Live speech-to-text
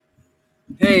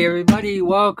Hey everybody,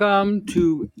 welcome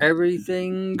to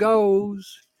Everything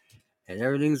Goes. And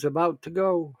everything's about to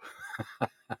go.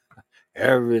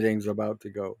 Everything's about to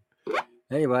go.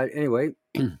 Anyway,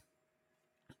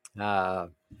 uh,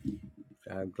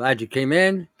 I'm glad you came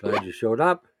in. Glad you showed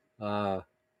up. Uh,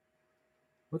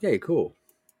 okay, cool.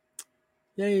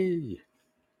 Yay.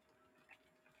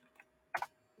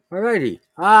 Alrighty.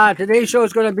 Today's show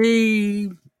is going to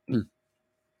be.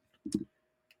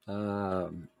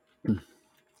 Um,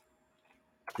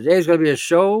 Today's going to be a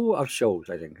show of shows,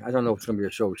 I think. I don't know if it's going to be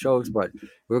a show of shows, but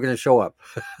we're going to show up.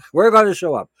 We're going to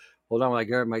show up. Hold on while I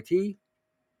grab my tea.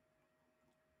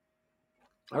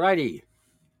 Alrighty.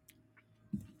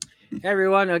 Hey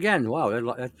everyone, again, wow,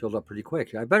 that filled up pretty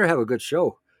quick. I better have a good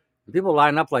show. When people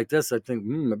line up like this, I think,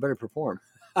 I better perform.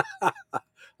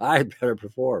 I better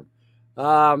perform.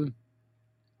 Um,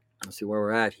 let's see where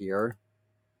we're at here.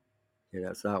 Okay,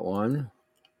 that's that one.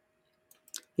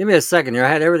 Give me a second here. I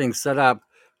had everything set up.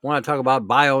 I want to talk about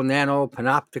bio, nano,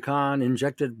 panopticon,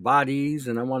 injected bodies,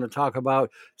 and I want to talk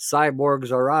about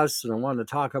cyborgs are us, and I want to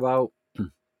talk about,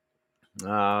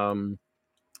 um,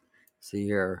 see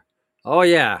here. Oh,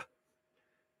 yeah.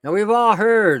 Now, we've all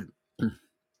heard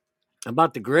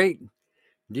about the great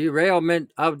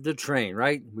derailment of the train,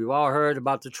 right? We've all heard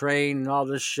about the train and all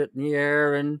this shit in the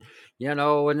air, and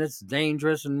and it's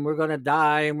dangerous, and we're gonna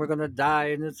die, and we're gonna die,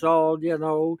 and it's all,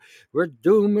 we're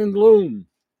doom and gloom.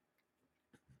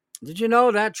 Did you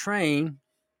know that train?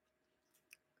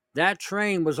 That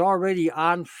train was already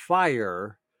on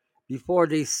fire before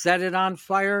they set it on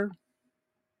fire.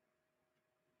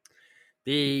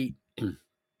 The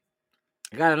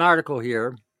I got an article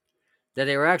here that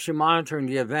they were actually monitoring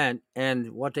the event,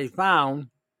 and what they found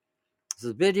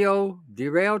the video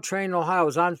derailed train in Ohio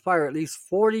was on fire at least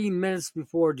 40 minutes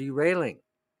before derailing.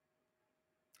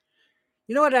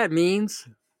 You know what that means?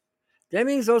 That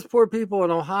means those poor people in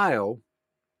Ohio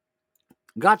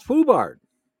got foobarred.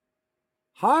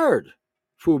 Hard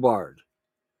foobarred.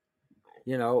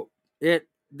 You know, it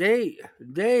they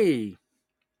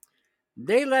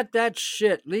let that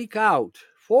shit leak out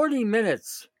 40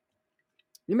 minutes.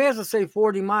 You may as well say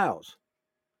 40 miles.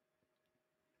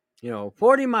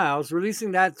 40 miles,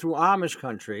 releasing that through Amish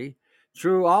country,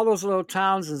 through all those little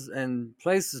towns and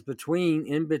places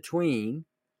in between,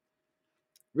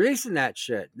 releasing that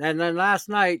shit. And then last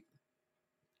night,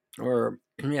 or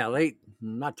yeah, late,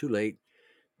 not too late.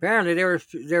 Apparently,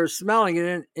 they were smelling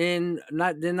it in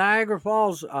the Niagara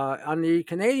Falls on the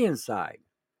Canadian side.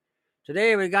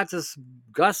 Today we got this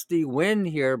gusty wind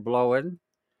here blowing.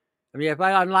 I mean, if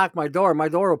I unlock my door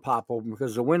will pop open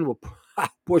because the wind will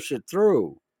push it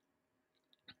through.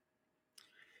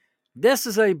 This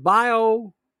is a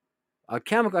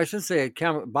chemical. I shouldn't say a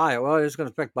bio. Well, it's going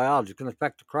to affect biology. It's going to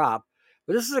affect the crop.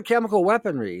 But this is a chemical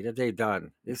weaponry that they've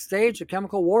done. They staged a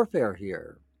chemical warfare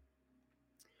here.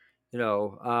 You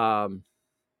know, well,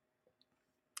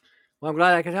 I'm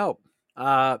glad I could help.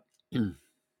 Uh,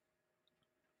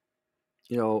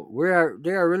 they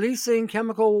are releasing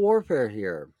chemical warfare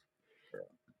here.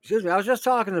 Excuse me, I was just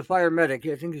talking to the fire medic.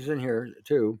 I think he's in here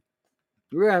too.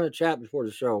 We were having a chat before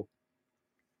the show,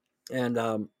 and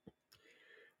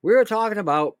we were talking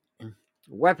about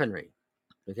weaponry.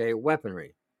 Okay,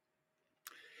 weaponry.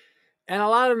 And a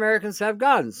lot of Americans have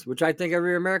guns, which I think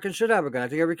every American should have a gun. I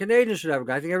think every Canadian should have a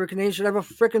gun. I think every Canadian should have a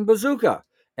freaking bazooka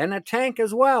and a tank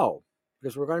as well,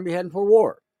 because we're going to be heading for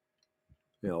war.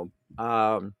 Okay,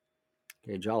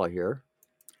 Jolly here.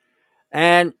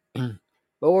 And but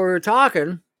what we were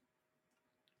talking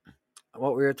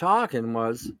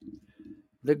was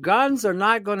the guns are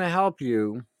not going to help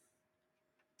you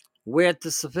with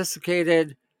the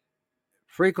sophisticated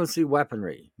frequency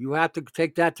weaponry. You have to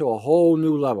take that to a whole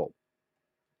new level.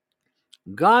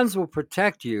 Guns will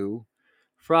protect you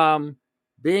from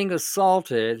being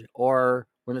assaulted, or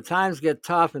when the times get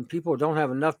tough and people don't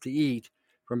have enough to eat,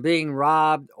 from being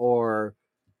robbed or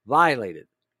violated.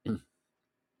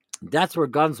 That's where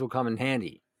guns will come in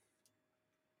handy.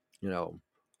 You know,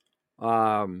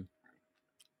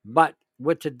 but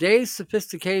with today's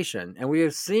sophistication, and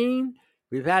we've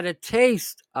had a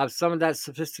taste of some of that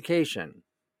sophistication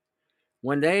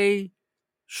when they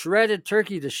shredded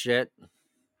Turkey to shit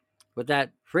with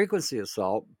that frequency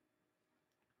assault,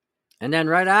 and then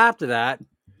right after that,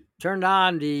 turned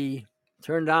on the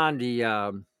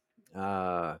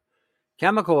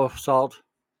chemical assault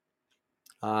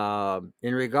in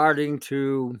regarding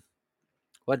to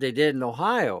what they did in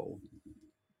Ohio.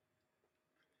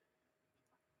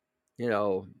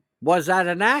 Was that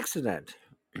an accident?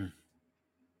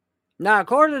 Now,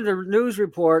 according to the news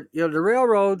report, the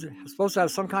railroads are supposed to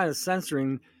have some kind of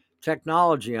censoring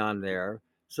technology on there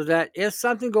so that if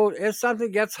something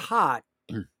gets hot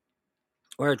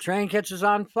or a train catches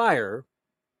on fire,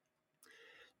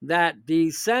 that the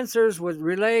sensors would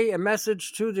relay a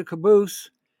message to the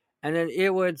caboose, and then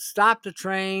it would stop the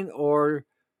train or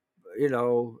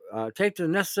take the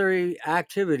necessary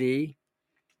activity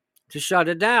to shut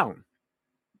it down.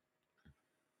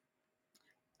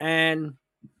 And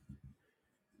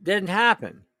didn't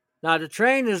happen. Now the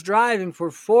train is driving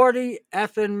for 40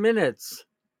 effing minutes,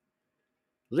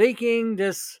 leaking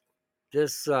this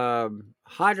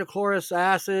hydrochloric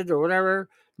acid or whatever.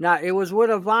 Now it was with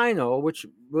a vinyl, which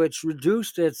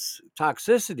reduced its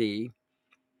toxicity,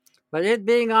 but it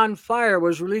being on fire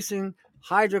was releasing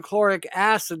hydrochloric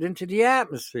acid into the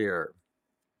atmosphere.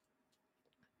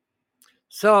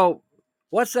 So,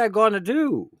 what's that going to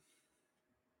do?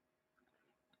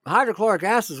 Hydrochloric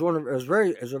acid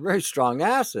is a very strong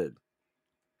acid.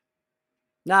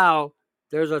 Now,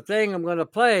 there's a thing I'm going to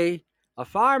play. A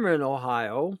farmer in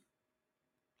Ohio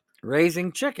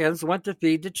raising chickens went to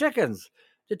feed the chickens.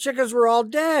 The chickens were all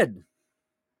dead.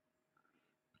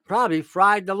 Probably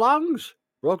fried the lungs,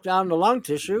 broke down the lung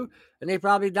tissue, and they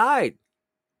probably died.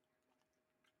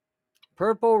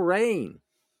 Purple rain.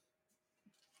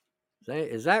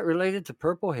 Is that related to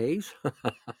purple haze?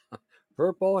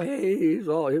 Purple haze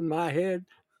all in my head.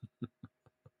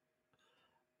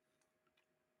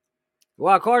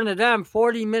 Well, according to them,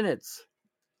 40 minutes.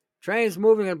 Train's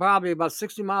moving at probably about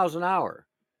 60 miles an hour.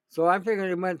 So I'm figuring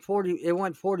it went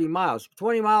 40 miles.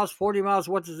 20 miles, 40 miles,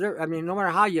 what's there? I mean, no matter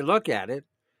how you look at it,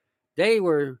 it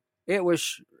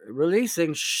was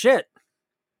releasing shit.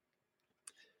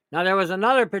 Now, there was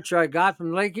another picture I got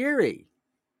from Lake Erie.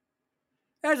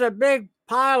 There's a big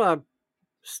pile of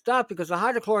stuff because the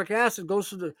hydrochloric acid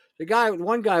goes to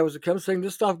one guy was saying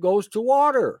this stuff goes to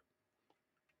water.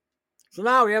 So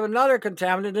now we have another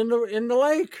contaminant in the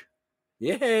lake.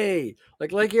 Yay!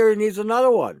 Like Lake Erie needs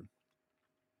another one.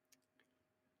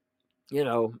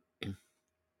 Well,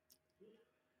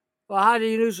 how do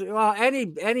you use? Well,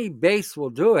 any base will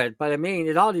do it, but I mean,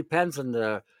 it all depends on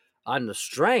the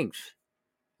strength.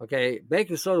 Okay,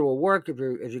 baking soda will work if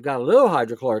you got a little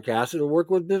hydrochloric acid. It'll work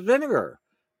with the vinegar,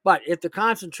 but if the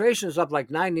concentration is up like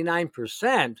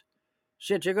 99%,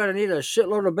 shit, you're going to need a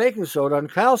shitload of baking soda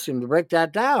and calcium to break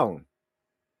that down.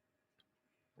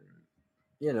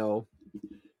 You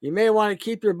may want to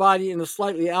keep your body in a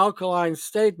slightly alkaline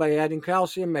state by adding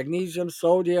calcium, magnesium,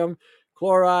 sodium,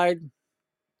 chloride,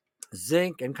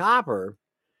 zinc, and copper.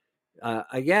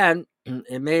 Again,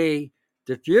 it may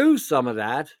diffuse some of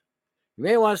that. You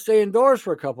may want to stay indoors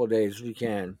for a couple of days if you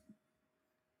can.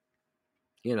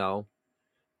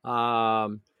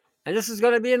 And this is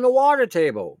going to be in the water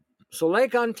table. So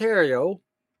Lake Ontario,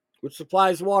 which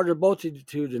supplies water both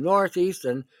to the northeast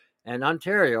and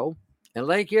Ontario, and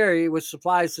Lake Erie, which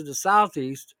supplies to the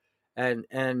southeast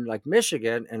and like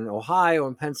Michigan and Ohio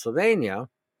and Pennsylvania,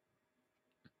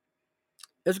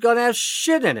 is going to have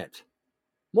shit in it.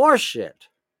 More shit.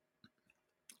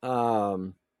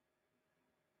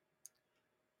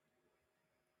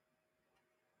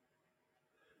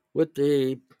 With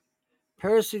the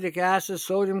peracetic acid,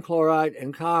 sodium chloride,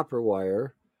 and copper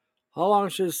wire, how long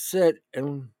should it sit,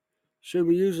 and should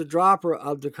we use a dropper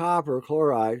of the copper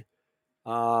chloride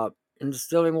in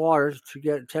distilling water to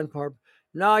get 10 part?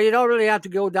 No, you don't really have to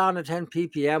go down to 10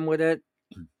 ppm with it.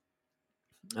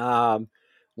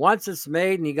 Once it's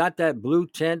made and you got that blue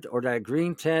tint or that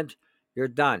green tint, you're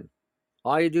done.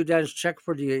 All you do then is check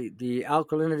for the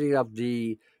alkalinity of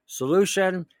the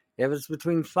solution. If it's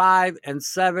between 5 and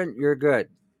 7, you're good.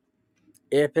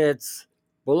 If it's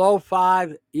below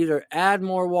 5, either add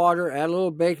more water, add a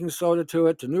little baking soda to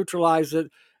it to neutralize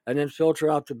it, and then filter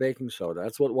out the baking soda.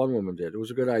 That's what one woman did. It was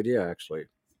a good idea, actually.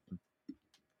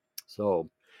 So,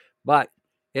 but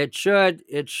it should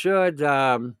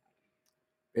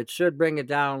bring it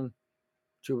down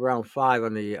to around 5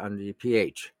 on the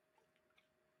pH.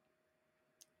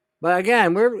 But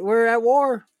again, we're at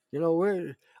war.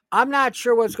 I'm not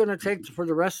sure what's going to take for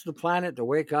the rest of the planet to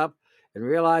wake up and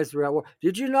realize we're at war.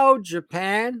 Did you know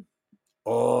Japan?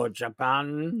 Oh,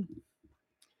 Japan.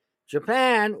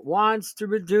 Japan wants to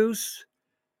reduce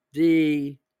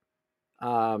the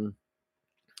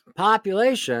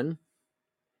population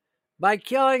by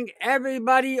killing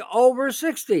everybody over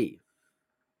 60.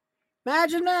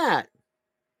 Imagine that.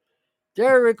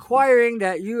 They're requiring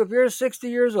that if you're 60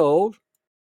 years old,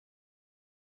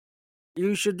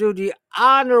 you should do the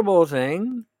honorable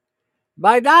thing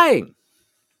by dying.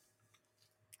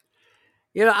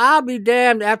 I'll be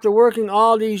damned after working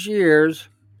all these years,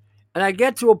 and I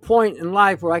get to a point in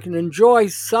life where I can enjoy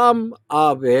some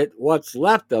of it, what's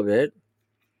left of it.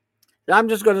 I'm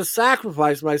just going to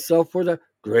sacrifice myself for the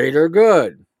greater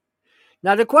good.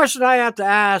 Now, the question I have to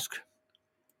ask,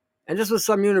 and this was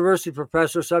some university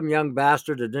professor, some young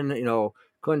bastard that didn't,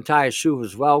 couldn't tie his shoe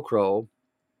with Velcro.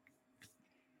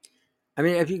 I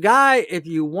mean, if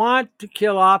you want to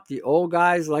kill off the old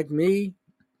guys like me,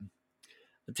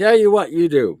 I'll tell you what you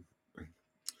do.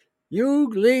 You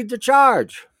lead the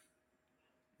charge.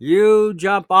 You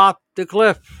jump off the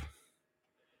cliff.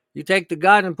 You take the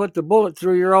gun and put the bullet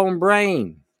through your own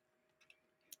brain.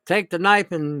 Take the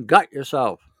knife and gut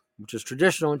yourself, which is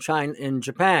traditional in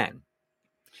Japan.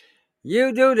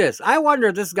 You do this. I wonder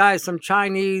if this guy is some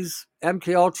Chinese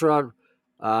MK Ultra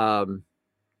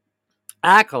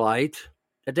acolyte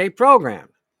that they programmed.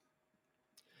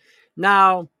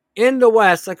 Now, in the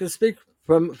West, I can speak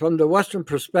from the Western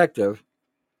perspective.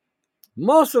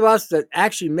 Most of us that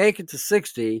actually make it to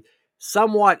 60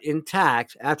 somewhat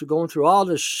intact after going through all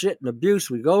this shit and abuse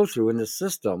we go through in the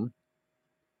system,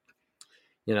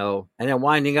 and then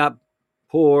winding up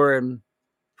poor and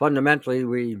fundamentally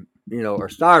we, are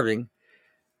starving.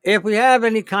 If we have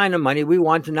any kind of money, we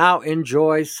want to now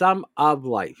enjoy some of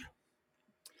life.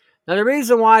 Now, the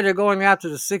reason why they're going after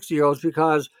the 60-year-olds is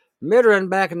because Mitterrand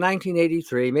back in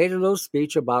 1983 made a little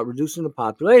speech about reducing the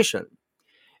population.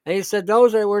 And he said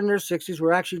those that were in their 60s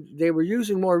were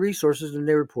using more resources than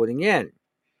they were putting in.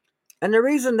 And the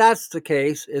reason that's the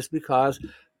case is because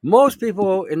most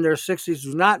people in their 60s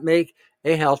do not make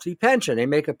a healthy pension. They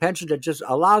make a pension that just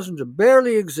allows them to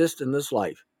barely exist in this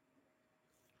life.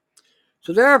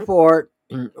 So therefore,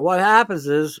 what happens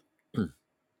is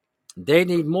they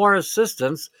need more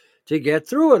assistance to get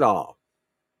through it all.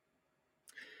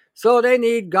 So they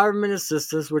need government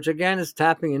assistance, which again is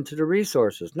tapping into the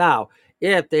resources. Now,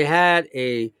 if they had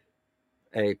a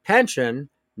pension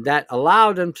that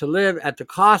allowed them to live at the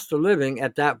cost of living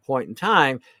at that point in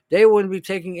time, they wouldn't be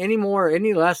taking any more or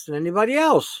any less than anybody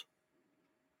else.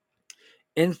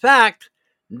 In fact,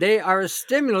 they are a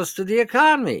stimulus to the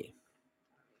economy.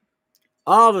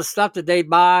 All the stuff that they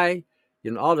buy,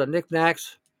 all the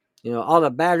knickknacks, all the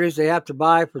batteries they have to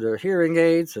buy for their hearing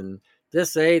aids and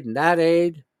this aid and that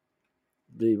aid,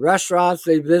 the restaurants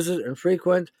they visit and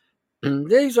frequent,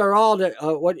 these are all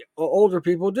what older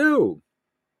people do.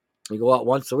 You go out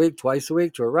once a week, twice a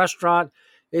week to a restaurant.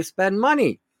 They spend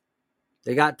money.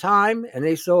 They got time, and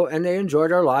they enjoy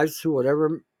their lives to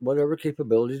whatever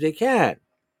capability they can.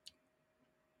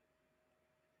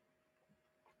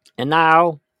 And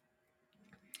now,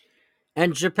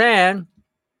 in Japan,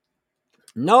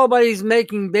 nobody's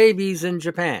making babies in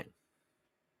Japan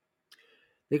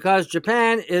because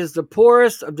Japan is the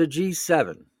poorest of the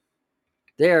G7.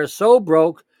 They are so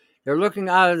broke, they're looking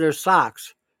out of their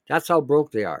socks. That's how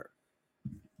broke they are.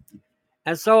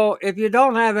 And so if you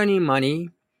don't have any money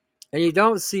and you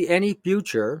don't see any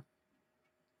future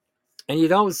and you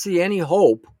don't see any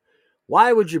hope,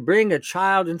 why would you bring a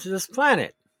child into this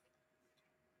planet?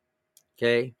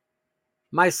 Okay.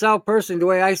 Myself personally, the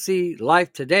way I see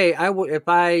life today, if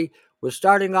I was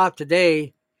starting off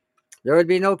today, there would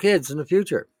be no kids in the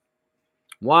future.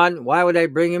 One, why would I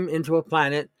bring them into a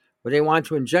planet where they want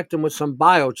to inject them with some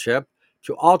biochip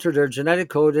to alter their genetic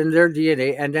code in their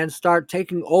DNA and then start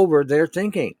taking over their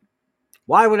thinking?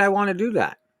 Why would I want to do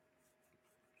that?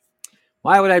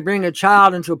 Why would I bring a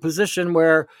child into a position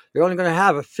where they're only going to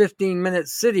have a 15-minute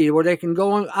city where they can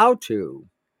go out to?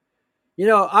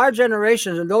 Our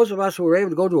generations and those of us who were able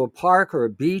to go to a park or a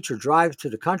beach or drive to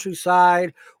the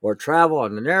countryside or travel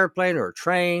on an airplane or a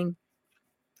train,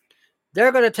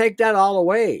 they're going to take that all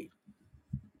away.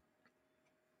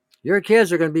 Your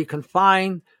kids are going to be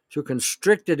confined to a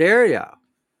constricted area.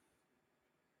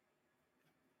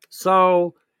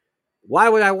 So why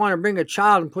would I want to bring a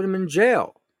child and put him in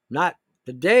jail? Not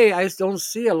today. I just don't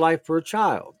see a life for a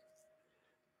child.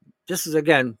 This is,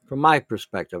 again, from my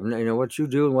perspective. What you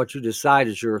do and what you decide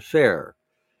is your affair.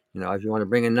 If you want to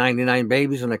bring in 99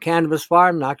 babies on a cannabis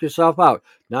farm, knock yourself out.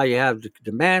 Now you have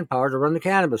the manpower to run the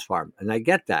cannabis farm. And I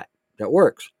get that. That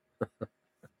works.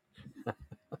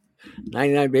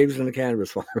 99 babies on the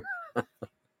cannabis farm.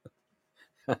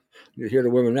 You hear the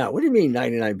women now. What do you mean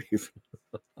 99 babies?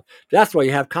 That's why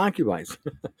you have concubines.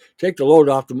 Take the load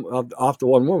off the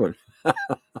one woman.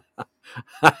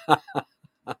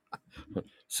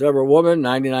 Several women,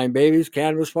 99 babies,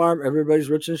 cannabis farm, everybody's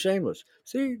rich and shameless.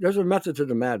 See, there's a method to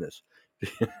the madness.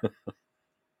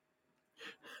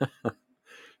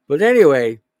 But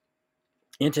anyway,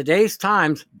 in today's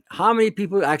times, how many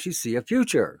people actually see a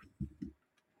future?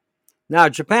 Now,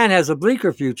 Japan has a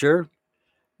bleaker future.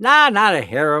 Not a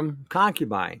harem,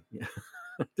 concubine.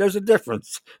 There's a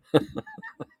difference.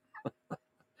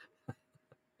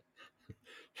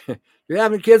 You're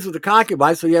having kids with a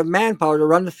concubine, so you have manpower to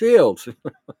run the fields.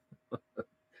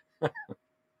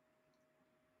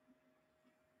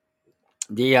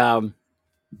 The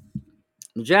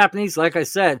Japanese, like I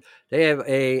said, they have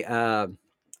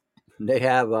they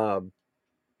have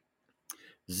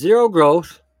zero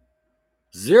growth,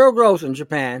 zero growth in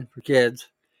Japan for kids,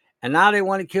 and now they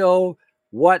want to kill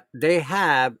what they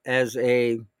have as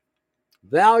a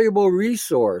valuable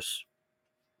resource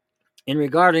in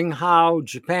regarding how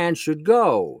Japan should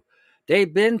go.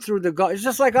 They've been through it's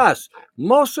just like us.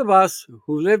 Most of us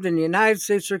who lived in the United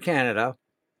States or Canada,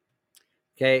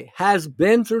 okay, has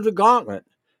been through the gauntlet.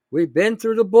 We've been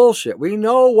through the bullshit. We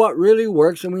know what really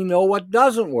works and we know what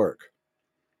doesn't work.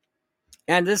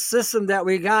 And this system that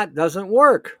we got doesn't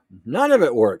work. None of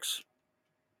it works.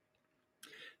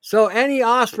 So any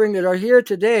offspring that are here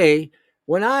today,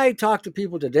 when I talk to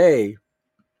people today,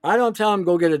 I don't tell them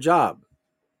go get a job.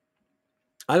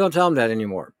 I don't tell them that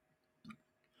anymore.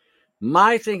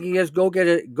 My thinking is go get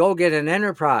an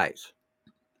enterprise.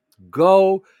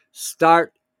 Go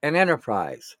start an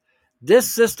enterprise. This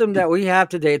system that we have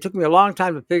today, it took me a long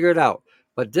time to figure it out,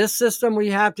 but this system we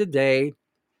have today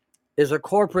is a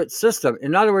corporate system.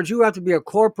 In other words, you have to be a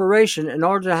corporation in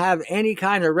order to have any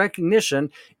kind of recognition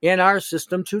in our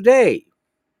system today.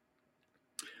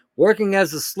 Working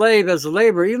as a slave, as a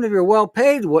laborer, even if you're well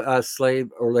paid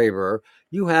slave or laborer,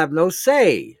 you have no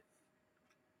say.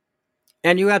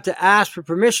 And you have to ask for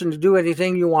permission to do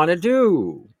anything you want to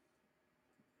do.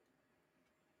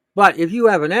 But if you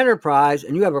have an enterprise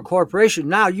and you have a corporation,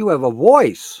 now you have a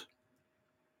voice.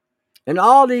 And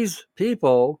all these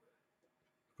people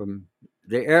from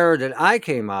the era that I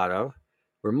came out of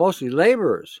were mostly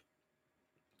laborers,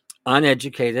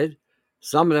 uneducated.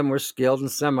 Some of them were skilled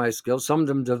and semi-skilled. Some of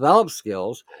them developed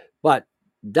skills. But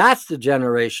that's the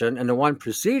generation and the one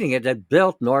preceding it that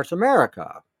built North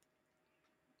America.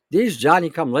 These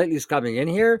Johnny-come-latelys coming in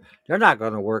here, they're not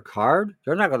going to work hard.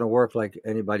 They're not going to work like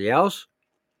anybody else.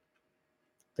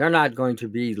 They're not going to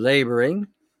be laboring.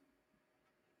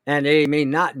 And they may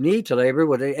not need to labor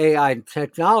with the AI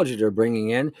technology they're bringing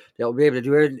in. They'll be able to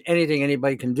do anything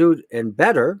anybody can do and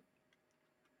better.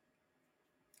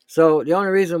 So the only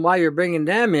reason why you're bringing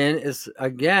them in is,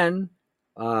 again,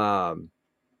 I'm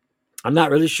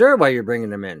not really sure why you're bringing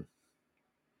them in.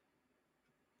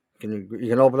 You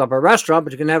can open up a restaurant,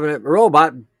 but you can have a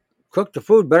robot cook the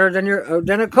food better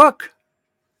than a cook.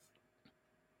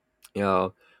 You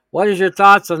know, what is your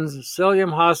thoughts on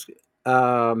psyllium husk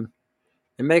and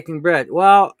making bread?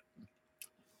 Well,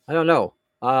 I don't know.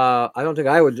 I don't think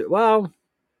I would. Well,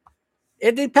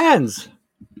 it depends.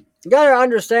 You got to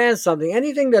understand something.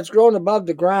 Anything that's grown above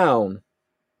the ground,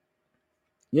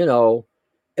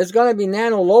 it's going to be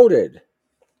nano loaded.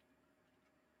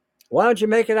 Why don't you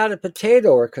make it out of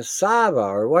potato or cassava,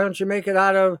 or why don't you make it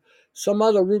out of some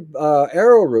other root,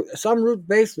 arrowroot, some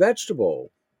root-based vegetable?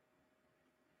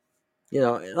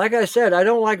 Like I said, I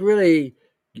don't like really,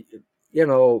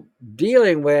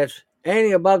 dealing with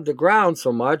anything above the ground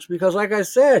so much because, like I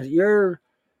said,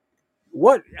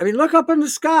 look up in the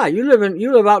sky. You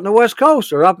live out in the West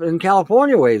Coast or up in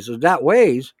California ways, or that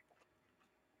ways.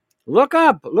 Look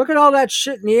up. Look at all that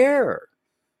shit in the air.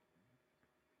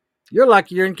 You're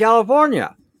lucky you're in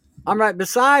California. I'm right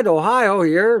beside Ohio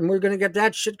here, and we're going to get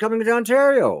that shit coming to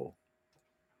Ontario.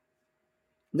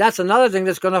 That's another thing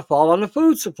that's going to fall on the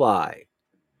food supply.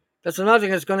 That's another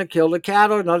thing that's going to kill the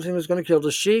cattle. Another thing that's going to kill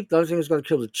the sheep. Another thing that's going to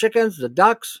kill the chickens, the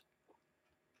ducks.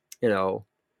 So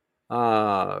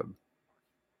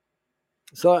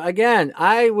again,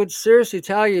 I would seriously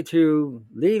tell you to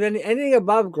leave anything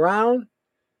above ground.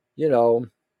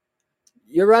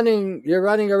 You're running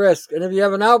a risk, and if you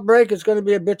have an outbreak, it's going to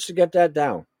be a bitch to get that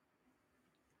down.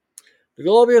 The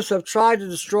globalists have tried to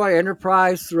destroy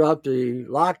enterprise throughout the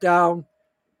lockdown.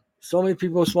 So many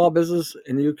people, small business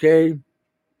in the UK,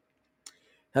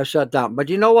 have shut down. But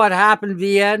you know what happened,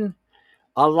 VN?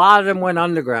 A lot of them went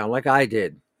underground, like I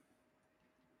did.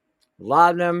 A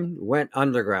lot of them went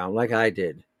underground, like I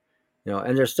did.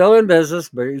 And they're still in business,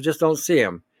 but you just don't see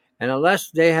them. And unless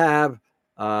they have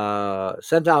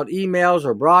sent out emails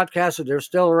or broadcasted, they're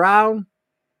still around.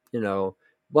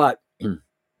 But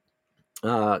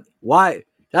why?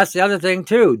 That's the other thing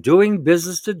too. Doing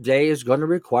business today is going to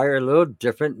require a little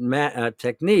different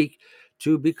technique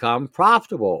to become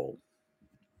profitable.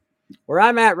 Where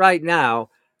I'm at right now,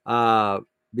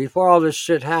 before all this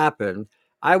shit happened,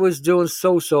 I was doing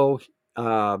so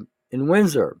in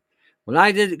Windsor. When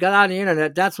I got on the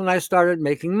internet, that's when I started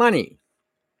making money.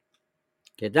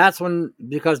 Okay, that's when,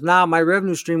 because now my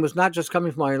revenue stream was not just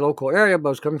coming from my local area, but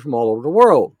it was coming from all over the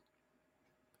world.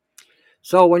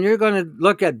 So when you're going to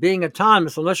look at being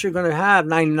autonomous, unless you're going to have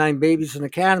 99 babies in a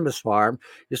cannabis farm,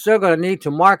 you're still going to need to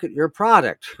market your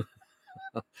product.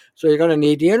 So you're going to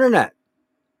need the internet.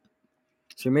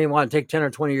 So you may want to take 10 or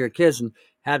 20 of your kids and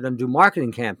have them do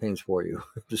marketing campaigns for you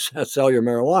to sell your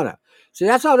marijuana. See,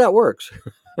 that's how that works.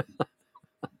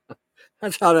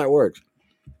 That's how that works.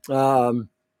 Um,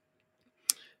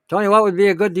 Tony, what would be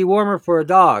a good dewormer for a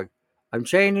dog? I'm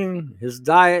changing his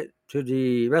diet to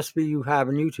the recipe you have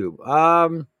on YouTube.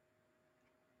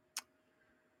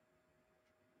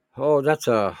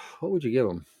 What would you give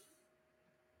him?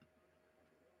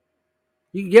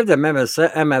 You can give them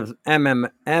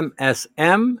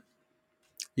MSM.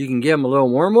 You can give them a little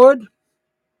wormwood.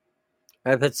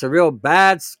 If it's a real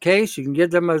bad case, you can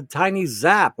give them a tiny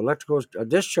zap, electrical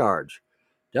discharge.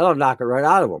 That'll knock it right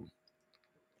out of them.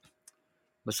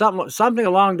 But something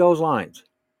along those lines.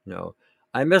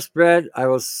 I miss bread. I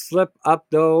will slip up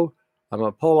though. I'm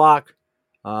a Polak.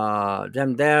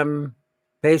 Them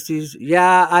pasties.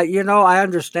 Yeah, I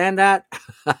understand that.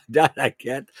 That I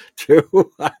get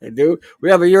too. I do. We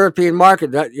have a European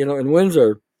market that in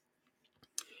Windsor,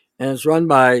 and it's run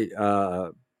by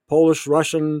Polish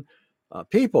Russian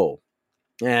people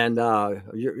and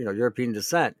European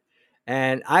descent.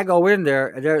 And I go in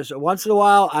there. There's once in a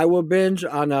while I will binge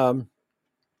on.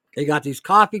 They got these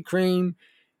coffee cream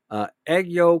egg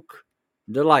yolk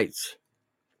delights.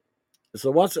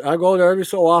 So once I go there every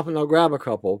so often, I'll grab a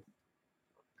couple.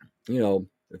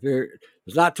 There's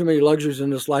not too many luxuries in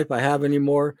this life I have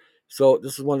anymore. So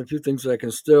this is one of the few things that I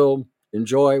can still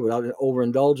enjoy without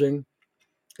overindulging.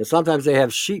 And sometimes they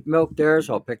have sheep milk there,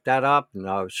 so I'll pick that up,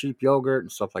 and sheep yogurt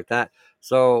and stuff like that.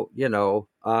 So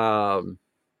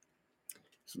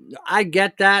I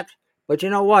get that. But you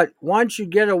know what? Once you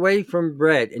get away from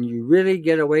bread, and you really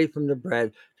get away from the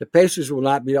bread, the pastries will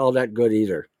not be all that good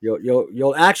either.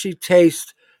 You'll actually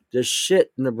taste the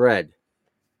shit in the bread.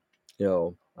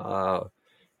 No, the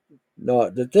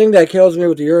thing that kills me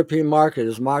with the European market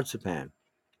is marzipan.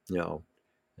 You know,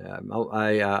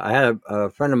 I had a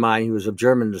friend of mine. He was of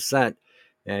German descent,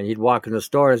 and he'd walk in the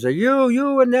store and say,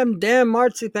 "You, and them damn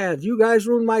marzipans! You guys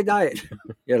ruined my diet."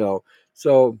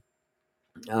 So.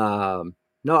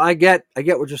 No, I get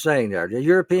what you're saying there. The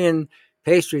European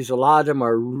pastries, a lot of them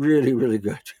are really, really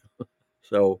good.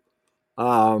 So,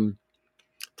 Tony,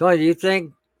 do you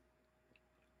think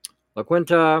La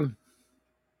Quinta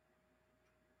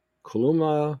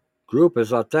Coloma group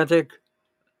is authentic?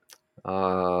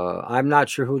 I'm not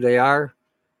sure who they are.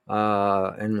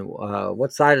 And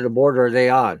what side of the border are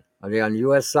they on? Are they on the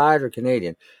U.S. side or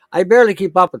Canadian? I barely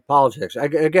keep up with politics.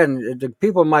 Again, the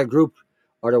people in my group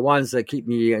are the ones that keep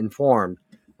me informed.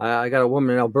 I got a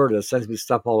woman in Alberta that sends me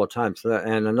stuff all the time,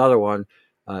 and another one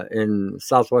in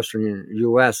southwestern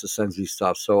U.S. that sends me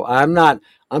stuff. So I'm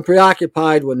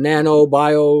preoccupied with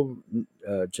bio,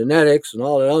 genetics, and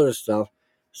all that other stuff.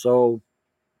 So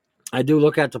I do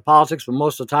look at the politics, but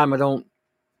most of the time I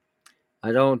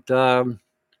don't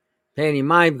pay any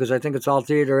mind because I think it's all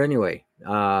theater anyway.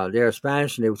 They're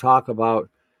Spanish and they talk about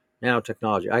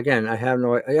nanotechnology. Again, I have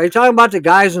no. Are you talking about the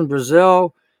guys in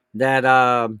Brazil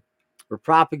that were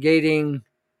propagating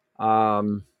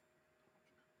the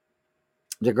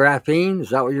graphene? Is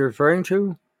that what you're referring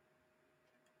to?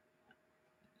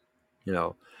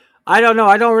 I don't know.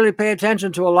 I don't really pay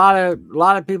attention to a lot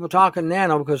of people talking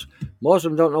nano because most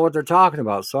of them don't know what they're talking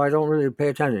about. So I don't really pay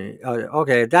attention.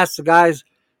 Okay, if that's the guys.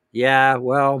 Yeah,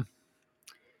 well,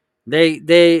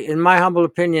 they in my humble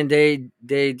opinion, they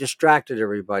distracted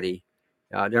everybody.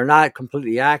 They're not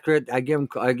completely accurate. I give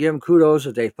them kudos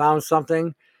that they found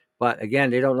something, but again,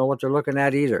 they don't know what they're looking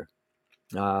at either.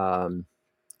 I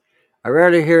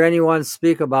rarely hear anyone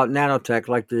speak about nanotech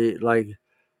like the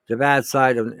bad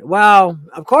side of. Well,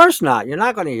 of course not. You're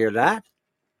not going to hear that.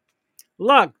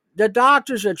 Look, the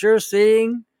doctors that you're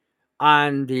seeing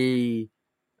on the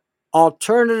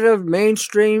alternative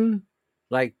mainstream,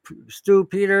 like Stu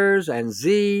Peters and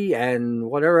Z and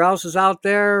whatever else is out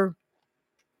there,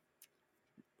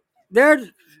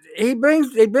 they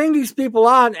bring these people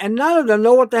on, and none of them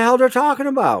know what the hell they're talking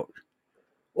about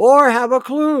or have a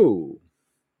clue.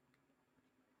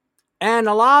 And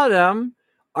a lot of them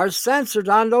are censored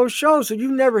on those shows, so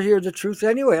you never hear the truth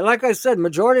anyway. Like I said,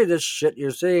 majority of this shit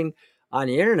you're seeing on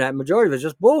the internet, majority of it's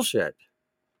just bullshit.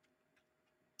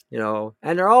 And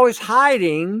they're always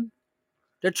hiding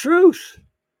the truth.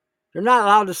 They're not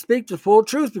allowed to speak the full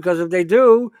truth because if they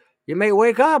do, you may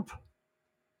wake up.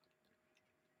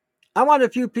 I want a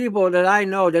few people that I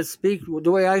know that speak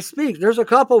the way I speak. There's a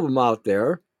couple of them out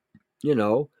there,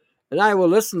 and I will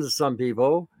listen to some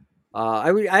people.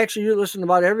 I actually listen to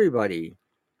about everybody.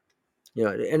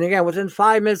 And again, within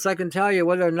 5 minutes, I can tell you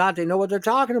whether or not they know what they're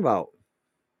talking about.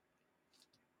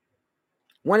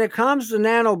 When it comes to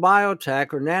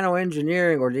nanobiotech or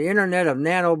nanoengineering or the internet of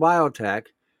nanobiotech,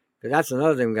 because that's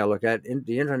another thing we got to look at, in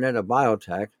the internet of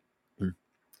biotech.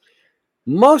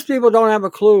 Most people don't have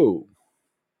a clue.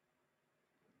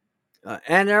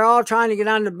 And they're all trying to get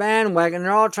on the bandwagon.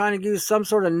 They're all trying to use some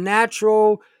sort of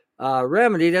natural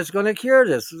remedy that's going to cure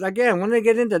this. Again, when they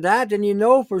get into that, then you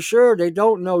know for sure they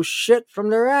don't know shit from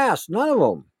their ass. None of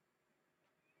them.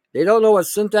 They don't know what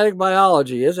synthetic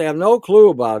biology is. They have no clue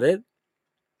about it.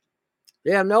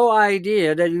 They have no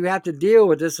idea that you have to deal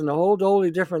with this in a whole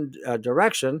totally different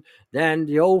direction than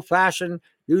the old-fashioned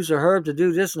use a herb to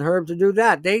do this and herb to do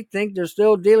that. They think they're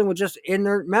still dealing with just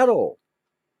inert metal.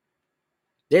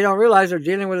 They don't realize they're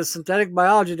dealing with a synthetic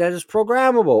biology that is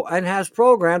programmable and has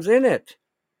programs in it.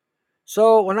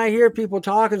 So when I hear people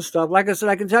talking stuff, like I said,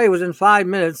 I can tell you within 5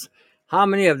 minutes how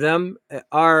many of them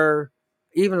are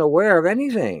even aware of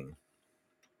anything.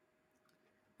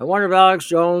 I wonder if Alex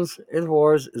Jones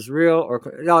Infowars is real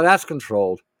or no, that's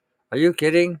controlled. Are you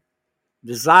kidding?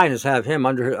 Designers have him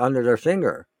under their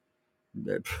finger.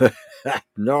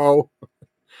 No.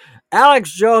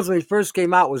 Alex Jones, when he first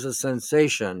came out, was a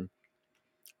sensation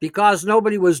because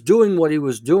nobody was doing what he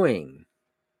was doing.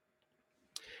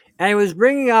 And he was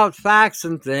bringing out facts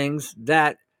and things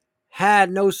that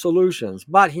had no solutions,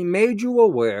 but he made you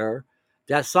aware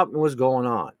that something was going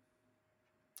on.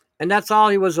 And that's all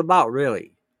he was about,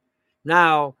 really.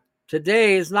 Now,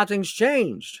 today, nothing's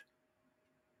changed.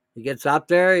 He gets up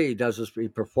there, he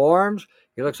performs,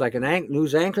 he looks like a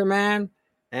news anchor man,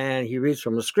 and he reads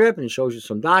from a script and he shows you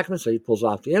some documents that he pulls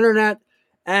off the internet,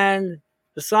 and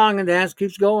the song and dance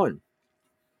keeps going.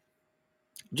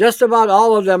 Just about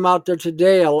all of them out there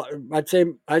today, I'd say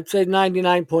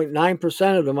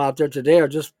 99.9% of them out there today are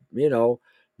just,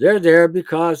 they're there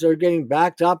because they're getting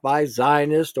backed up by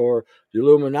Zionists or the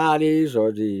Illuminatis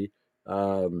or the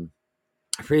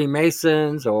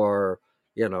Freemasons or,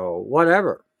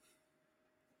 whatever.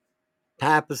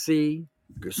 Papacy,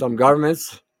 some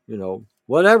governments,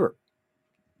 whatever.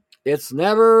 It's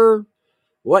never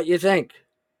what you think.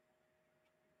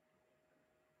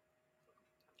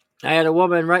 I had a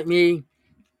woman write me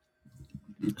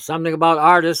something about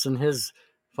artists and his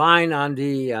fine on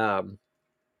the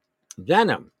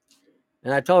venom.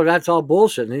 And I told her that's all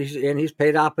bullshit. And he's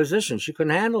paid opposition. She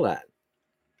couldn't handle that.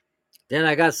 Then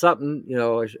I got something,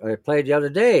 I played the other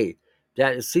day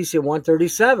that is cesium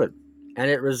 137. And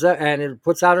it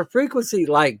puts out a frequency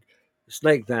like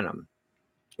snake venom.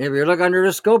 And if you look under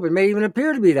the scope, it may even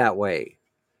appear to be that way.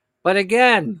 But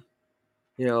again,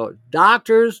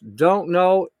 doctors don't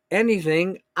know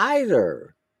anything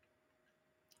either.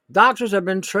 Doctors have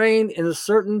been trained in a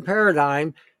certain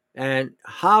paradigm, and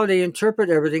how they interpret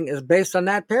everything is based on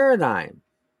that paradigm.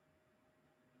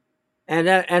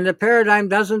 And the paradigm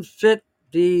doesn't fit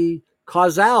the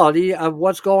causality of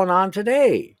what's going on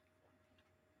today.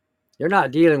 They're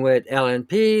not dealing with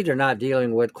LNP, they're not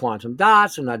dealing with quantum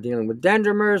dots, they're not dealing with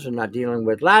dendrimers, they're not dealing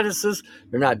with lattices,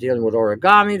 they're not dealing with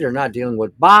origami, they're not dealing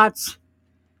with bots,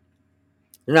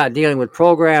 they're not dealing with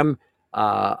program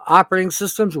operating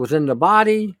systems within the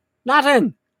body.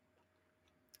 Nothing.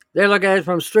 They look at it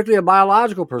from strictly a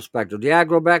biological perspective. The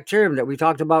agrobacterium that we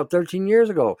talked about 13 years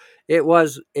ago, it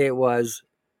wasn't the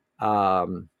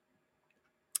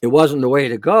way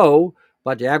to go,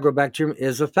 but the agrobacterium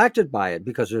is affected by it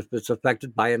because it's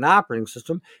affected by an operating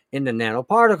system in the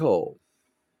nanoparticle.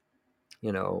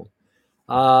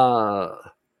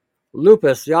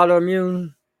 Lupus, the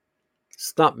autoimmune,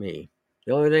 stumped me.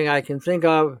 The only thing I can think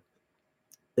of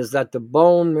is that the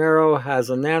bone marrow has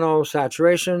a nano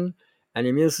saturation and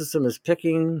the immune system is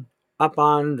picking up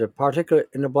on the particulate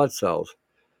in the blood cells.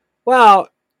 Well,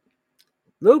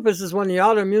 lupus is when the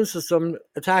autoimmune system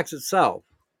attacks itself.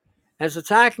 And it's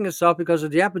attacking itself because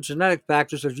of the epigenetic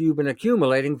factors that you've been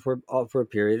accumulating for a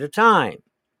period of time.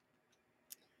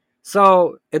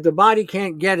 So if the body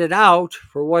can't get it out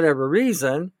for whatever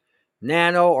reason,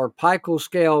 nano or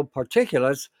picoscale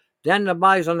particulates, then the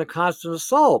body's under constant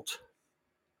assault.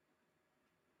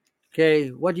 Okay,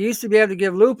 what you used to be able to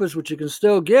give lupus, which you can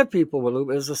still give people with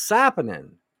lupus, is a saponin.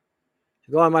 If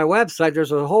you go on my website,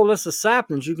 there's a whole list of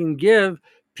saponins you can give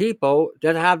people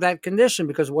that have that condition,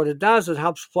 because what it does, it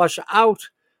helps flush out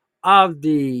of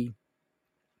the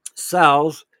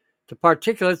cells the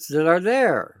particulates that are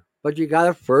there. But you got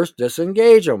to first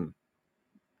disengage them.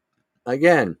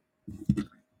 Again,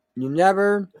 you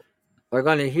never are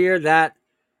going to hear that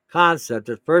concept.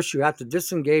 At first, you have to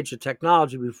disengage the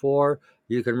technology before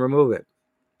you can remove it.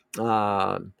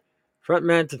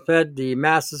 Frontman to fed the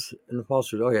masses in the false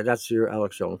truth. Oh, yeah, that's your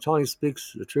Alex Jones. Tony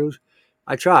speaks the truth.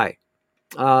 I try.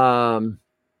 Facts.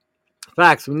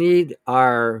 We need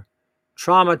our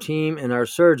trauma team and our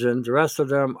surgeon. The rest of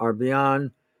them are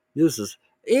beyond uses.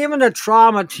 Even the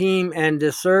trauma team and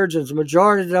the surgeons,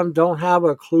 majority of them don't have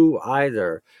a clue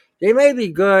either. They may be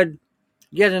good,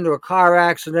 get into a car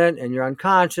accident and you're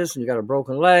unconscious and you got a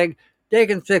broken leg. They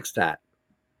can fix that.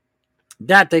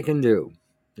 That they can do.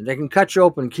 They can cut you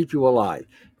open and keep you alive.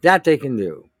 That they can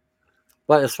do.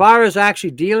 But as far as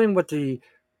actually dealing with the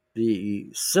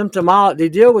symptomology, they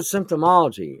deal with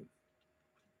symptomology.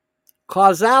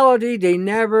 Causality, they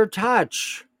never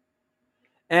touch.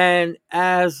 And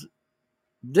as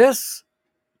this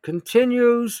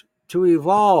continues to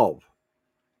evolve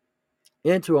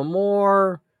into a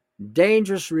more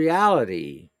dangerous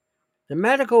reality, the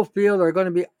medical field are going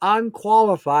to be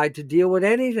unqualified to deal with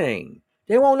anything.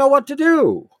 They won't know what to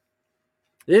do.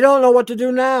 They don't know what to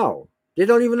do now. They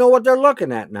don't even know what they're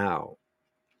looking at now.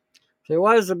 So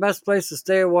what is the best place to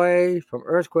stay away from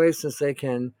earthquakes since they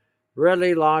can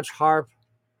readily launch HAARP?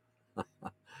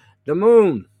 The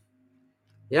moon.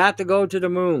 You have to go to the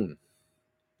moon.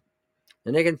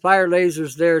 And they can fire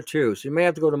lasers there too. So you may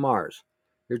have to go to Mars.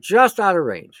 You're just out of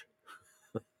range.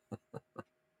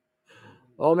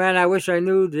 Oh man, I wish I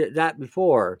knew that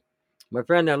before. My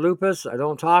friend at Lupus, I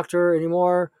don't talk to her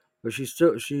anymore, but she's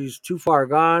too far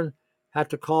gone. Had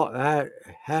to cut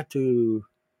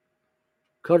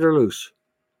her loose.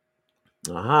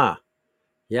 Aha.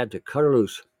 You had to cut her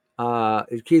loose.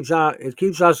 It keeps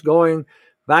us going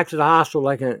back to the hospital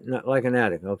like an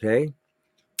addict, okay?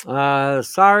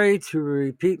 Sorry to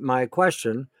repeat my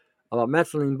question about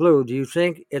methylene blue. Do you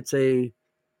think it's a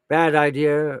bad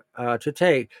idea to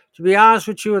take? To be honest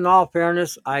with you, in all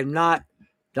fairness, I've not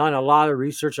done a lot of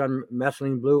research on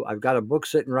methylene blue. I've got a book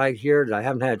sitting right here that I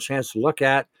haven't had a chance to look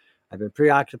at. I've been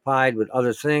preoccupied with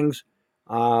other things.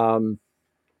 I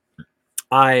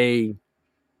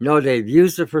know they've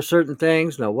used it for certain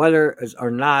things. Now, whether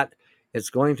or not it's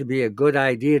going to be a good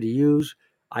idea to use,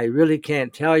 I really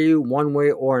can't tell you one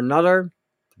way or another,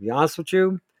 to be honest with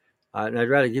you. And I'd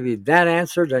rather give you that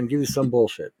answer than give you some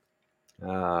bullshit. If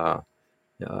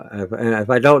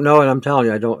I don't know, and I'm telling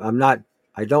you, I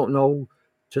don't know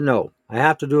to know. I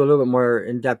have to do a little bit more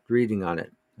in-depth reading on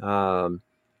it. I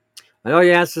know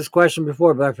you asked this question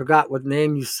before, but I forgot what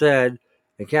name you said.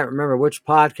 I can't remember which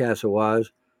podcast it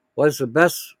was. What's the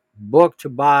best book to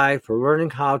buy for learning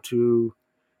how to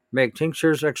make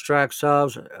tinctures, extract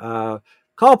salves?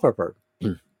 Culpeper.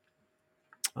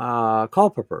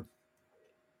 Culpeper.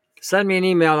 Send me an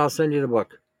email and I'll send you the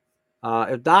book.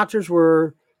 If doctors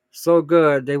were so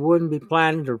good, they wouldn't be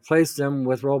planning to replace them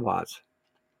with robots.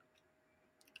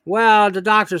 Well, the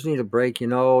doctors need a break, they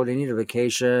need a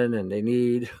vacation and they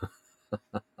need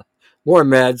more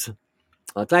meds.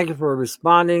 Thank you for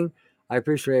responding. I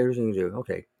appreciate everything you do.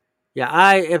 Okay.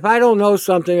 Yeah, if I don't know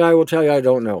something, I will tell you I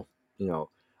don't know.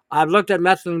 I've looked at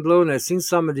methylene blue and I've seen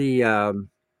some of the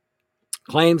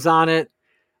claims on it.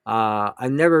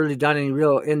 I've never really done any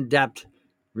real in-depth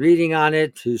reading on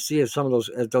it to see if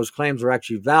if those claims are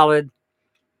actually valid.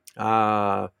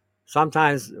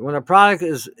 Sometimes when a product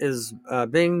is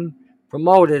being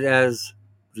promoted as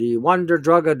the wonder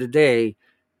drug of the day,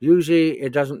 usually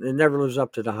it never lives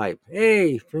up to the hype.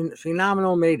 Hey,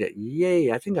 Phenomenal made it.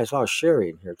 Yay. I think I saw Sherry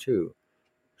in here too.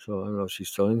 So I don't know if she's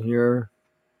still in here.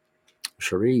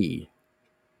 Sherry.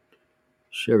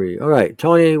 All right.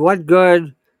 Tony, what's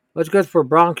good for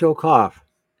bronchial cough?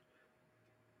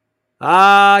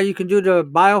 You can do the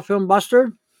biofilm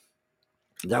buster.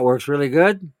 That works really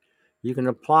good. You can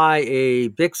apply a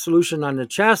Vicks solution on the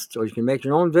chest, or you can make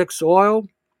your own Vicks oil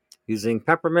using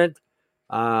peppermint,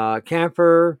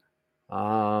 camphor,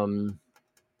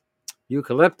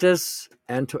 eucalyptus,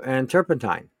 and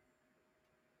turpentine.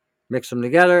 Mix them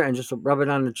together and just rub it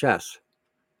on the chest.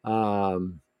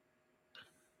 You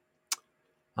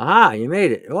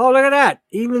made it. Oh, look at that.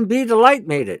 Even Be the Light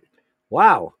made it.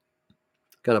 Wow.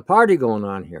 Got a party going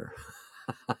on here.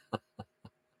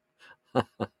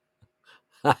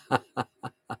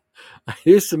 I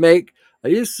used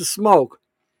to smoke.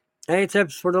 Any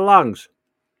tips for the lungs?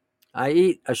 I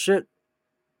eat a shitload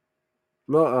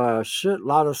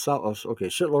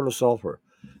of sulfur.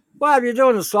 Well, if you're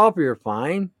doing the sulfur, you're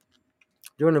fine.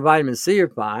 Doing the vitamin C, you're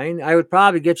fine. I would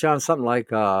probably get you on something like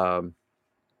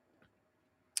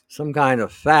some kind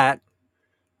of fat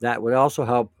that would also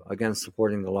help against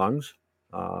supporting the lungs.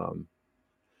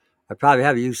 I'd probably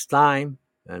have you use thyme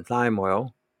and thyme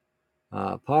oil.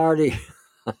 Party.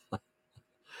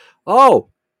 Oh,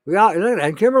 look at that.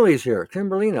 And Kimberly's here.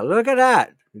 Kimberlina, look at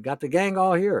that. We got the gang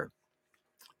all here.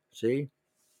 See?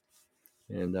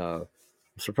 And I'm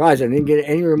surprised I didn't get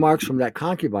any remarks from that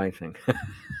concubine thing.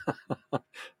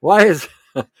 Why is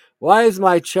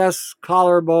my chest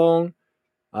collarbone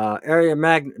area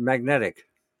magnetic?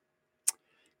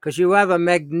 because you have a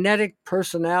magnetic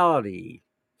personality.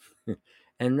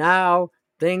 And now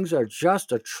things are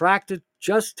just attracted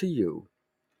just to you.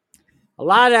 A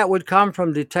lot of that would come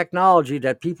from the technology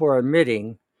that people are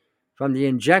emitting from the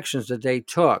injections that they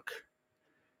took.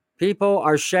 People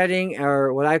are shedding,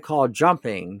 or what I call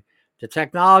jumping. The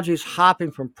technology is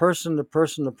hopping from person to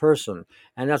person to person.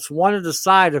 And that's one of the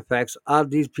side effects of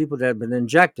these people that have been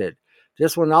injected.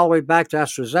 This went all the way back to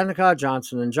AstraZeneca,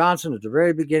 Johnson & Johnson at the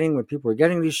very beginning when people were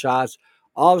getting these shots.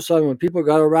 All of a sudden, when people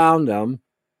got around them,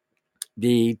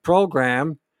 the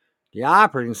program, the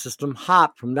operating system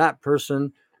hopped from that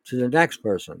person to the next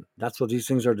person. That's what these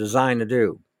things are designed to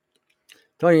do.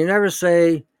 Tony, you never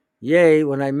say yay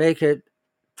when I make it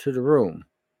to the room.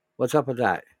 What's up with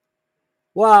that?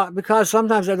 Well, because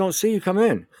sometimes I don't see you come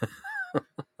in.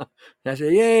 I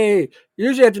say, yay.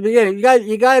 Usually at the beginning. You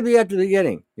got to be at the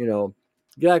beginning, you know.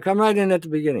 You got to come right in at the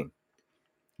beginning,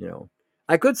 you know.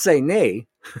 I could say nay.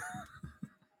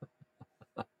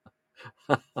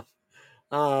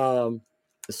 Sodium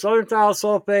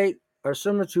thiosulfate are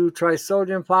similar to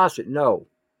trisodium phosphate. No.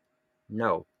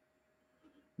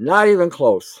 Not even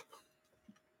close.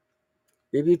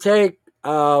 If you take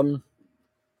sodium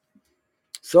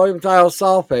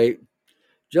thiosulfate,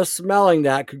 just smelling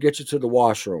that could get you to the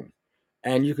washroom,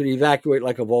 and you could evacuate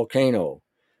like a volcano.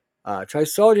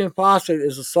 Trisodium phosphate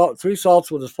is three salts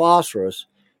with a phosphorus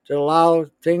that allow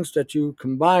things that you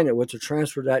combine it with to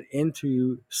transfer that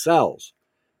into cells.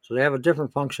 So they have a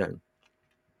different function.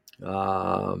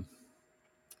 There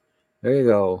you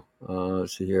go.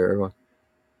 Let's see here.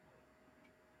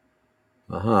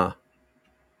 I'm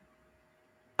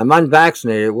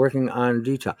unvaccinated, working on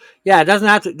detox. Yeah, it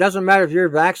doesn't matter if you're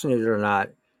vaccinated or not.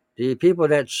 The people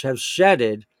that have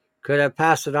shedded could have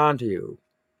passed it on to you.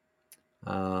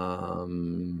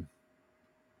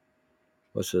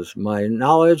 What's this? My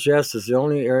knowledge, yes, is the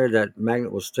only area that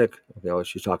magnet will stick. Okay, oh,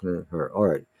 she's talking to her. All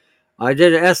right. I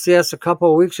did an STS a couple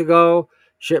of weeks ago.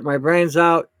 Shit my brains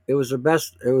out. It was the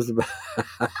best. It was the best.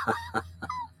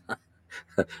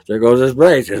 There goes his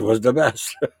brains. It was the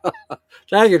best.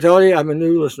 Thank you, Tony. I'm a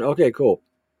new listener. Okay, cool.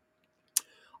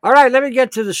 All right, let me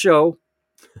get to the show.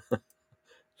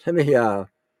 Let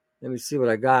me see what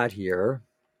I got here.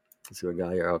 Let's see what I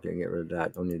got here. Okay, get rid of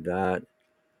that. Don't need that.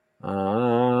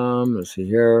 Let's see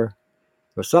here.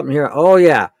 There's something here. Oh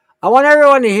yeah. I want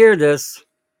everyone to hear this.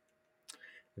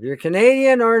 If you're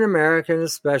Canadian or an American,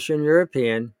 especially an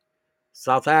European,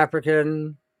 South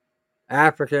African,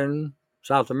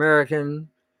 South American,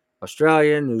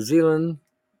 Australian, New Zealand,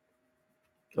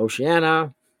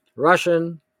 Oceania,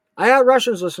 Russian. I have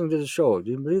Russians listening to the show.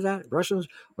 Do you believe that? Russians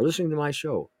are listening to my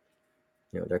show.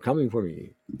 You know, they're coming for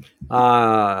me.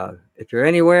 If you're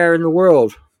anywhere in the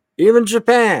world, even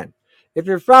Japan, if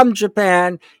you're from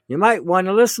Japan, you might want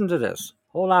to listen to this.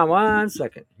 Hold on one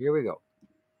second. Here we go.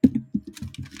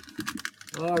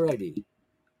 Alrighty.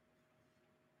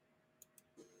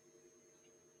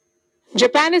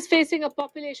 Japan is facing a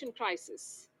population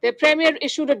crisis. Their premier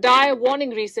issued a dire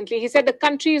warning recently. He said the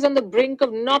country is on the brink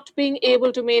of not being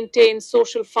able to maintain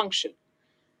social function.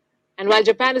 And while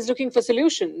Japan is looking for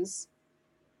solutions,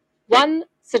 one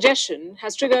suggestion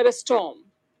has triggered a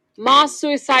storm: mass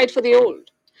suicide for the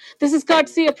old. This is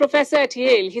courtesy of Professor at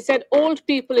Yale. He said old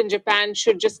people in Japan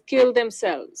should just kill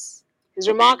themselves. His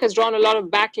remark has drawn a lot of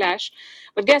backlash,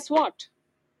 but guess what?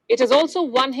 It has also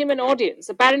won him an audience.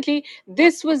 Apparently,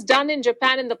 this was done in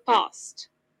Japan in the past.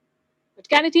 But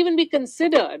can it even be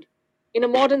considered in a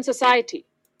modern society?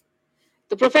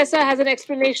 The professor has an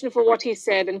explanation for what he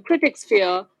said, and critics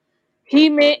fear he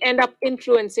may end up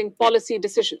influencing policy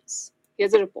decisions.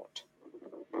 Here's a report.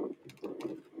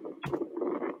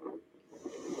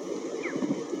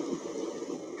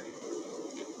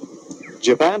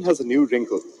 Japan has a new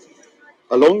wrinkle.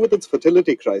 Along with its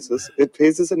fertility crisis, it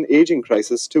faces an aging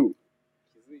crisis too.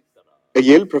 A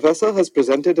Yale professor has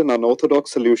presented an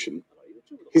unorthodox solution.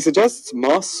 He suggests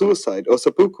mass suicide, or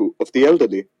seppuku, of the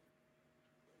elderly.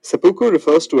 Seppuku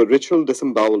refers to a ritual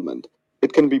disembowelment.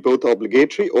 It can be both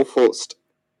obligatory or forced.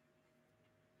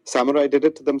 Samurai did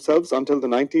it to themselves until the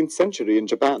 19th century in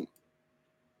Japan.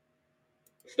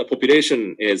 If the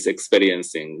population is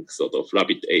experiencing sort of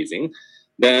rapid aging,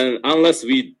 then unless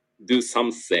we do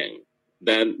something,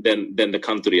 then the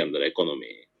country and the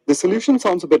economy. The solution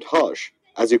sounds a bit harsh.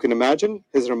 As you can imagine,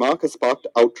 his remark has sparked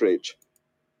outrage.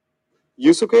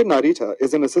 Yusuke Narita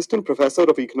is an assistant professor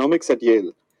of economics at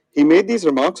Yale. He made these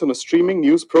remarks on a streaming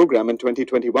news program in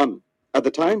 2021. At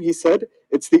the time, he said,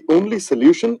 "It's the only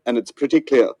solution and it's pretty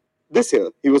clear." This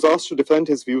year, he was asked to defend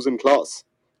his views in class.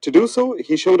 To do so,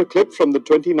 he showed a clip from the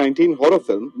 2019 horror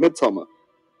film Midsommar.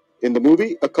 In the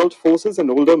movie, a cult forces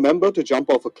an older member to jump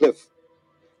off a cliff.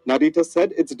 Narita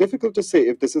said it's difficult to say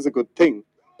if this is a good thing,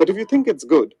 but if you think it's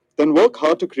good, then work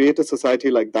hard to create a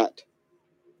society like that.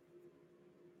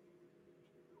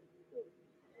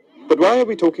 But why are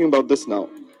we talking about this now?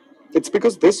 It's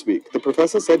because this week the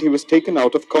professor said he was taken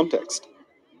out of context.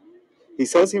 He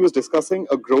says he was discussing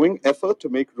a growing effort to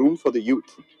make room for the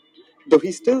youth, though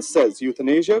he still says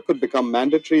euthanasia could become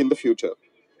mandatory in the future.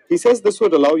 He says this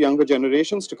would allow younger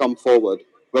generations to come forward,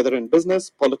 whether in business,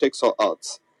 politics, or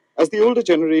arts, as the older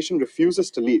generation refuses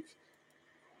to leave.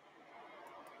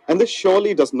 And this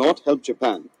surely does not help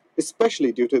Japan,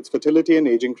 especially due to its fertility and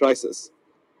aging crisis.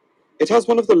 It has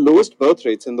one of the lowest birth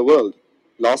rates in the world.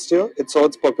 Last year, it saw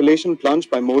its population plunge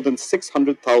by more than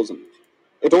 600,000.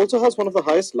 It also has one of the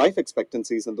highest life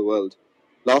expectancies in the world.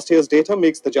 Last year's data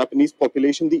makes the Japanese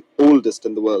population the oldest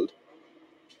in the world.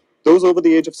 Those over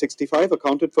the age of 65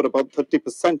 accounted for about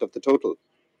 30% of the total.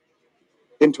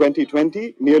 In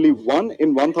 2020, nearly 1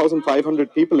 in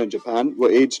 1,500 people in Japan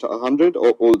were aged 100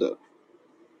 or older.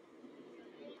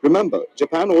 Remember,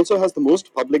 Japan also has the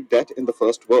most public debt in the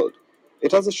first world.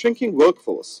 It has a shrinking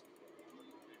workforce.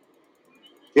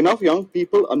 Enough young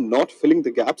people are not filling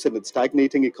the gaps in its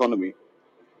stagnating economy.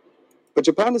 But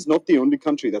Japan is not the only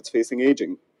country that's facing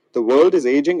aging. The world is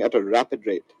aging at a rapid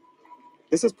rate.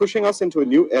 This is pushing us into a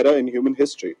new era in human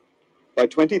history. By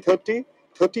 2030,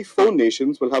 34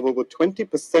 nations will have over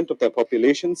 20% of their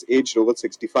populations aged over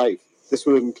 65. This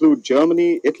will include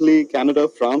Germany, Italy, Canada,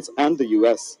 France, and the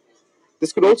US.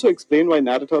 This could also explain why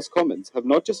Narita's comments have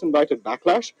not just invited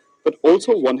backlash, but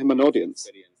also won him an audience.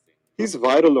 He's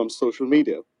viral on social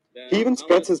media. He even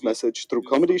spreads his message through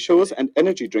comedy shows and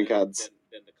energy drink ads.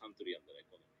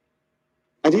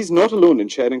 And he's not alone in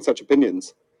sharing such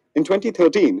opinions. In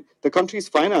 2013, the country's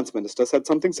finance minister said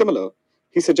something similar.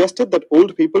 He suggested that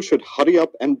old people should hurry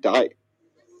up and die.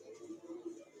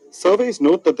 Surveys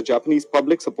note that the Japanese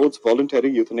public supports voluntary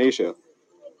euthanasia.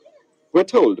 We're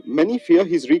told many fear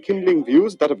he's rekindling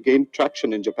views that have gained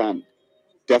traction in Japan.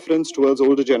 Deference towards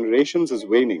older generations is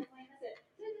waning.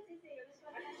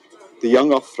 The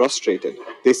young are frustrated.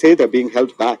 They say they're being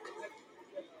held back.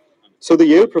 So the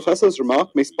Yale professor's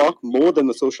remark may spark more than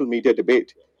a social media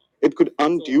debate. It could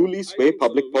unduly sway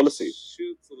public policy.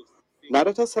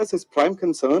 Narita says his prime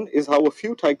concern is how a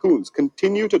few tycoons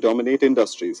continue to dominate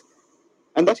industries,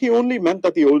 and that he only meant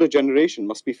that the older generation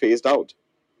must be phased out.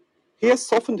 He has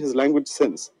softened his language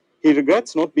since. He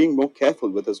regrets not being more careful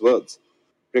with his words.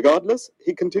 Regardless,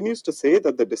 he continues to say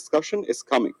that the discussion is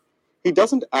coming. He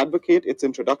doesn't advocate its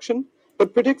introduction,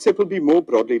 but predicts it will be more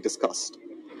broadly discussed.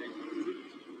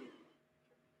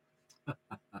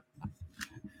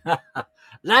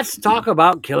 Let's talk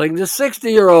about killing the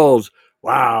 60-year-olds.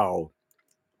 Wow.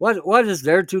 What is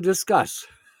there to discuss?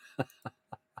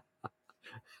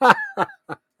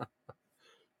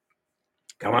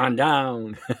 Come on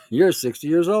down. You're 60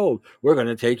 years old. We're going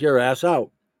to take your ass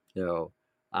out.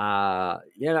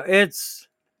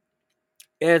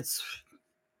 It's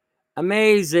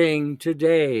amazing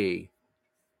today.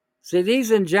 See,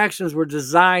 these injections were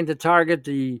designed to target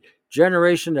the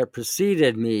generation that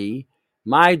preceded me,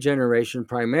 my generation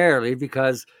primarily,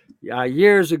 because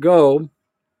years ago,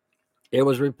 it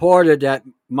was reported that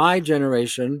my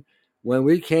generation, when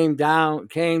we came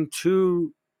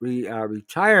to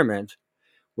retirement,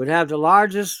 would have the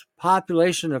largest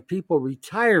population of people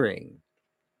retiring.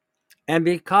 And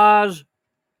because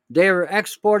they were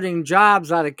exporting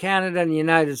jobs out of Canada and the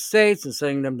United States and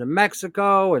sending them to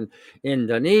Mexico and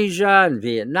Indonesia and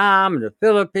Vietnam and the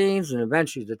Philippines and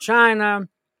eventually to China,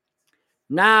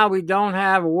 now we don't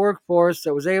have a workforce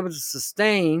that was able to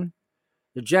sustain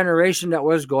the generation that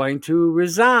was going to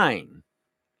resign.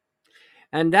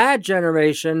 And that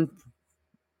generation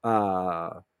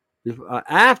after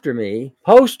me,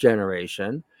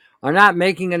 post-generation, are not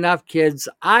making enough kids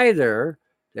either.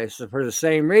 For the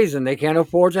same reason, they can't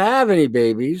afford to have any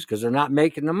babies because they're not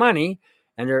making the money,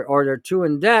 and they're too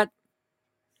in debt.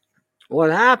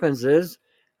 What happens is,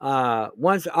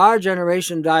 once our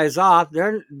generation dies off,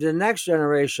 the next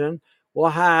generation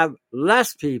will have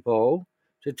less people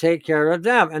to take care of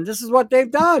them, and this is what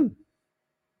they've done.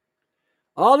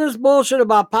 All this bullshit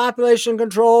about population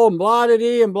control and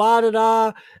blah-da-dee and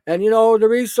blah-da-da, and, the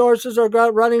resources are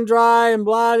running dry and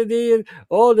blah-da-dee, and,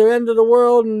 the end of the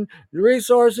world and the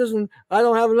resources, and I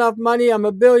don't have enough money. I'm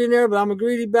a billionaire, but I'm a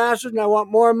greedy bastard, and I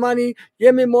want more money.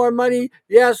 Give me more money.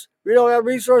 Yes, we don't have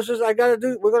resources. We're going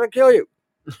to kill you.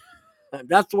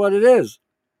 That's what it is.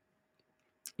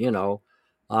 Hey,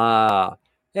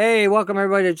 welcome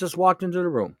everybody that just walked into the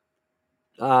room.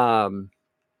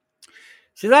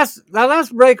 See, let's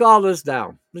break all this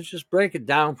down. Let's just break it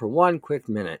down for one quick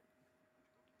minute.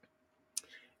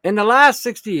 In the last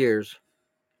 60 years,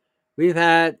 we've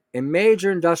had a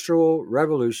major industrial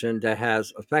revolution that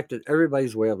has affected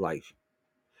everybody's way of life.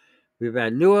 We've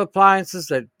had new appliances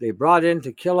that they brought in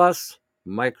to kill us,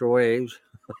 microwaves,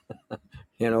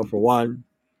 for one,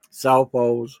 cell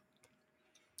phones.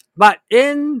 But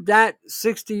in that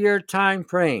 60-year time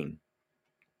frame,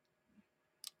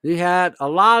 we had a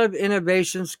lot of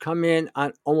innovations come in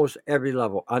on almost every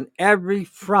level, on every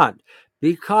front,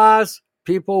 because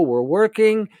people were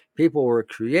working, people were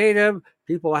creative,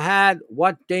 people had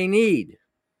what they need.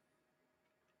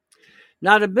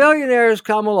 Now, the billionaires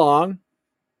come along,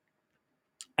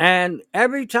 and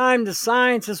every time the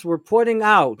scientists were putting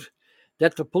out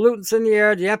that the pollutants in the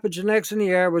air, the epigenetics in the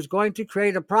air was going to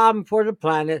create a problem for the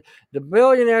planet, the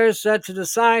billionaires said to the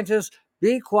scientists,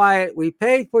 be quiet, we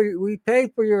pay for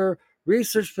your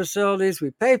research facilities,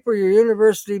 we pay for your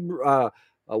university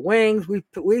wings,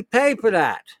 we pay for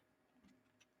that.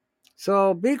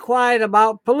 So be quiet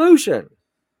about pollution.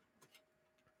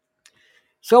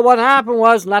 So what happened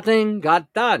was nothing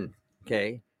got done.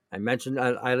 Okay, I mentioned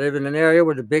I live in an area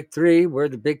where the big three were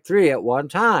the big three at one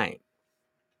time.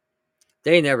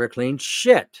 They never cleaned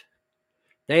shit.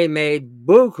 They made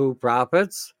buku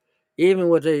profits, even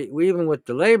with the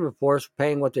labor force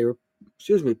paying what they were,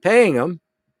 paying them.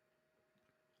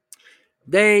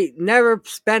 They never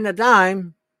spent a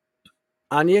dime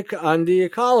on the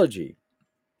ecology.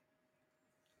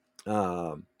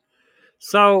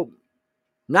 So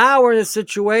now we're in a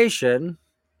situation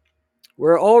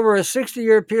where over a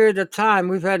 60-year period of time,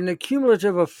 we've had an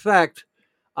accumulative effect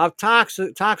of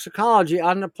toxicology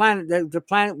on the planet that the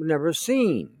planet would never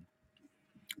seen.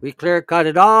 We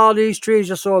clear-cutted all these trees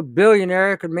just so a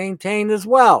billionaire could maintain his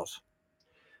wealth.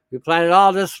 We planted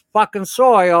all this fucking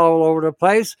soy all over the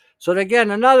place so that,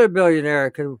 again, another billionaire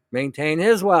could maintain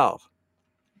his wealth.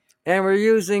 And we're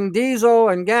using diesel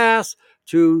and gas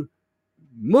to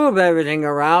move everything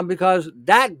around because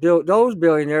those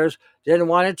billionaires didn't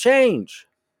want to change.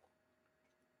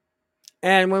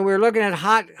 And when we were looking at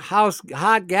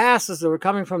hot gases that were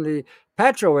coming from the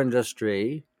petrol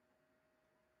industry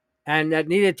and that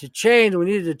needed to change, we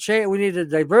needed to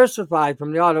diversify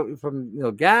from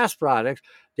gas products,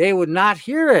 they would not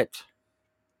hear it.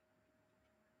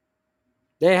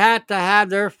 They had to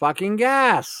have their fucking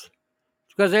gas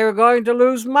because they were going to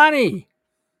lose money.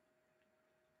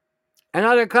 And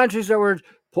other countries that were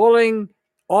pulling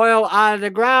oil out of the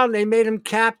ground, they made them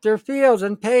cap their fields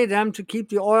and pay them to keep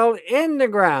the oil in the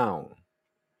ground.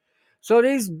 So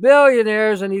these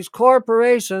billionaires and these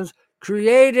corporations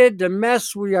created the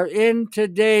mess we are in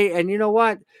today. And you know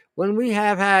what? When we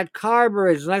have had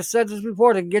carburetors, and I've said this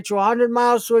before, they can get you 100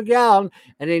 miles to a gallon,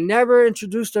 and they never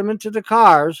introduced them into the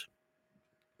cars,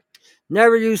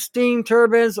 never used steam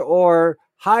turbines or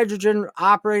hydrogen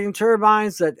operating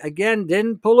turbines that, again,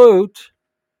 didn't pollute.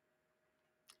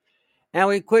 And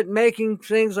we quit making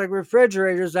things like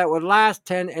refrigerators that would last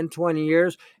 10 and 20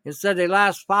 years. Instead, they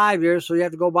last 5 years, so you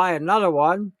have to go buy another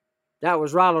one. That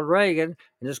was Ronald Reagan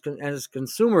and his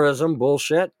consumerism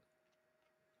bullshit.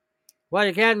 Well,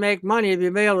 you can't make money if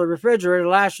you make a refrigerator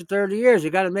last you 30 years.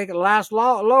 You got to make it last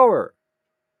lower.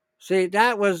 See,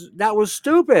 that was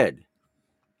stupid.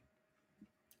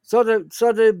 So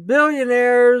the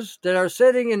billionaires that are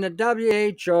sitting in the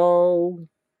WHO,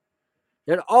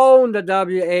 that own the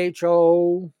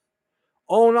WHO,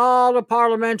 own all the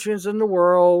parliamentarians in the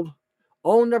world,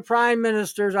 own the prime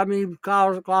ministers. I mean,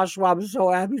 Klaus Schwab is so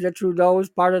happy that Trudeau is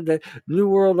part of the New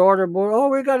World Order. Oh,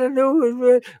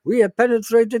 we have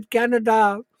penetrated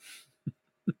Canada.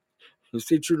 You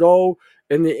see Trudeau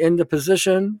in the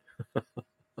position,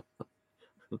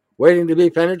 waiting to be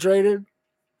penetrated.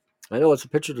 I know it's a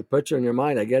picture to put you in your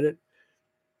mind. I get it.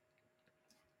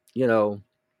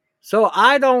 So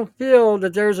I don't feel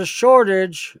that there's a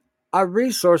shortage of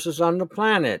resources on the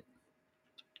planet.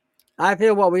 I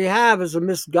feel what we have is a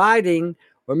misguiding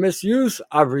or misuse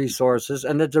of resources,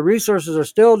 and that the resources are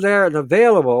still there and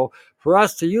available for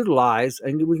us to utilize,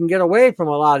 and we can get away from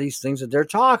a lot of these things that they're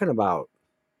talking about.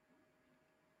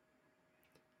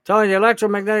 Telling the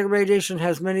electromagnetic radiation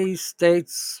has many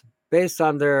states based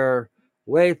on their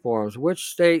waveforms. Which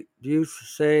state do you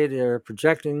say they're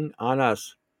projecting on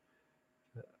us?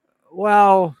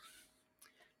 Well,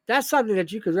 that's something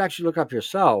that you could actually look up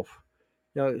yourself.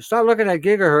 Start looking at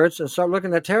gigahertz and start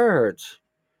looking at terahertz,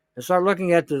 and start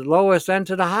looking at the lowest end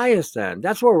to the highest end.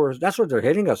 That's what they're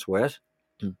hitting us with.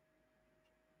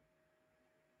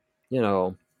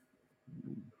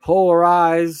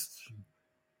 Polarized,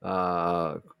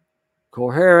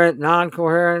 coherent,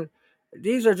 non-coherent.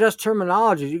 These are just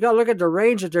terminologies. You got to look at the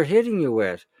range that they're hitting you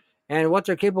with and what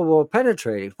they're capable of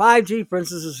penetrating. 5G, for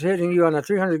instance, is hitting you on a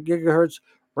 300 gigahertz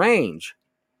range.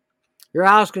 Your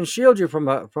house can shield you from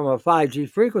a 5G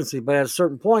frequency, but at a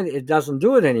certain point, it doesn't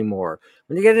do it anymore.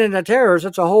 When you get into terrors,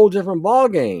 it's a whole different ball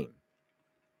game.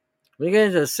 When you get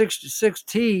into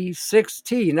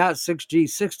 6T, not 6G,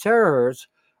 6 terahertz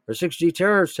or 6G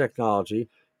terahertz technology,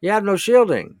 you have no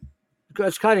shielding.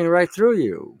 It's cutting right through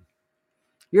you.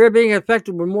 You're being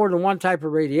affected with more than one type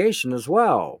of radiation as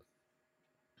well.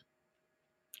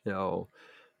 Thank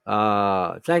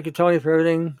you, Tony, for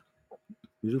everything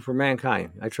you do for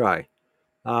mankind. I try.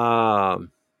 There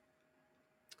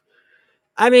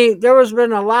has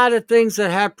been a lot of things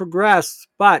that have progressed,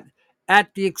 but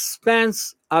at the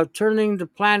expense of turning the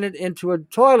planet into a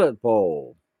toilet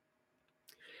bowl,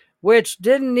 which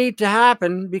didn't need to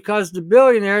happen because the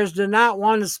billionaires did not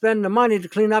want to spend the money to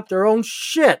clean up their own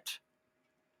shit.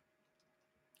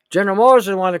 General Motors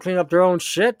didn't want to clean up their own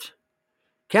shit.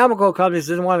 Chemical companies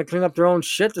didn't want to clean up their own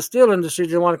shit. The steel industry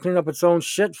didn't want to clean up its own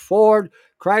shit. Ford,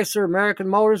 Chrysler, American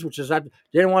Motors,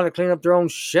 didn't want to clean up their own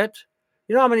shit.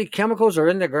 You know how many chemicals are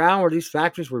in the ground where these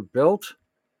factories were built?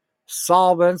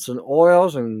 Solvents and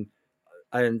oils and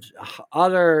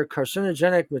other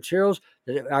carcinogenic materials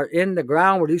that are in the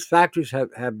ground where these factories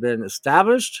have been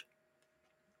established.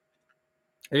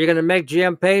 Are you going to make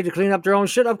GM pay to clean up their own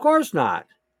shit? Of course not.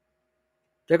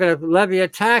 They're going to levy a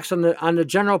tax on the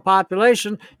general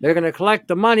population. They're going to collect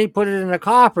the money, put it in a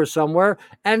coffer somewhere,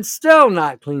 and still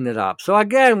not clean it up. So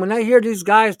again, when I hear these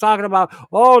guys talking about,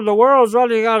 the world's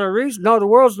running out of resources. No, the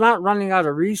world's not running out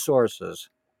of resources.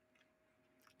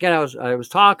 Again, I was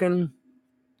talking.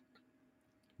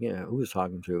 Who was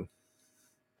talking to? I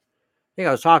think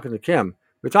I was talking to Kim.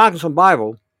 We're talking some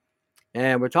Bible,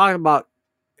 and we're talking about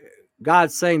God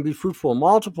saying, "Be fruitful and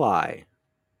multiply,"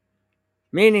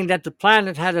 meaning that the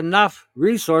planet had enough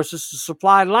resources to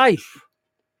supply life.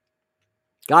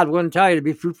 God wouldn't tell you to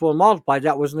be fruitful and multiply.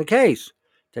 That wasn't the case.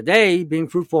 Today, being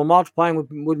fruitful and multiplying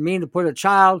would mean to put a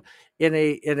child in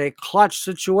a clutch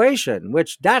situation,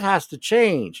 which that has to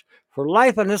change. For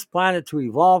life on this planet to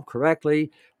evolve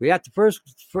correctly, we have to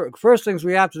first things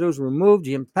we have to do is remove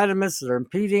the impediments that are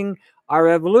impeding our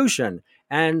evolution.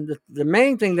 And the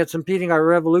main thing that's impeding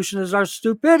our evolution is our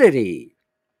stupidity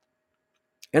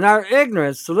and our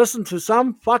ignorance to listen to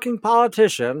some fucking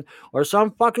politician or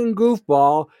some fucking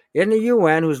goofball in the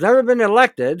UN who's never been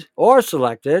elected or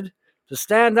selected to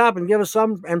stand up and give us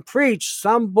and preach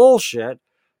some bullshit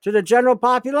to the general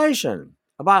population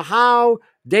about how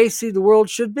they see the world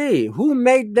should be. Who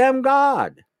made them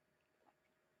God?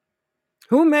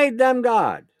 Who made them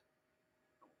God?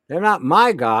 They're not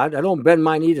my God. I don't bend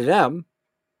my knee to them.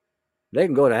 They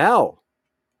can go to hell.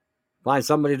 Find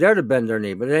somebody there to bend their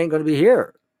knee, but it ain't going to be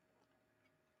here.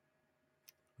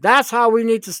 That's how we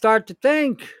need to start to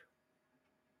think.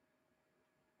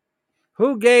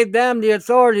 Who gave them the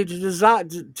authority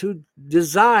to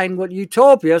design what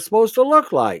utopia is supposed to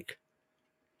look like?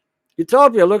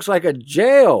 Utopia looks like a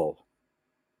jail.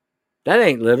 That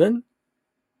ain't living.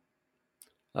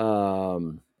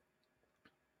 That's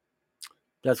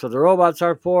what the robots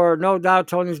are for. No doubt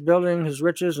Tony's building his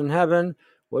riches in heaven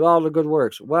with all the good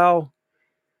works. Well,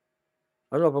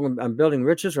 I don't know if I'm building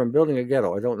riches or I'm building a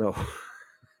ghetto. I don't know.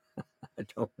 I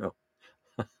don't know.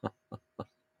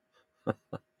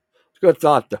 Good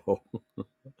thought, though.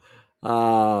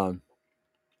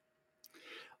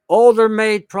 Older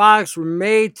made products were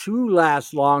made to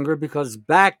last longer because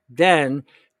back then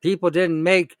people didn't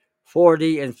make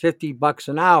 40 and 50 bucks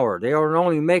an hour. They were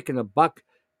only making a buck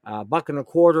and a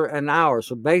quarter an hour.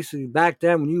 So basically back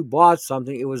then when you bought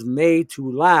something, it was made to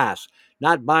last.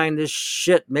 Not buying this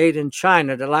shit made in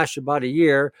China that lasts you about a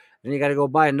year and you got to go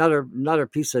buy another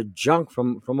piece of junk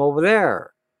from over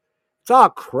there. It's all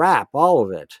crap, all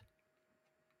of it.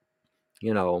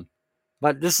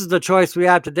 But this is the choice we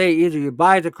have today. Either you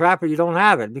buy the crap or you don't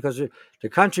have it, because the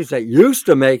countries that used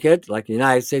to make it, like the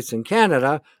United States and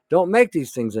Canada, don't make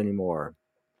these things anymore.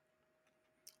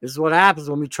 This is what happens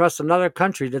when we trust another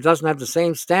country that doesn't have the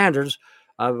same standards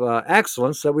of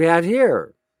excellence that we had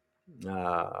here.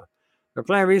 They're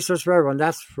playing research for everyone,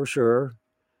 that's for sure.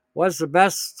 What's the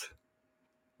best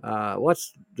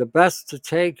to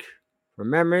take from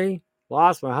memory?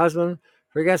 Lost my husband,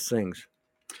 forgets things.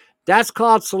 That's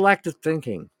called selective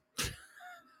thinking.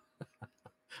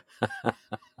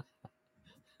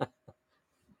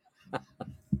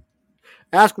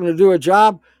 Ask him to do a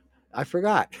job. I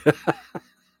forgot.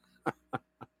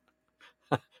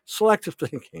 Selective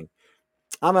thinking.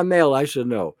 I'm a male, I should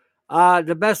know.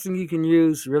 The best thing you can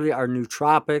use really are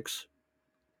nootropics.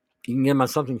 You can get them on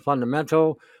something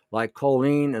fundamental like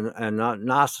choline and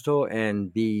inositol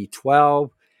and B12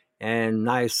 and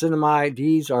niacinamide.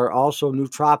 These are also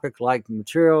nootropic-like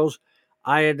materials.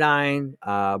 Iodine,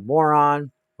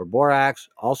 boron, for borax,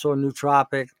 also a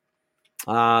nootropic.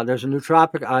 There's a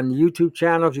nootropic on the YouTube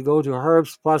channel. If you go to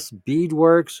Herbs Plus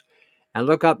Beadworks and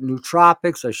look up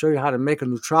nootropics, I show you how to make a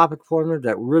nootropic formula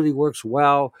that really works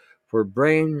well for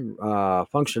brain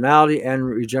functionality and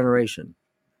regeneration.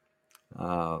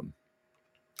 Alrighty,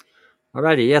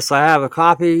 yes, I have a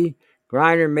coffee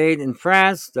grinder made in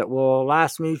France that will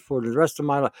last me for the rest of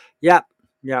my life. Yep.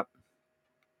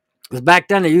 Because back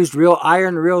then they used real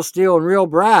iron, real steel, and real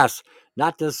brass,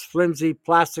 not this flimsy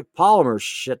plastic polymer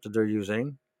shit that they're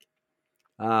using.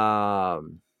 So,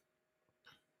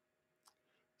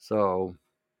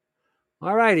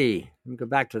 alrighty, let me go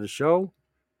back to the show.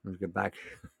 Let me go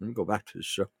back to the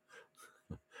show.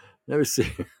 Let me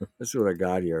see. Let's see what I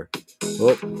got here.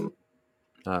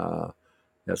 Oh,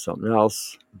 got something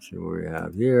else. Let's see what we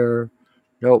have here.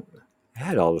 Nope, I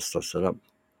had all this stuff set up.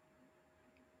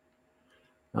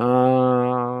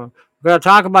 We're going to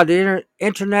talk about the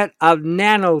Internet of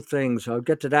Nano things. I'll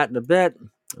get to that in a bit.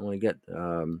 I want to get,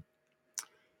 oh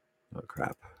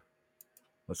crap.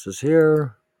 What's this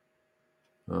here?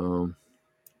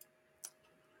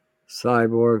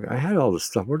 Cyborg. I had all this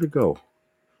stuff. Where'd it go?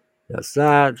 That's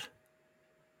that.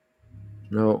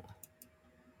 No.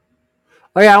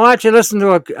 Oh, yeah, I want you to listen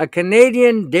to a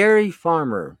Canadian dairy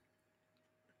farmer.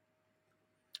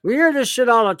 We hear this shit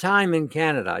all the time in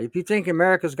Canada. If you think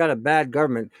America's got a bad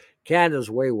government, Canada's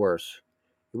way worse.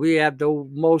 We have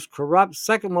the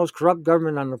second most corrupt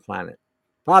government on the planet.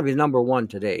 Probably number one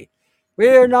today.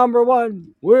 We're number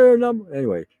one.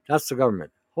 Anyway, that's the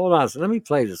government. Hold on. So let me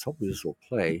play this. Hopefully this will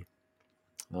play.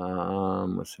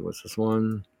 Let's see. What's this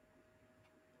one?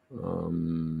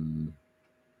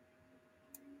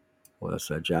 Well, that's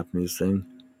that Japanese thing.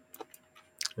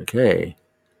 Okay.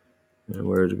 And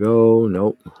where to go?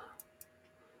 Nope.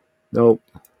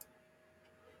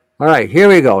 All right, here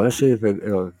we go. Let's see if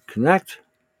it'll connect.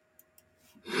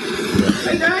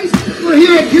 Hey guys, we're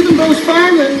here at Gibbonbose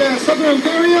Farm in southern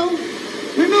Ontario.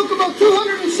 We milk about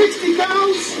 260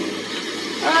 cows.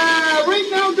 Right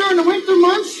now during the winter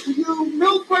months, you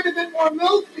milk quite a bit more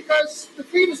milk because the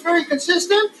feed is very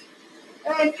consistent.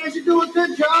 And as you do a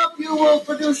good job, you will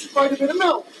produce quite a bit of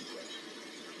milk.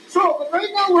 So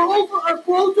right now we're over our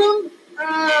quota.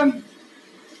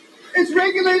 It's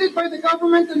regulated by the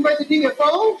government and by the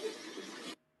DFO.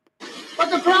 But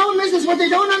the problem is what they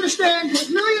don't understand is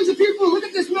millions of people look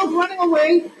at this milk running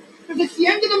away because it's the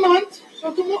end of the month.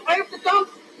 So I have to dump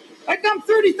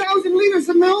 30,000 liters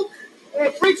of milk.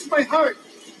 It breaks my heart.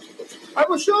 I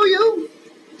will show you.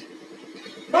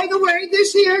 By the way,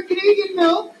 this here Canadian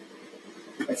milk,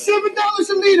 it's $7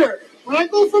 a liter. When I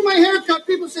go for my haircut,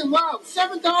 people say, "Wow,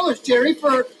 $7, Jerry,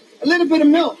 for a little bit of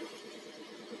milk."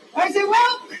 I say,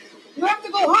 "Well, you have to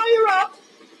go higher up."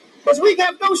 Because we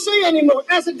have no say anymore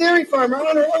as a dairy farmer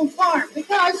on our own farm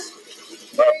because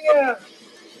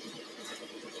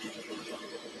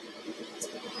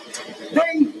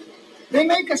they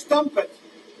make us dump it.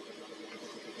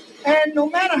 And no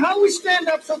matter how we stand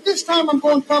up, so this time I'm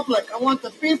going public. I want the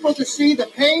people to see the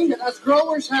pain that us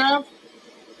growers have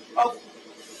of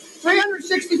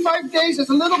 365 days. As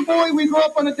a little boy, we grew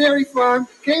up on a dairy farm,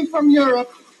 came from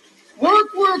Europe, work,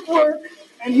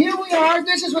 and here we are.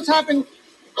 This is what's happening.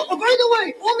 Oh, by the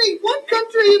way, only one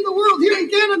country in the world here in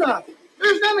Canada.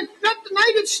 There's not the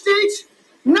United States,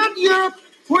 not Europe,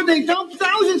 where they dump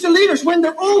thousands of liters when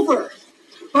they're over.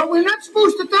 But we're not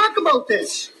supposed to talk about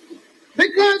this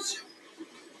because,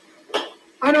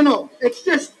 I don't know, it's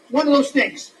just one of those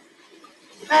things.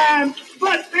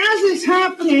 But as it's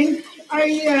happening,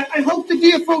 I hope the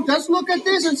DFO does look at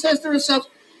this and says to itself,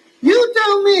 you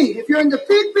tell me, if you're in the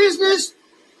pig business,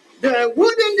 the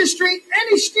wood industry,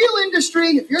 any steel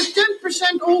industry, if you're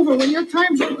 10% over when your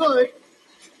times are good,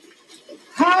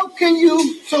 how can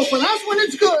you, so for us when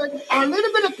it's good, our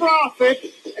little bit of profit,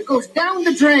 it goes down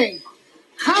the drain.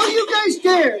 How do you guys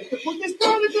dare to put this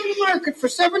product on the market for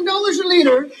 $7 a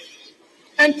liter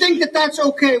and think that that's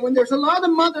okay when there's a lot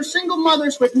of single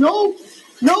mothers with no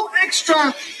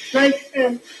extra, like,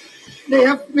 they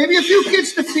have maybe a few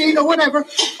kids to feed or whatever,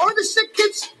 or the sick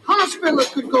kids hospital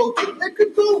it could go to. It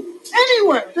could go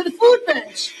anywhere, to the food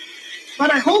banks.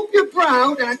 But I hope you're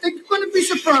proud, and I think you're going to be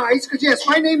surprised, because yes,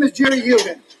 my name is Jerry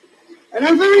Huden. And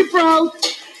I'm very proud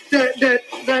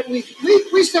that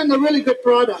we send a really good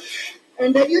product.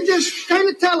 And that you just kind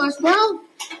of tell us, well,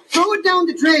 throw it down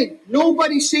the drain.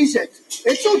 Nobody sees it.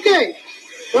 It's okay.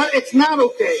 But it's not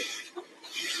okay.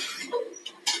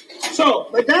 So,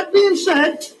 with that being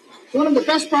said, one of the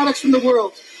best products in the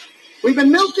world. We've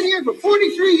been milking here for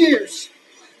 43 years.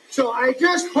 So I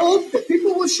just hope that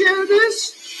people will share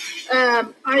this.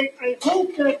 I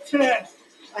hope that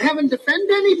I haven't offended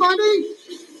anybody,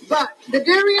 But the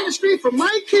dairy industry, for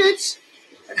my kids,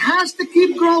 it has to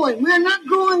keep growing. We're not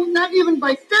growing, not even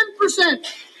by 10%.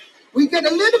 We get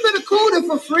a little bit of quota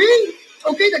for free,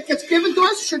 okay, that gets given to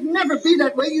us. Should never be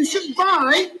that way. You should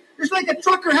buy, just like a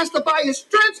trucker has to buy his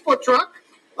transport truck,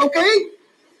 okay?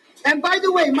 And by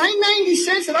the way, my 90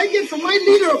 cents that I get for my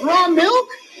liter of raw milk,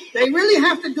 they really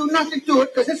have to do nothing to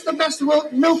it because it's the best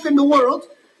milk in the world.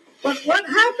 But what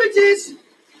happens is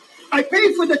I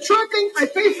pay for the trucking, I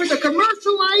pay for the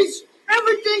commercialized,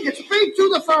 everything gets paid to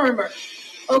the farmer.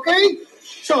 Okay?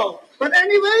 So, but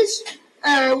anyways,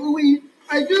 I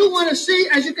do want to see,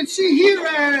 as you can see here,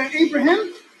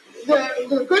 Abraham,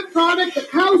 the good product. The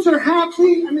cows are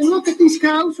happy. I mean, look at these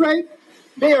cows, right?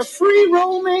 They are free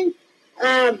roaming.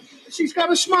 She's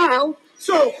got a smile.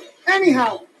 So,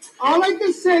 anyhow, all I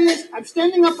can say is I'm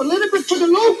standing up a little bit for the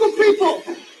local people.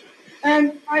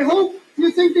 And I hope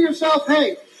you think to yourself,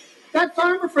 hey, that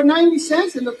farmer for 90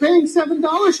 cents and they're paying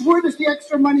 $7, where does the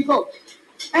extra money go?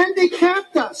 And they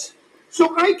capped us.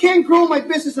 So I can't grow my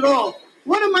business at all.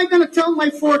 What am I going to tell my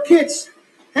 4 kids?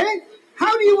 Hey,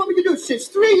 how do you want me to do it? Since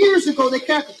 3 years ago, they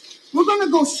capped it. We're going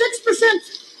to go 6%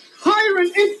 higher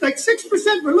in like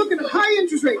 6%. We're looking at high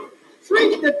interest rate.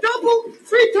 The double,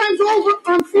 3 times over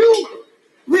on fuel.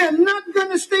 We are not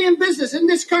going to stay in business in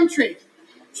this country.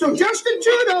 So Justin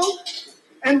Trudeau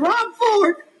and Rob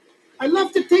Ford, I'd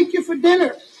love to take you for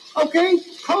dinner. Okay?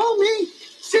 Call me,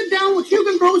 sit down with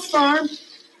Hugon Bros Farm,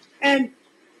 and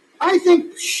I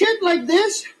think shit like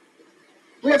this,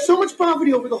 we have so much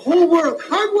poverty over the whole world.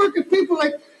 Hardworking people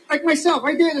like myself,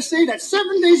 I dare to say that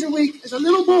 7 days a week as a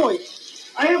little boy.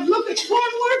 I have looked at farm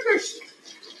workers.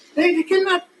 They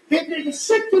cannot, they're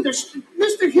sick to their,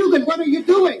 Mr. Hugon, what are you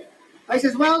doing? I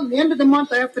says, well, at the end of the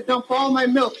month, I have to dump all my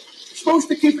milk. You're supposed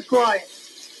to keep it quiet.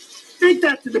 Take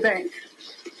that to the bank.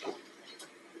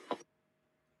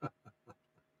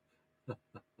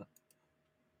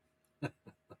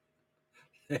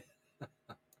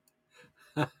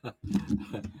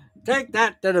 Take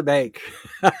that to the bank.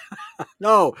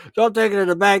 No, don't take it to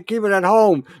the bank. Keep it at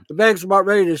home. The bank's about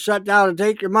ready to shut down and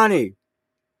take your money.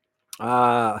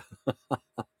 You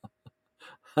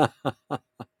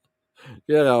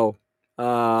know,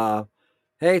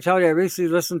 hey, Tony, I recently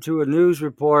listened to a news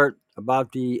report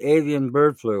about the avian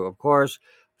bird flu. Of course,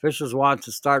 officials want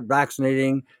to start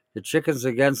vaccinating the chickens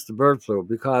against the bird flu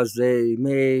because they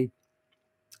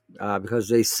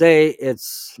say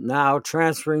it's now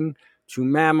transferring to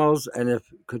mammals, and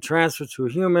if it could transfer to a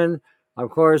human, of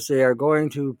course, they are going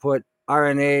to put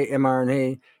RNA,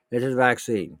 mRNA into the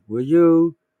vaccine. Will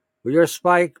your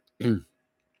spike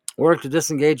work to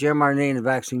disengage mRNA in the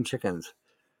vaccine chickens?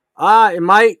 It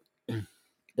might.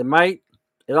 It might.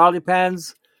 It all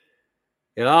depends.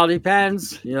 It all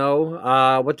depends,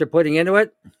 what they're putting into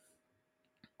it.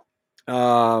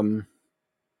 So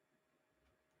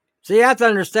you have to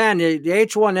understand the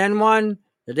H1N1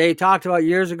 that they talked about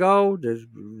years ago, the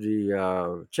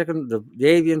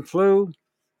avian flu.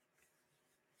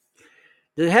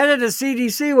 The head of the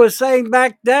CDC was saying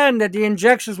back then that the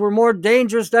injections were more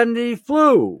dangerous than the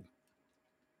flu.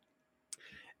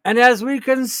 And as we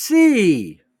can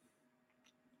see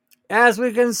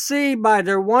by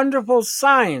their wonderful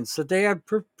science that they have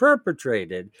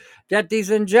perpetrated, that these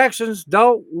injections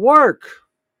don't work.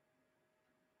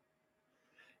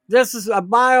 This is a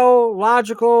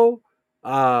biological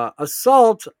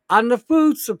assault on the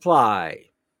food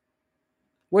supply,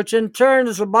 which in turn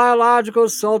is a biological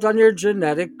assault on your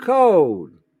genetic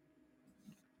code.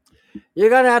 You're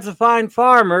going to have to find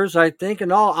farmers, I think,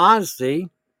 in all honesty,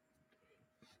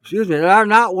 that are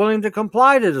not willing to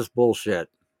comply to this bullshit.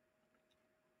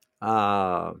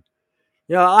 Like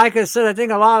I said, I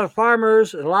think a lot of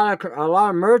farmers, a lot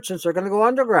of merchants are going to go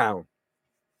underground.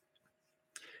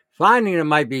 Finding them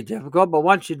might be difficult, but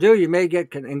once you do, you may get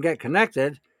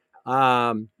connected.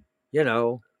 You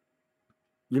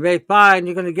may find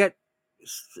you're going to get,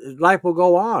 life will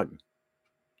go on.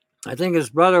 I think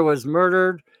his brother was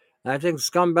murdered. I think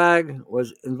Scumbag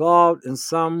was involved in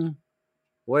some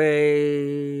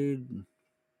way.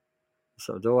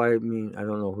 So I don't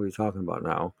know who you're talking about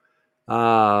now.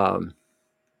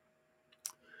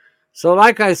 So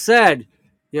like I said,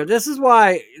 this is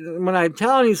why when I'm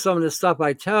telling you some of the stuff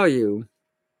I tell you,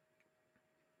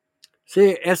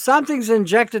 see, if something's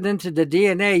injected into the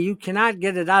DNA, you cannot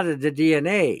get it out of the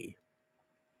DNA.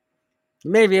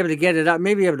 You may be able to get it out,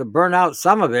 maybe able to burn out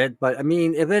some of it, but I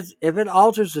mean, if it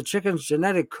alters the chicken's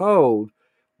genetic code,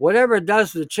 whatever it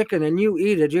does to the chicken and you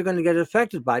eat it, you're going to get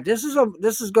affected by it. This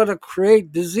is going to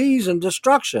create disease and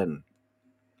destruction.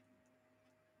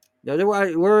 I think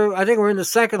we're in the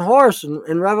second horse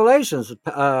in Revelations.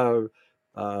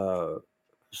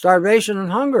 starvation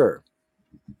and hunger.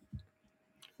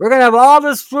 We're going to have all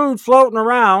this food floating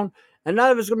around, and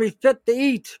none of it's going to be fit to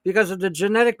eat because of the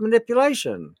genetic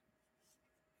manipulation.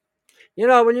 You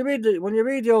know, when you read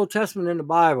the Old Testament in the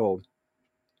Bible,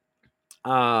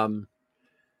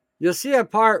 you'll see a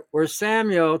part where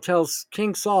Samuel tells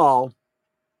King Saul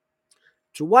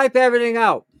to wipe everything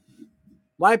out.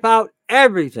 Wipe out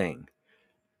everything.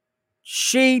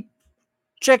 Sheep,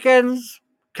 chickens,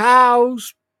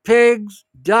 cows, pigs,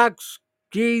 ducks,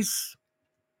 geese,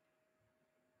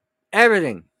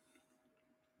 everything.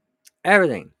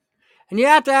 Everything. And you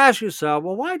have to ask yourself,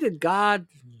 well, why did God,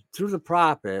 through the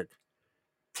prophet,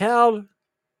 tell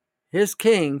his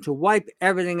king to wipe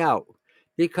everything out?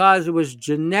 Because it was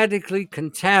genetically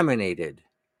contaminated.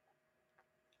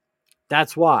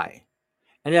 That's why.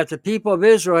 And if the people of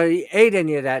Israel ate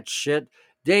any of that shit,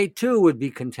 they too would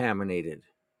be contaminated.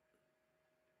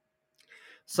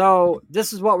 So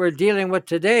this is what we're dealing with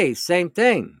today. Same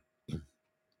thing.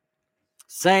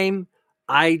 Same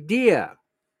idea.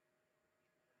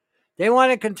 They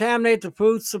want to contaminate the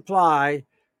food supply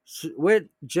with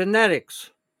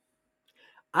genetics.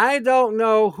 I don't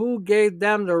know who gave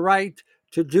them the right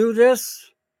to do this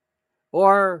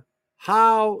or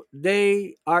how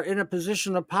they are in a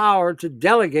position of power to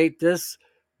delegate this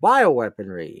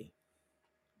bioweaponry.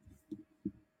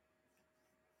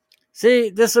 See,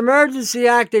 this emergency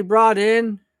act they brought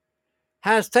in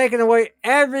has taken away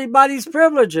everybody's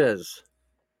privileges.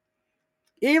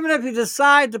 Even if you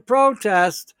decide to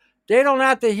protest, they don't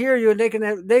have to hear you, and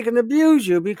they can abuse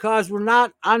you because we're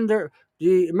not under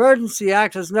the Emergency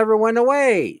Act has never went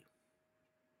away.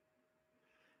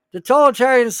 The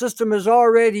totalitarian system is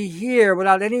already here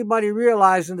without anybody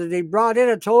realizing that they brought in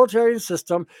a totalitarian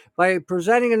system by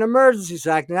presenting an Emergencies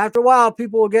Act. And after a while,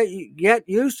 people will get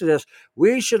used to this.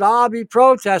 We should all be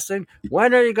protesting.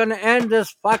 When are you going to end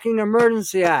this fucking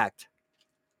Emergency Act?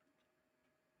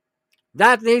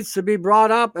 That needs to be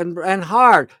brought up and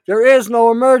hard. There is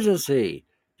no emergency.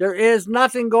 There is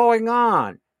nothing going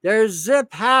on. There's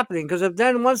zip happening because if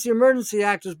then once the Emergency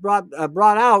Act is brought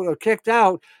out or kicked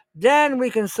out, then we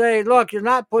can say, look, you're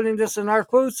not putting this in our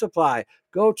food supply.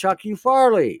 Go Chuck U.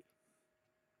 Farley.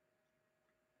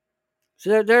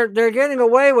 So they're getting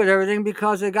away with everything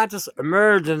because they got this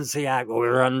Emergency Act. Well,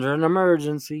 we're under an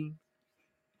emergency.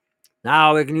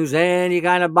 Now we can use any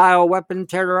kind of bioweapon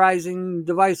terrorizing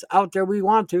device out there we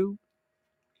want to.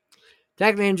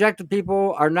 Technically injected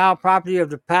people are now property of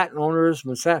the patent owners.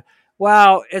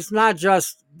 Well, it's not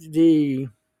just the...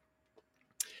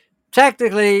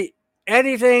 Technically,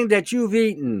 anything that you've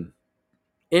eaten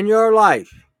in your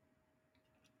life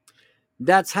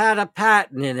that's had a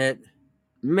patent in it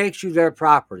makes you their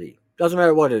property. Doesn't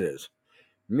matter what it is.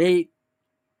 Meat,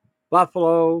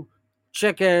 buffalo,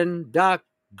 chicken, duck,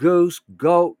 goose,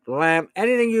 goat, lamb,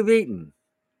 anything you've eaten.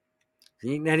 If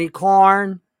you've eaten any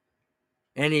corn,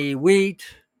 any wheat,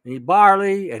 any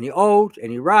barley, any oat,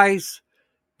 any rice,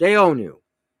 they own you.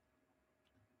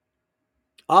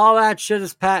 All that shit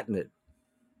is patented.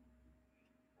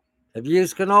 If you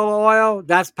use canola oil,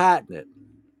 that's patented.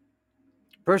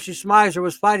 Percy Schmeiser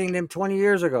was fighting them 20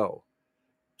 years ago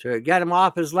to get him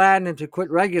off his land and to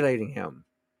quit regulating him.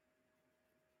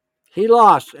 He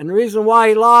lost. And the reason why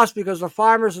he lost, because the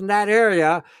farmers in that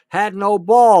area had no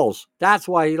balls. That's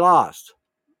why he lost.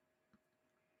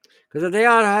 Because if they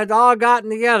had all gotten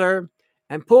together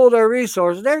and pooled their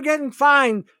resources, they're getting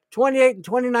fined $28,000 and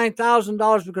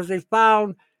 $29,000 because they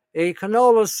found a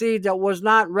canola seed that was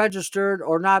not registered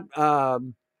or not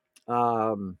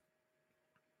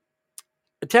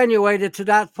attenuated to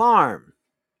that farm.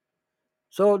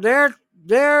 So their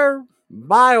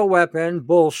bioweapon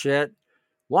bullshit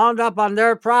wound up on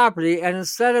their property, and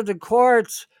instead of the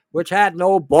courts, which had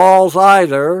no balls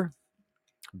either,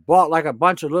 bought like a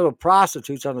bunch of little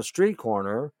prostitutes on the street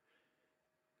corner,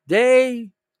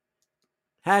 he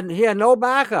had no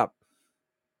backup.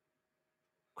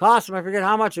 Cost him, I forget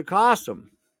how much it cost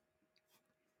him.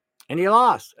 And he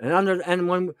lost.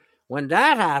 And when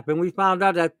that happened, we found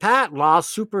out that patent law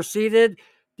superseded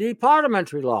the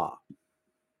parliamentary law.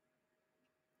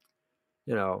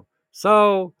 You know,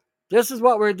 so this is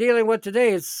what we're dealing with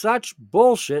today. It's such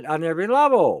bullshit on every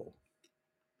level.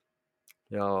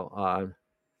 So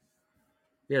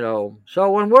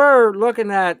when we're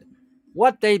looking at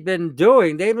what they've been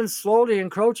doing, they've been slowly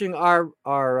encroaching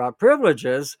our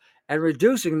privileges and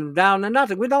reducing them down to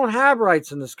nothing. We don't have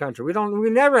rights in this country. We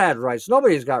never had rights.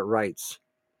 Nobody's got rights.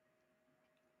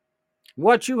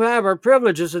 What you have are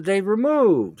privileges that they've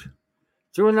removed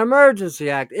through an Emergency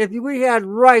Act. If we had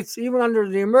rights, even under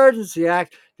the Emergency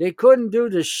Act, they couldn't do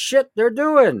the shit they're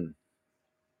doing.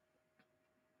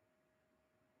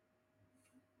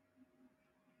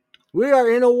 We are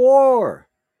in a war.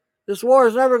 This war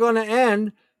is never going to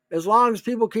end as long as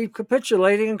people keep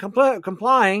capitulating and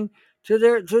complying to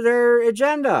their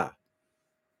agenda.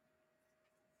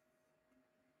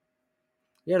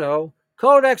 You know,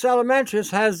 Codex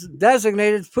Alimentarius has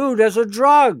designated food as a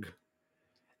drug.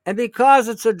 And because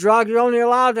it's a drug, you're only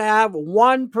allowed to have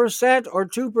 1% or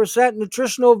 2%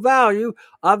 nutritional value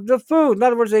of the food. In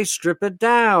other words, they strip it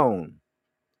down.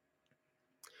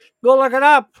 Go look it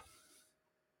up.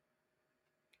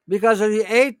 Because if you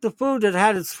ate the food that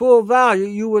had its full value,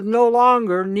 you would no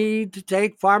longer need to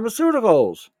take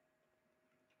pharmaceuticals.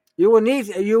 You would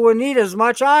need as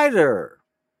much either.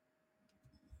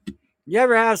 You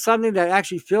ever have something that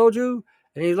actually filled you,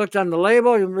 and you looked on the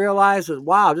label and realized that,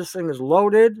 wow, this thing is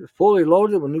loaded, fully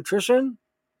loaded with nutrition?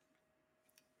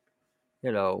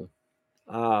 You know,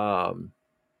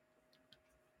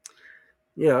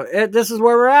 this is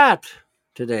where we're at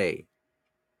today.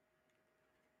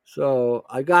 So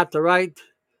I got the right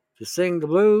to sing the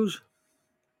blues.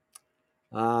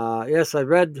 Yes, I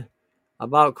read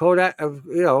about Kodak. There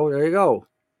you go.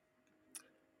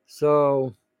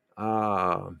 So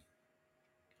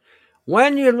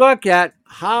when you look at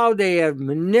how they have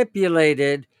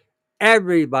manipulated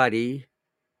everybody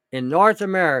in North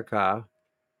America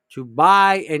to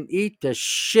buy and eat the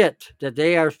shit that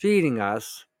they are feeding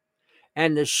us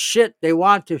and the shit they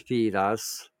want to feed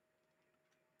us,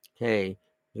 okay,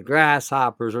 the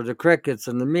grasshoppers or the crickets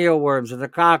and the mealworms and the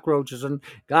cockroaches and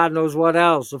God knows what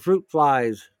else, the fruit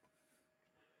flies,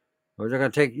 or they're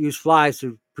going to use flies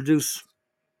to produce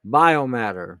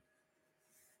biomatter.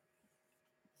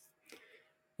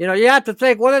 You have to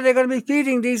think, what are they going to be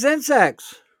feeding these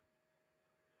insects?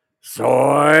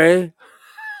 Soy.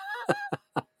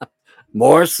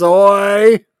 More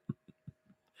soy.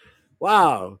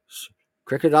 Wow.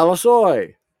 Cricket a la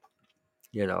soy.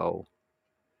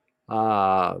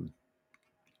 From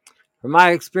my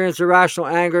experience, irrational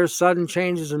anger, sudden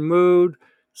changes in mood,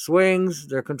 swings,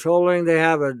 they're controlling. They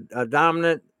have a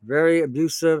dominant, very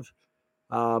abusive,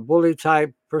 bully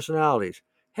type personalities.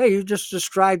 Hey, you just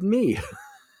described me.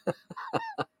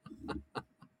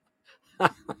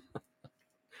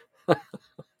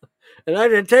 And I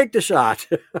didn't take the shot.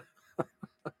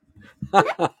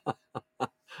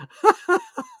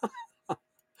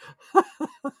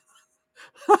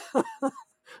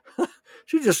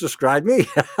 She just described me.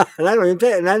 And I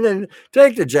didn't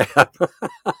take the jab.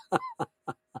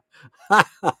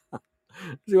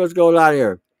 See what's going on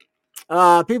here.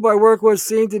 People I work with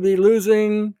seem to be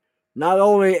losing not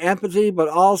only empathy, but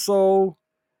also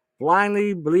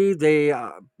blindly believe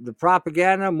the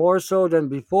propaganda more so than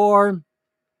before.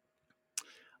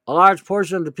 A large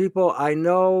portion of the people I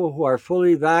know who are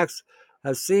fully vaxxed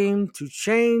have seemed to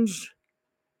change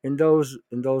in those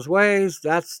ways.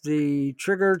 That's the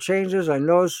trigger changes I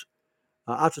notice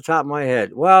off the top of my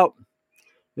head. Well,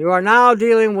 you are now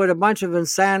dealing with a bunch of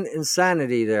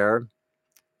insanity there.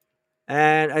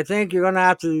 And I think you're going to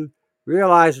have to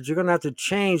realize that you're going to have to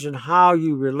change in how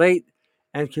you relate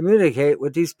and communicate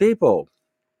with these people.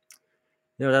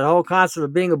 That whole concept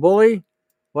of being a bully.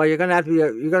 Well, you're going to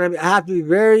have to be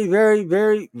very, very,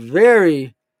 very,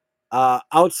 very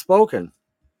outspoken,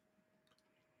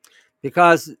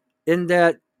 because in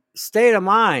that state of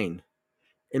mind,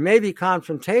 it may be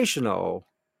confrontational,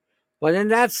 but in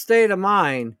that state of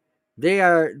mind,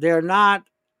 they're not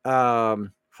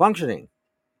functioning.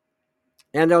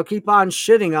 And they'll keep on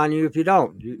shitting on you if you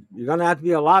don't. You're going to have to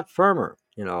be a lot firmer,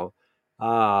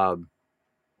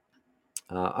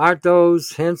 aren't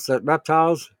those hints that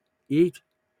reptiles eat?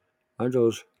 Aren't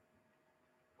those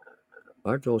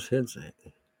hints?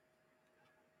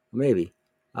 Maybe.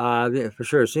 For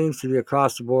sure. It seems to be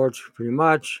across the board pretty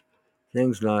much.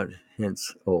 Things, not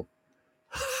hints. Oh.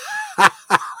 I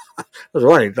was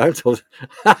wondering. Aren't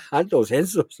those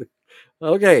hints?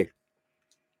 Okay.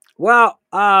 Well,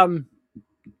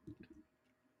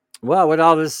 with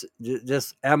all this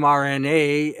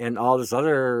mRNA and all this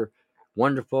other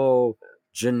wonderful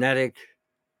genetic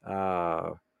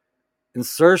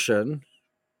insertion,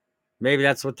 maybe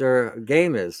that's what their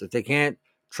game is. If they can't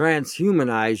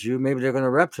transhumanize you, maybe they're going to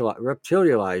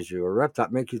reptilialize you, or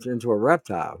make you into a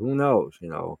reptile. Who knows?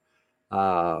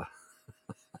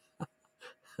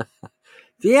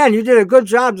 Deanne, you did a good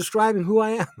job describing who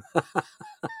I am.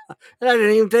 And I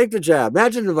didn't even take the jab.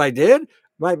 Imagine if I did.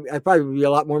 I'd probably be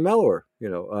a lot more mellower. See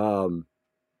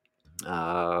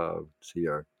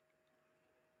here.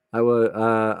 I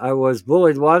was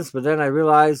bullied once, but then I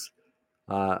realized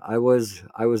I was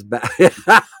bad.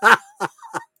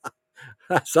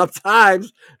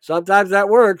 Sometimes that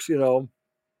works.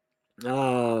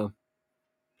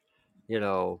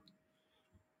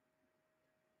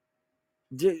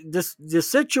 the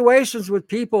situations with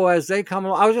people as they come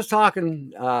along. I was just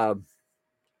talking to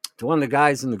one of the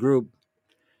guys in the group,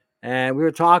 and we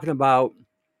were talking about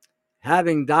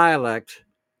having dialect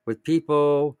with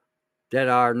people that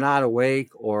are not awake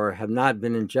or have not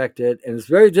been injected, and it's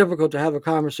very difficult to have a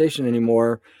conversation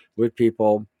anymore with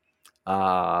people.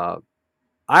 I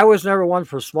was never one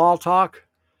for small talk,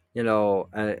 and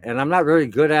I'm not very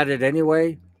good at it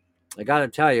anyway. I got to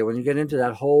tell you, when you get into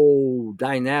that whole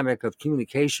dynamic of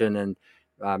communication and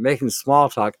making small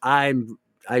talk, I'm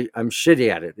shitty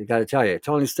at it. I got to tell you,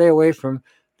 Tony, stay away from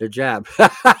the jab.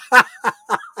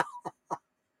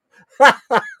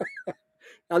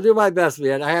 I'll do my best,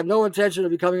 man. I have no intention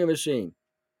of becoming a machine.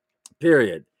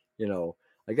 Period.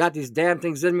 I got these damn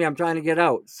things in me. I'm trying to get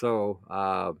out.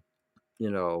 So, you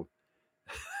know,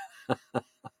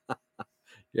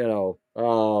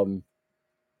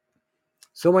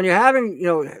 so when you're having,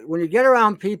 when you get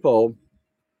around people,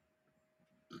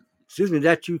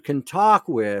 that you can talk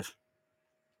with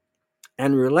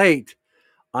and relate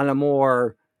on a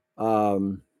more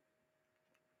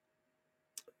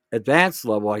advanced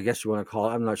level, I guess you want to call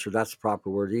it. I'm not sure that's the proper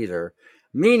word either.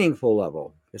 Meaningful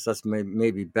level. I guess that's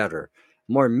maybe better.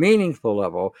 More meaningful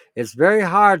level. It's very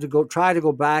hard to try to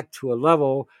go back to a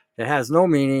level that has no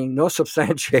meaning, no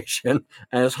substantiation,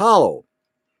 and is hollow.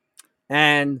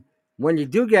 And when you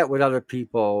do get with other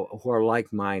people who are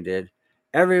like-minded,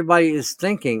 everybody is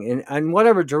thinking in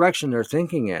whatever direction they're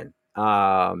thinking in.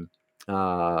 Well,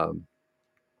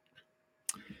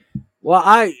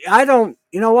 I don't,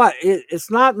 what? It's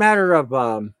not a matter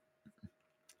of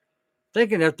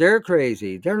thinking that they're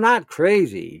crazy. They're not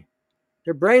crazy.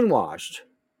 They're brainwashed.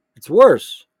 It's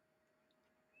worse.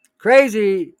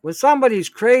 Crazy, when somebody's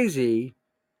crazy,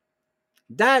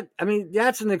 that's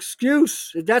an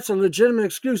excuse. That's a legitimate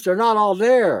excuse. They're not all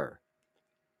there.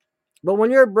 But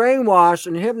when you're brainwashed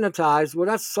and hypnotized, well,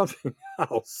 that's something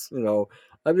else.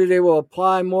 They will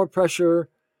apply more pressure.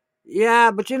 Yeah,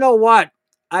 but you know what?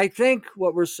 I think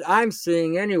I'm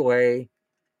seeing anyway,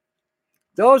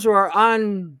 those who are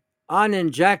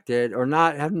uninjected or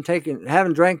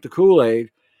haven't drank the Kool-Aid,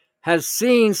 has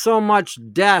seen so much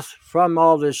death from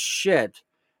all this shit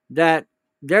that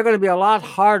they're going to be a lot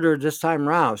harder this time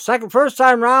around. First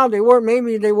time around, they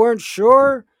weren't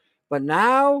sure, but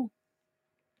now,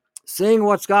 seeing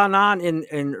what's gone on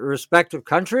in respective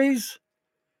countries,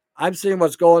 I'm seeing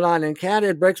what's going on in Canada.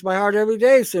 It breaks my heart every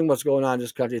day seeing what's going on in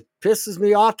this country. It pisses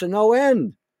me off to no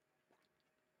end.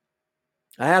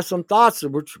 I have some thoughts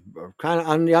which are kind of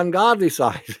on the ungodly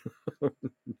side.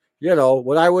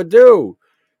 What I would do.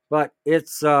 But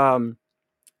it's again,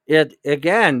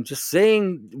 just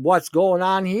seeing what's going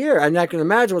on here. And I can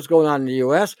imagine what's going on in the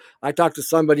U.S. I talk to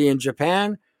somebody in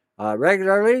Japan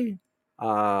regularly.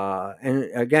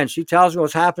 And again, she tells me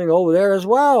what's happening over there as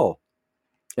well.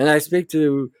 And I speak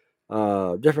to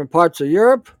different parts of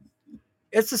Europe.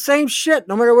 It's the same shit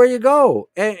no matter where you go.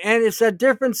 And it's at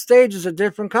different stages of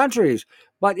different countries.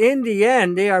 But in the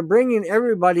end, they are bringing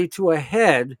everybody to a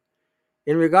head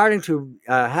in regarding to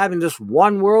having this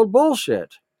one world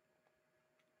bullshit.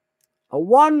 A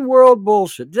one world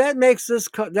bullshit. That makes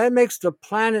the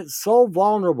planet so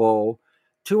vulnerable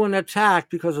to an attack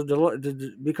because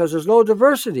there's no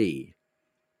diversity.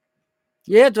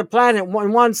 You hit the planet in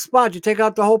one spot, you take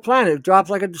out the whole planet. It drops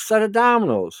like a set of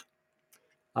dominoes.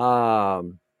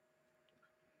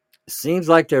 Seems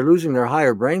like they're losing their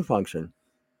higher brain function.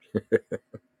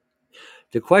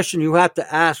 The question you have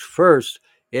to ask first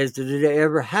is, did they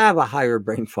ever have a higher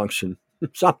brain function?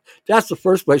 So that's the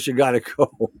first place you got to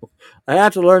go. I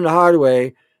had to learn the hard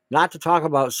way not to talk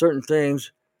about certain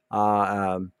things.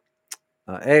 Agard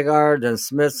and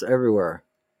Smiths everywhere.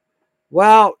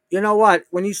 Well, you know what?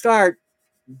 When you start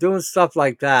doing stuff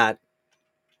like that,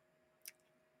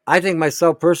 I think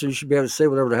myself personally, you should be able to say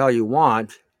whatever the hell you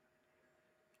want.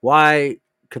 Why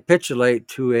capitulate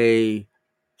to a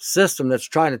system that's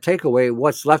trying to take away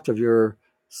what's left of your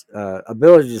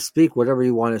ability to speak whatever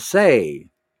you want to say?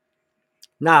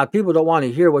 Now, if people don't want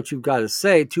to hear what you've got to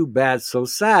say, too bad, so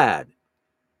sad.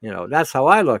 That's how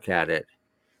I look at it.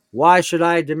 Why should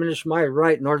I diminish my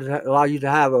right in order to allow you to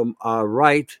have a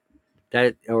right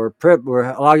that or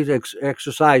allow you to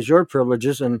exercise your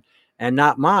privileges and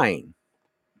not mine?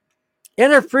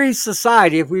 In a free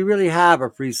society, if we really have a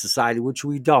free society, which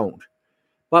we don't,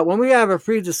 but when we have a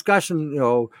free discussion,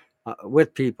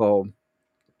 with people,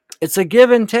 it's a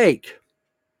give and take.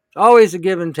 Always a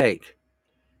give and take.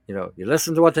 You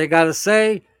listen to what they got to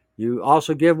say. You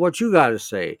also give what you got to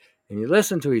say, and you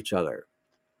listen to each other.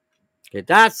 Okay,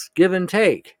 that's give and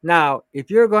take. Now, if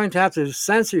you're going to have to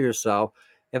censor yourself,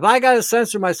 if I got to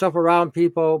censor myself around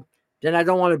people, then I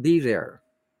don't want to be there.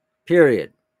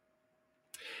 Period.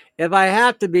 If I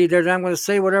have to be there, then I'm going to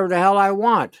say whatever the hell I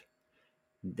want.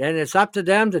 Then it's up to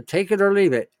them to take it or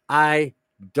leave it. I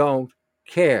don't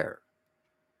care.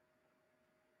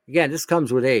 Again, this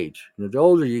comes with age. The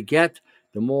older you get,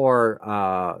 the more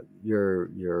your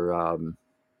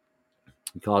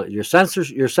you call it your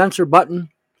sensor button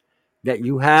that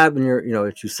you have in your,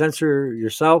 that you censor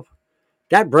yourself,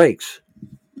 that breaks.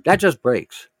 That just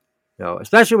breaks.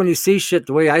 Especially when you see shit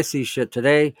the way I see shit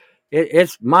today,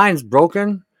 it's mine's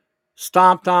broken,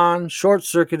 stomped on, short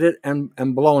circuited,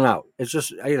 and blown out. It's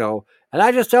just, and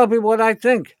I just tell people what I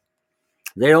think.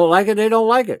 They don't like it, they don't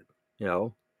like it.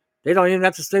 They don't even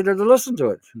have to stay there to listen to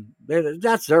it.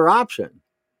 That's their option.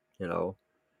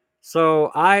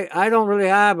 So I don't really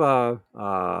have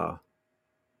well,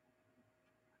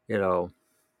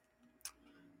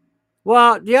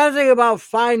 the other thing about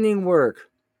finding work,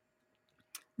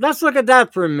 let's look at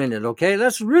that for a minute, okay?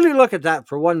 Let's really look at that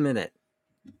for 1 minute.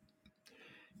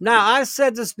 Now, I've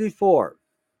said this before.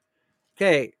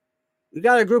 Okay, we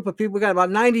got a group of people, we got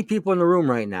about 90 people in the room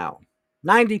right now.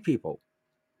 90 people.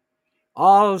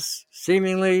 All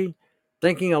seemingly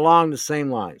thinking along the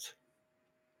same lines.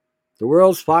 The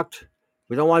world's fucked.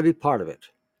 We don't want to be part of it.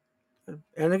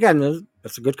 And again,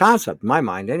 that's a good concept in my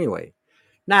mind anyway.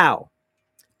 Now,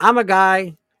 I'm a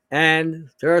guy, and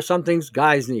there are some things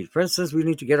guys need. For instance, we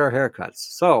need to get our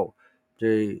haircuts. So,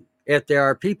 if there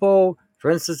are people, for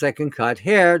instance, that can cut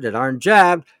hair that aren't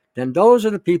jabbed, then those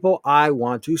are the people I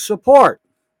want to support.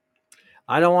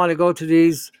 I don't want to go to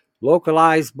these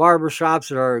localized barbershops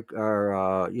that are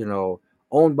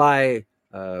owned by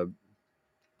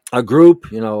a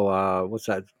group.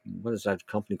 What is that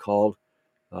company called?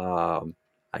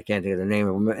 I can't think of the name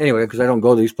of them. Anyway, because I don't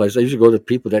go to these places. I usually go to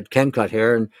people that can cut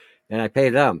hair, and I pay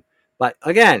them. But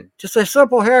again, just a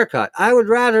simple haircut. I would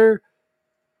rather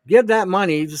give that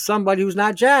money to somebody who's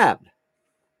not jabbed.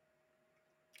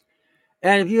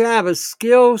 And if you have a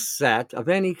skill set of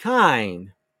any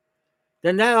kind,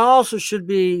 then that also should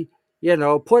be,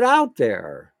 put out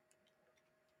there.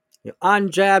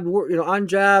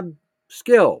 Unjabbed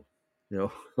skill,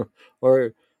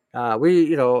 or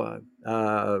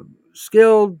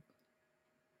skilled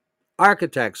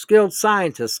architect, skilled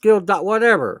scientist, skilled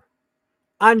whatever,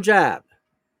 unjabbed.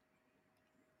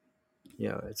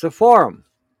 It's a forum.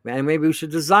 And maybe we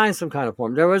should design some kind of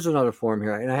forum. There is another forum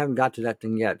here, and I haven't got to that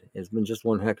thing yet. It's been just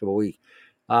one heck of a week.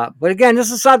 But again,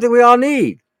 this is something we all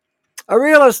need. A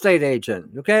real estate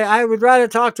agent. Okay, I would rather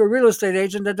talk to a real estate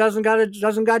agent that doesn't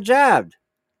got jabbed.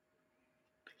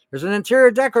 There's an interior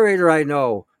decorator I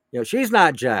know. She's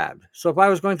not jabbed. So if I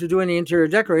was going to do any interior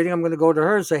decorating, I'm going to go to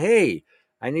her and say, hey,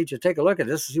 I need you to take a look at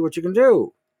this and see what you can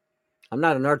do. I'm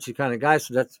not an artsy kind of guy,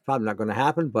 so that's probably not going to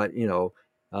happen. But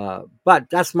but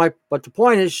the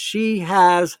point is, she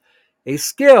has a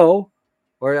skill,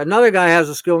 or another guy has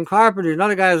a skill in carpentry,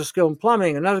 another guy has a skill in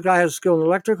plumbing, another guy has a skill in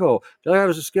electrical, the other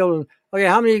has a skill in, okay,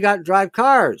 how many of you drive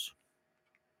cars?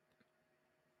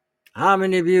 How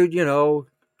many of you,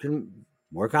 can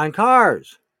work on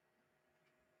cars?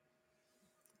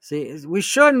 See, we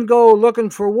shouldn't go looking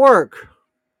for work.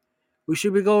 We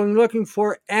should be going looking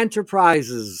for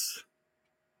enterprises.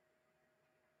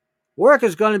 Work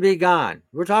is going to be gone.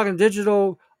 We're talking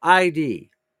digital ID.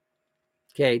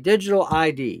 Okay, digital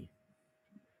ID.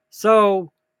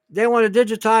 So they want to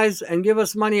digitize and give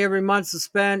us money every month to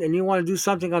spend, and you want to do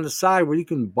something on the side where you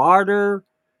can barter,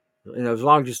 as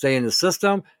long as you stay in the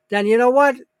system, then you know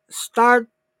what? Start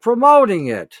promoting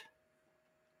it.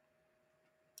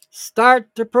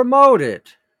 Start to promote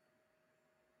it.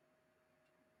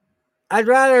 I'd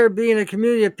rather be in a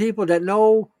community of people that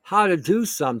know how to do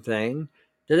something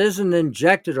that isn't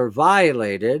injected or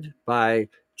violated by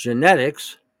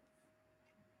genetics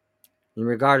in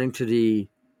regarding to the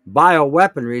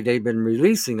bioweaponry they've been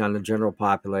releasing on the general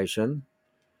population.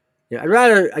 I'd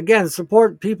rather, again,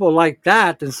 support people like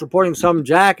that than supporting some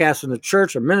jackass in the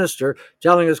church or minister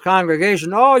telling his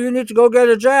congregation, oh, you need to go get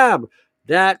a jab.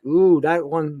 That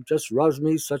one just rubs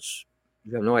me such,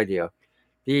 you have no idea.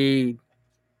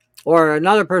 Or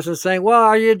another person saying, well,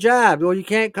 are you jabbed? Well, you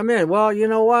can't come in. Well, you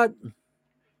know what?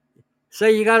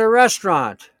 Say you got a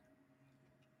restaurant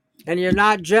and you're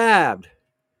not jabbed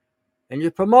and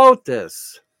you promote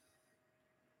this.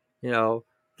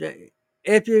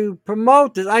 If you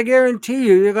promote this, I guarantee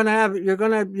you,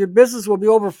 your business will be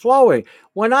overflowing.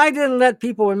 When I didn't let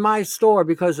people in my store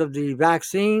because of the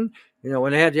vaccine,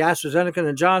 when they had the AstraZeneca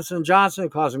and Johnson & Johnson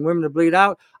causing women to bleed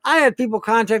out, I had people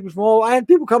contact me I had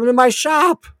people coming to my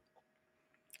shop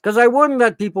because I wouldn't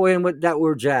let people in that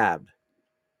were jabbed.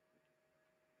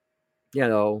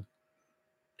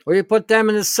 Or you put them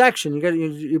in a section.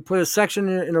 You put a section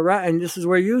in a and this is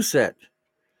where you sit.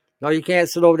 No, you can't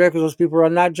sit over there because those people are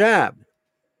not jabbed.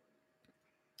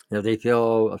 And if they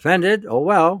feel offended, oh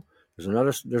well,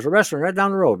 there's a restaurant right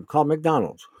down the road called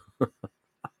McDonald's.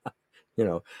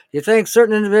 You think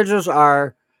certain individuals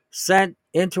are sent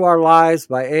into our lives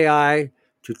by AI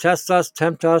to test us,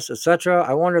 tempt us, etc.?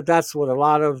 I wonder if that's what a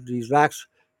lot of these vax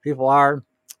people are.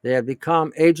 They have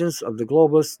become agents of the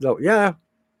globalists. Yeah,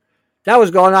 that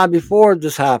was going on before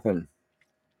this happened.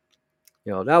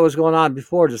 That was going on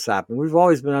before this happened. We've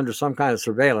always been under some kind of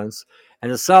surveillance.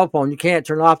 And the cell phone, you can't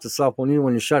turn off the cell phone even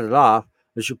when you shut it off,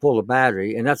 unless you pull the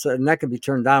battery. And that can be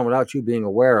turned down without you being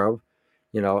aware of.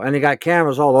 And they got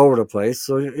cameras all over the place.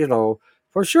 So,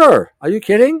 for sure. Are you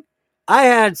kidding? I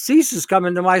had CSIS come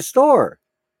into my store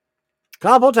a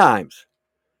couple times.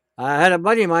 I had a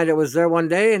buddy of mine that was there one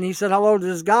day, and he said hello to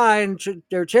this guy, and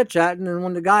they're chit-chatting. And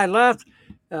when the guy left,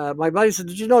 my buddy said,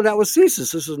 "Did you know that was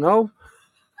CSIS?" I said, "No."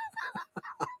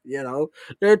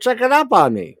 They're checking up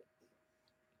on me.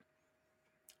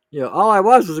 All I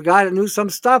was a guy that knew some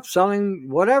stuff selling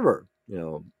whatever,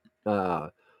 so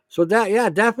that, yeah,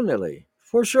 definitely,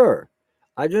 for sure.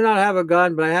 I do not have a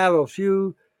gun, but I have a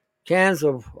few cans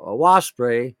of wasp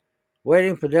spray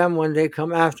waiting for them when they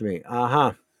come after me.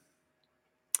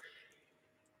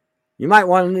 You might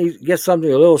want to get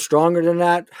something a little stronger than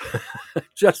that.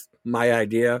 Just my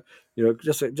idea,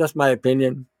 just my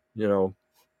opinion,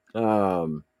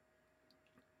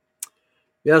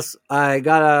 yes, I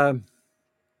gotta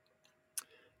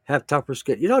have tougher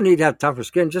skin. You don't need to have tougher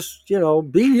skin. Just,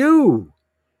 be you.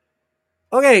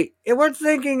 Okay, if we're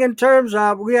thinking in terms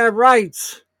of we have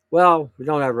rights, well, we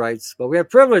don't have rights, but we have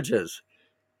privileges,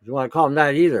 if you want to call them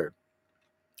that either.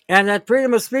 And that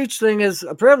freedom of speech thing is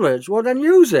a privilege, well, then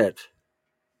use it.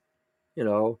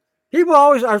 People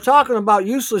always are talking about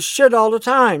useless shit all the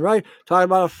time, right? Talking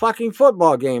about a fucking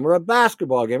football game or a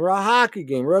basketball game or a hockey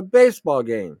game or a baseball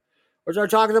game. Or they're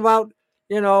talking about,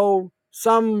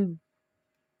 some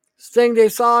thing they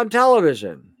saw on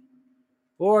television.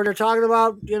 Or they're talking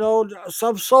about,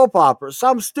 some soap opera,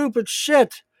 some stupid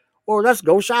shit. Or let's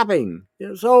go shopping.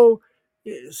 So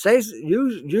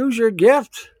use your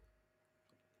gift.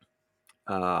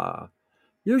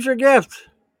 Use your gift.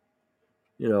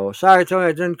 Sorry, Tony,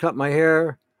 I didn't cut my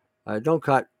hair. I don't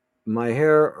cut my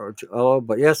hair,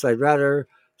 but yes, I'd rather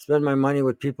spend my money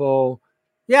with people.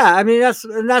 Yeah, I mean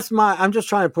that's my. I'm just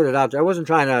trying to put it out there. I wasn't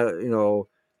trying to,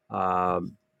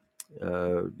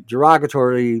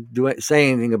 derogatorily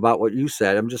say anything about what you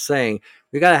said. I'm just saying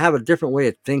we got to have a different way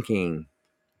of thinking.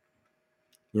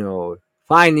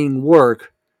 Finding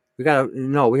work. We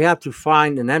have to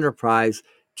find an enterprise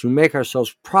to make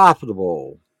ourselves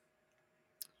profitable.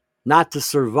 Not to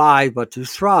survive, but to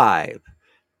thrive.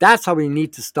 That's how we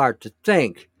need to start to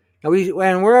think.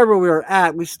 And wherever we're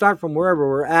at, we start from wherever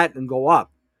we're at and go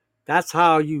up. That's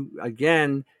how we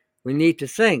need to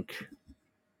think.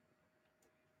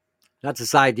 Not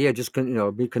this idea just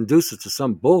be conducive to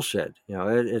some bullshit.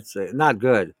 It's not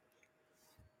good.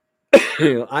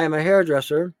 I am a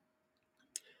hairdresser.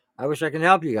 I wish I can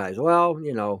help you guys. Well,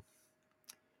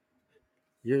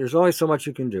 there's only so much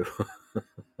you can do.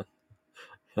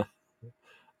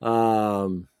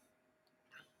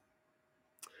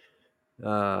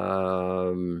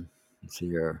 Let's see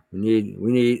here. We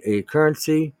need a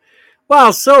currency.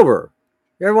 Well, silver.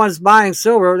 Everyone's buying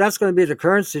silver. That's going to be the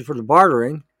currency for the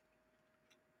bartering.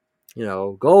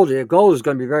 Gold is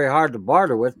going to be very hard to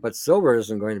barter with, but silver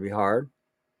isn't going to be hard.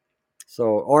 So,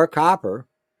 or copper.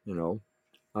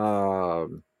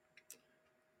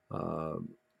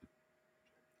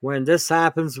 When this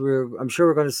happens, I'm sure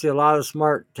we're going to see a lot of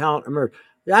smart talent emerge.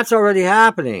 That's already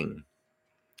happening.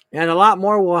 And a lot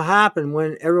more will happen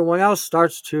when everyone else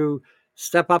starts to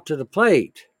step up to the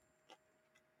plate.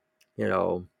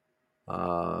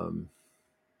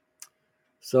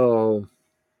 So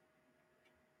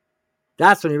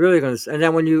that's when you're really going to. And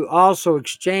then when you also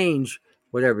exchange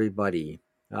with everybody.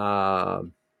 I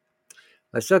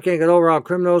still can't get over how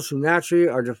criminals who naturally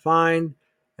are defined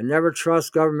and never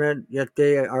trust government, yet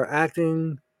they are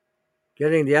getting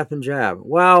the effing jab.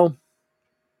 Well,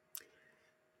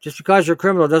 just because you're a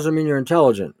criminal doesn't mean you're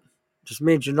intelligent. It just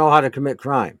means you know how to commit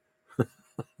crime.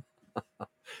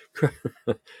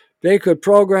 They could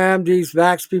program these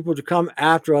vax people to come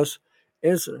after us.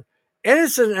 Innocent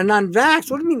and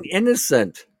unvaxxed? What do you mean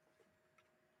innocent?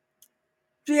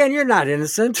 Gee, and you're not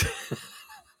innocent.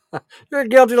 You're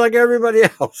guilty like everybody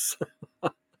else.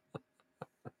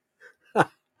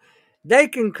 They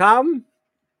can come.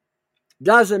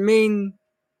 Doesn't mean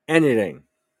anything.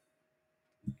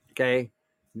 Okay?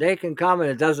 They can come and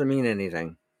it doesn't mean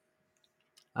anything.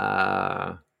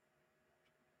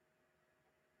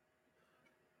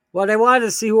 Well, they wanted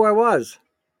to see who I was.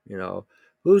 You know,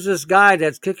 who's this guy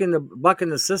that's kicking the buck in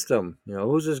the system? You know,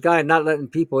 who's this guy not letting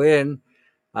people in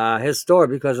his store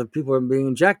because of people being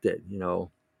injected? You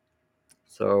know,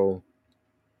 so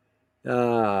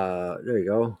there you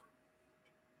go.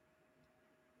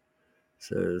 It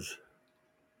says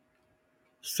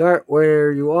start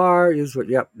where you are. Use what?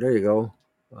 Yep, there you go.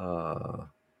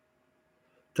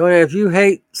 Tony, if you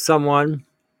hate someone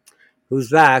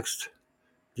who's vaxxed,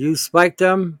 do you spike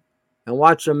them and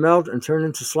watch them melt and turn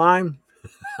into slime?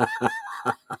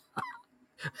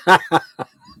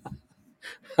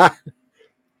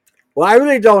 Well, I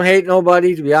really don't hate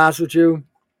nobody, to be honest with you.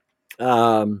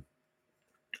 I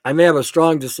may have a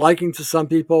strong disliking to some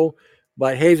people,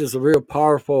 but hate is a real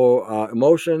powerful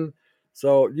emotion.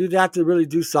 So you'd have to really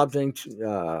do something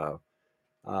to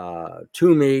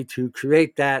me to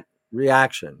create that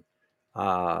reaction.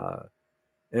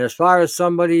 And as far as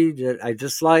somebody that I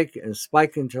dislike and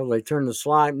spike until they turn to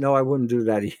slime, no, I wouldn't do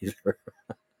that either.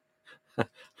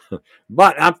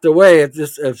 But up the way,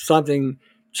 if something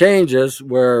changes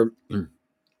where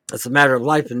it's a matter of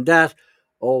life and death,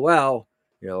 oh well,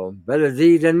 you know, better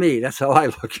thee than me. That's how I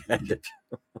look at it.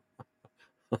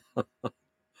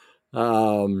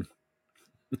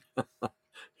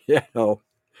 You know,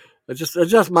 it's just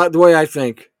the way I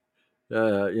think.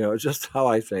 You know, it's just how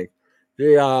I think.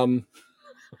 The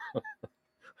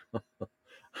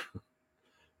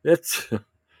it's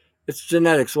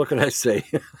genetics. What can I say?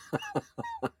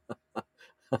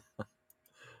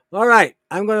 All right,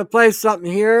 I'm going to play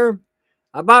something here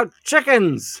about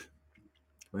chickens.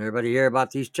 Everybody hear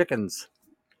about these chickens?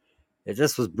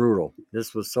 This was brutal.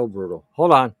 This was so brutal.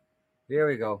 Hold on. Here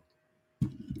we go.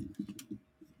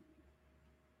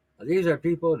 These are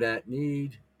people that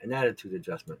need an attitude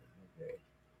adjustment. Okay.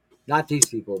 Not these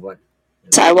people, but.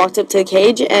 So I walked up to the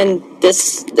cage, and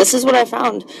this is what I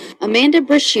found. Amanda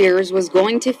Brashears was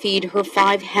going to feed her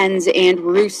 5 hens and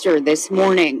rooster this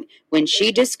morning when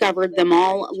she discovered them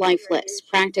all lifeless,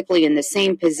 practically in the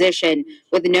same position,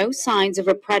 with no signs of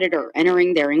a predator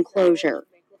entering their enclosure.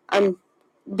 I'm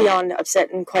beyond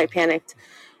upset and quite panicked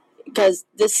because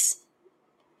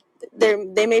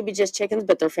they may be just chickens,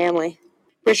 but they're family.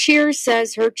 Brashear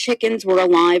says her chickens were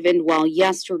alive and well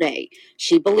yesterday.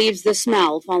 She believes the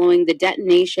smell following the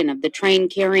detonation of the train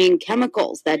carrying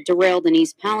chemicals that derailed in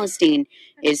East Palestine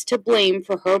is to blame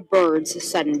for her birds'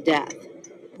 sudden death.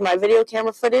 My video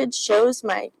camera footage shows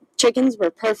my chickens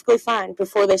were perfectly fine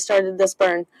before they started this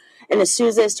burn. And as soon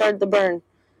as they started the burn,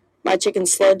 my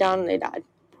chickens slowed down and they died.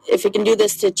 If it can do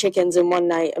this to chickens in one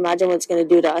night, imagine what it's going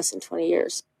to do to us in 20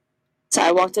 years. So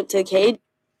I walked up to the cage.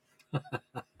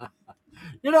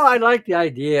 You know, I like the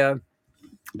idea.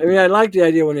 I mean, I like the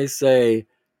idea when they say,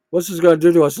 what's this going to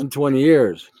do to us in 20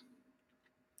 years?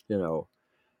 You know,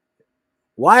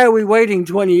 why are we waiting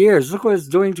 20 years? Look what it's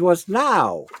doing to us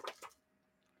now.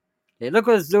 Hey, look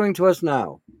what it's doing to us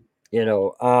now. You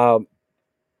know,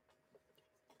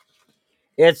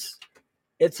 it's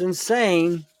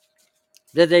insane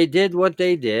that they did what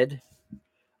they did.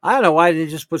 I don't know why they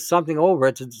just put something over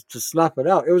it to snuff it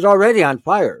out. It was already on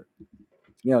fire.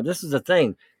 You know, this is the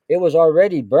thing. It was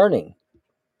already burning.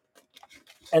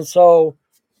 And so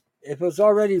if it was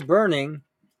already burning,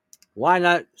 why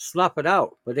not snuff it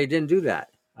out? But they didn't do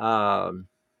that.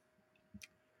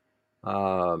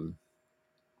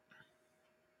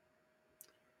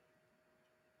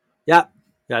 Yeah,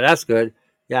 that's good.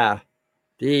 Yeah,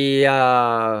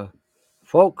 the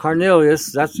Folk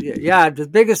Cornelius. That's the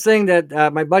biggest thing that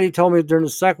my buddy told me during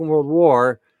the Second World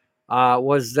War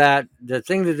was that the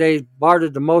thing that they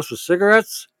bartered the most was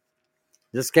cigarettes.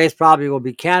 In this case, probably will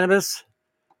be cannabis,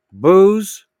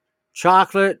 booze,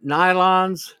 chocolate,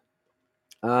 nylons,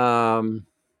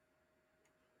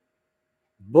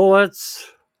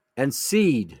 bullets, and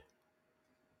seed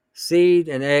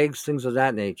and eggs, things of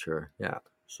that nature. Yeah.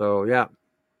 So yeah.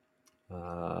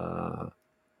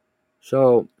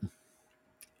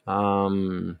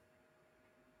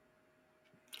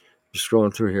 Just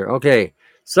scrolling through here. Okay.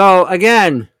 So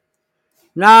again,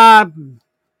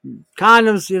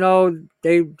 condoms, you know,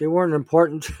 they weren't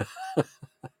important.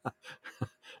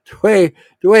 the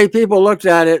way people looked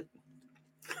at it,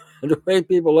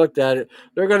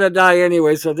 they're gonna die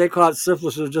anyway. So if they caught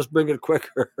syphilis, it'll just bring it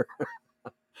quicker.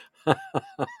 I'm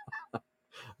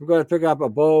gonna pick up a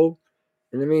bow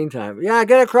in the meantime. Yeah,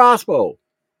 get a crossbow.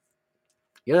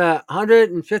 Get a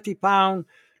 150-pound,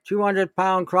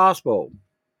 200-pound crossbow.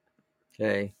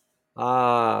 Okay.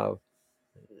 Some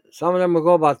of them will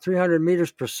go about 300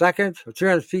 meters per second or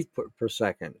 300 feet per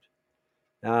second.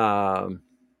 You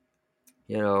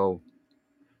know,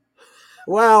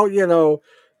 well, you know,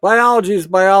 biology is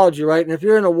biology, right? And if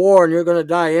you're in a war and you're going to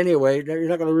die anyway, you're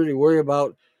not going to really worry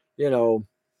about,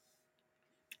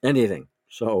 anything.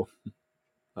 So,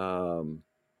 um,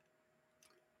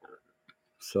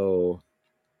 so,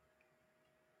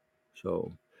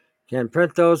 so, can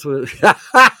print those with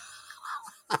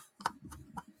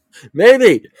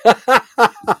maybe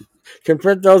can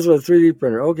print those with a 3D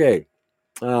printer. Okay.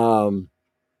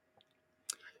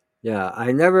 Yeah,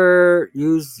 I never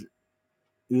use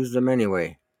them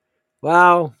anyway.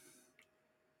 Well,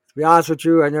 to be honest with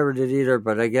you, I never did either.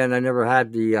 But again, I never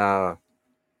had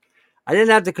I didn't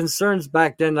have the concerns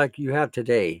back then like you have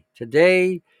today.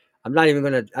 Today, I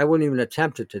wouldn't even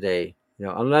attempt it today,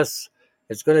 unless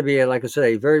it's going to be, like I said,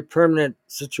 a very permanent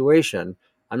situation.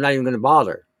 I'm not even going to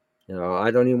bother.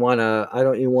 I don't even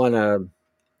want to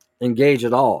engage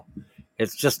at all.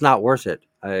 It's just not worth it.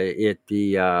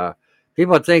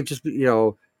 People think just,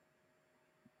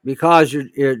 because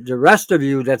you're the rest of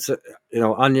you that's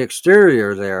on the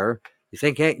exterior there, you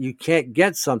think you can't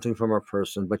get something from a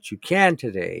person, but you can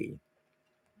today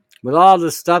with all the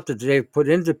stuff that they've put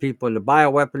into people in the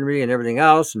bioweaponry and everything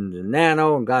else, and the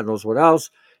nano and God knows what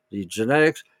else, the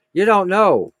genetics. You don't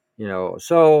know.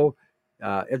 So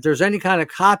if there's any kind of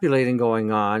copulating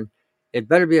going on, it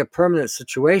better be a permanent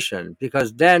situation,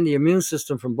 because then the immune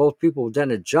system from both people will then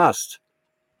adjust.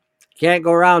 Can't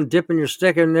go around dipping your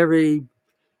stick in every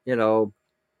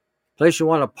place you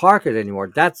want to park it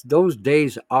anymore. Those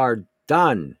days are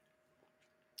done.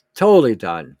 Totally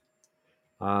done.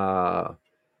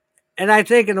 And I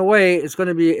think in a way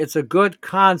it's a good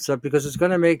concept, because it's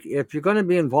going to make, if you're going to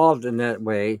be involved in that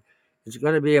way, it's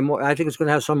going to be I think it's going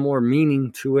to have some more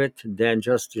meaning to it than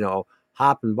just,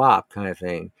 hop and bop kind of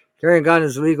thing. Carrying a gun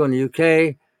is illegal in the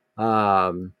UK.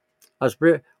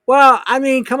 Well, I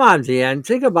mean, come on, DN,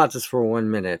 think about this for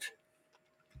 1 minute.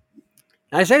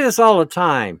 I say this all the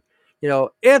time.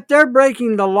 If they're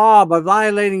breaking the law by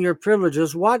violating your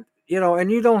privileges, and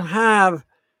you don't have,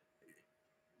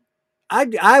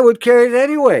 I would carry it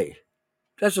anyway.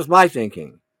 That's just my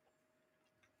thinking.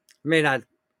 You may not,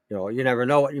 you never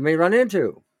know what you may run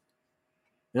into.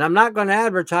 And I'm not going to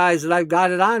advertise that I've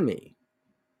got it on me.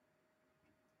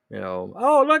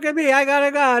 Oh, look at me, I got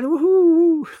a gun.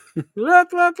 Woohoo! Look.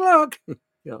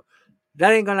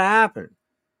 That ain't going to happen.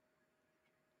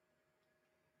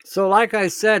 So, like I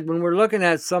said, when we're looking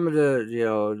at some of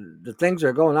the things that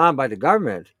are going on by the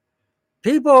government,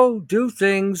 people do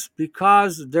things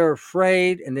because they're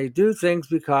afraid, and they do things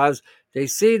because they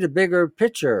see the bigger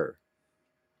picture.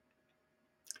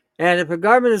 And if a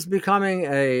government is becoming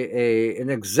an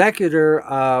executor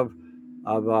of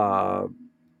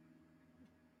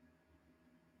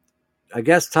I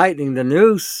guess, tightening the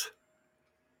noose,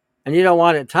 and you don't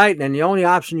want it tightened, and the only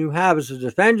option you have is to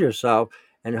defend yourself,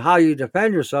 and how you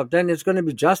defend yourself, then it's going to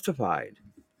be justified.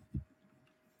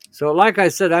 So, like I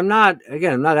said, I'm not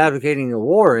advocating a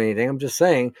war or anything. I'm just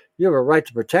saying you have a right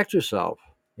to protect yourself.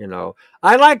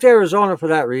 I liked Arizona for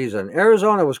that reason.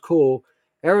 Arizona was cool.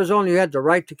 Arizona, you had the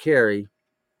right to carry,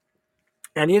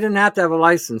 and you didn't have to have a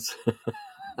license.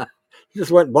 You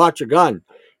just went and bought your gun,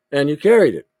 and you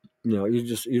carried it.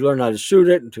 You learned how to shoot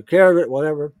it and took care of it,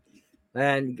 whatever.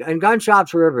 And gun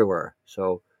shops were everywhere.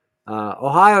 So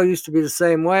Ohio used to be the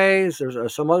same way.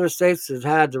 There's some other states that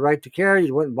had the right to carry.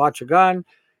 You went and bought your gun,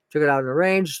 took it out in the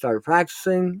range, started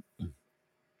practicing.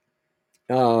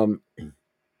 And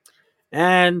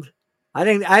I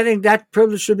think that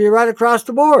privilege should be right across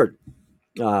the board.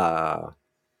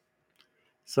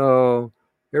 So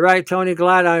you're right, Tony.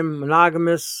 Glad I'm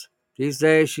monogamous these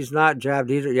days. She's not jabbed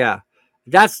either. Yeah,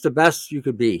 that's the best you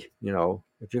could be.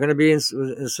 If you're going to be in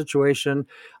a situation,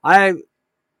 I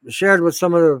shared with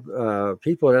some of the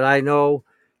people that I know.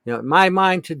 In my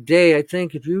mind today, I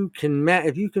think if you can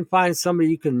find somebody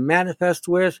you can manifest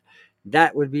with,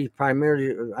 that would be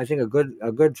primarily, I think,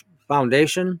 a good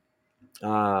foundation.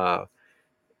 40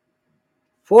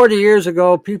 years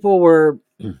ago, people were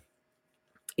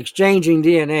exchanging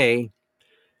DNA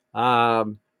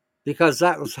because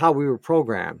that was how we were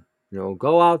programmed.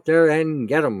 Go out there and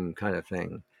get them, kind of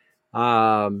thing.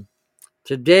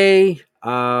 Today,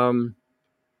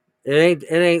 it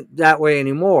ain't that way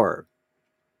anymore.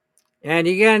 And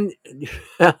again,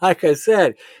 like I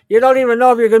said, you don't even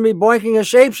know if you're going to be boinking a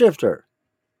shapeshifter.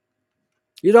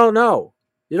 You don't know.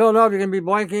 You don't know if you're going to be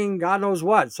boinking God knows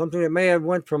what, something that may have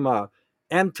went from a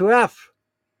M to F.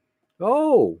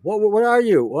 Oh, what are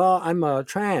you? Well, I'm a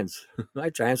trans.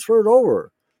 I transferred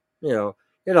over. You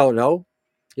don't know.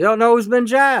 You don't know who's been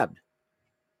jabbed.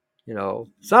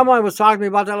 Someone was talking to me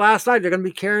about that last night. They're going to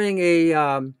be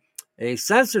carrying a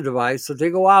sensor device, so they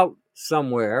go out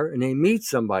somewhere and they meet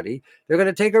somebody. They're going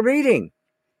to take a reading.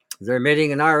 they're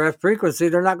emitting an RF frequency,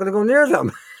 they're not going to go near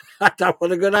them. I thought,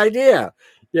 what a good idea.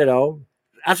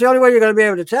 That's the only way you're going to be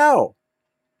able to tell.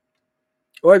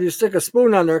 Or if you stick a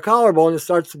spoon on their collarbone, it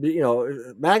starts to be,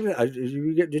 magnet.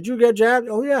 Did you get jabbed?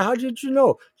 Oh yeah, how did you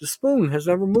know? The spoon has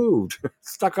never moved,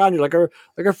 stuck on you like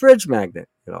a fridge magnet.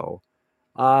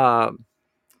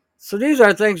 So these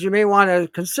are things you may want to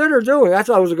consider doing. I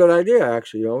thought it was a good idea,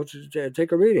 actually. To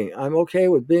take a reading. I'm okay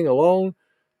with being alone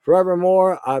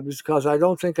forevermore because I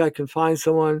don't think I can find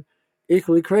someone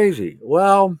equally crazy.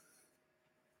 Well,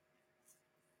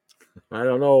 I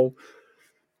don't know.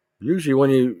 Usually,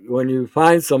 when you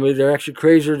find somebody, they're actually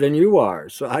crazier than you are.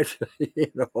 So that's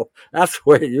the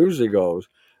way it usually goes.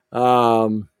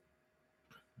 Let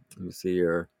me see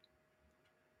here.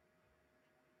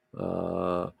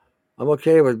 I'm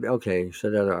okay with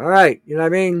said that. All right, you know what I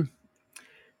mean.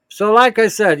 So, like I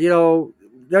said,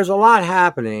 there's a lot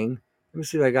happening. Let me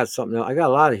see if I got something else. I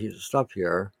got a lot of stuff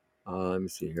here. Let me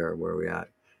see here. Where are we at?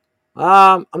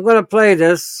 I'm going to play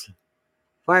this.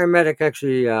 Fire Medic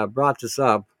actually brought this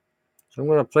up. So I'm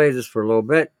going to play this for a little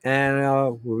bit, and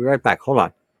we'll be right back. Hold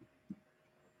on.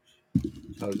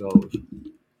 That's how it goes.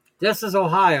 This is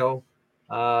Ohio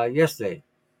yesterday.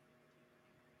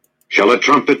 Shall a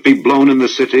trumpet be blown in the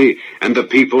city, and the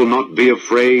people not be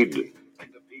afraid?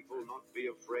 And the people not be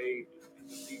afraid. And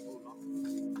the people not...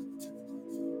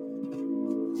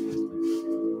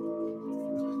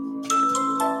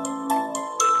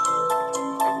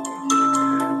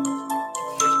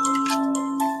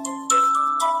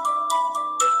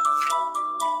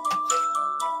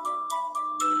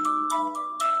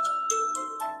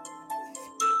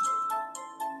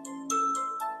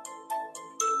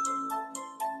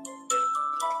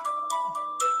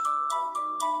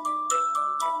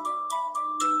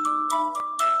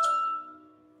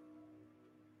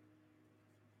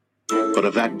 But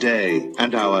of that day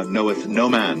and hour knoweth no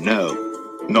man, no,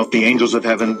 not the angels of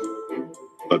heaven,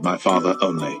 but my Father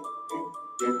only.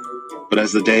 But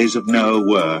as the days of Noah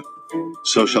were,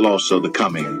 so shall also the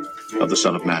coming of the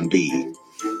Son of Man be.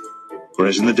 For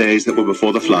as in the days that were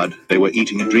before the flood, they were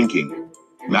eating and drinking,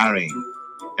 marrying,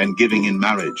 and giving in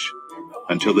marriage,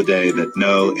 until the day that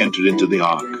Noah entered into the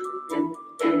ark,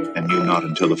 and knew not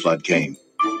until the flood came,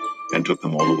 and took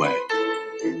them all away.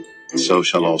 So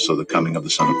shall also the coming of the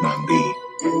Son of Man be.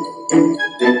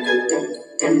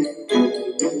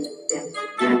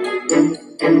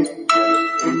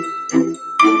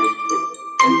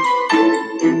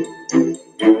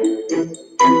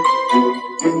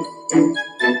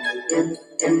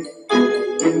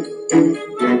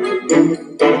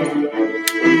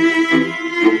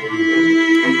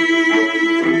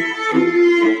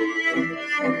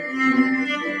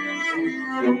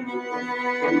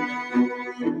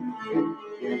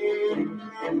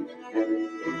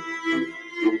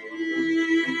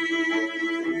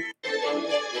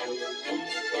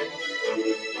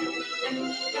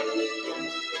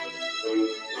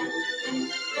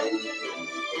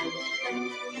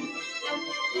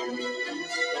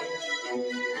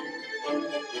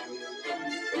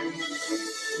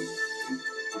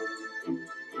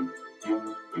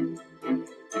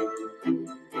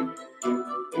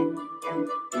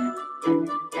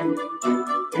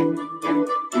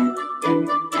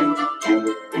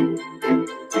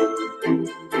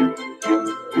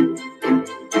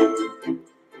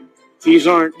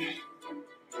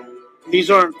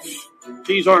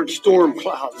 These aren't storm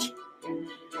clouds.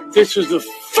 This is the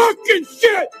fucking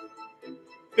shit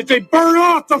that they burn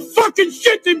off. The fucking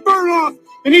shit they burn off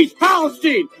in East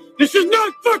Palestine. This is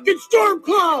not fucking storm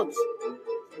clouds.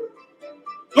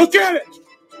 Look at it.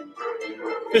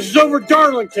 This is over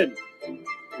Darlington.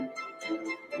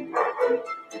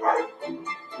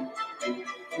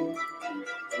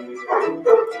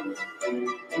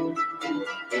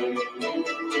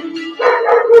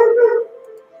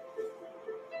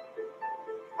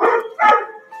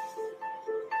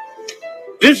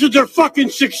 This is their fucking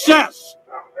success.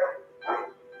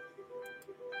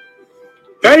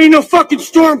 That ain't no fucking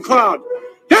storm cloud.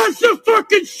 That's the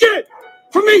fucking shit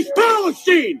from East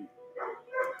Palestine.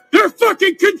 They're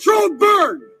fucking controlled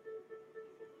burn.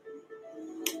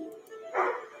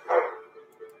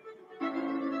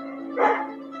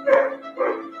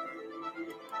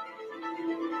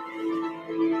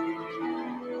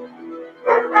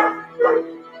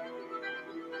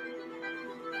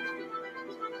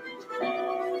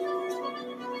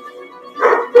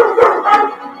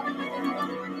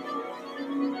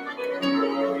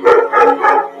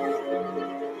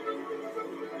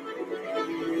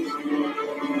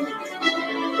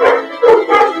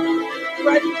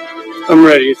 I'm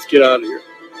ready. Let's get out of here.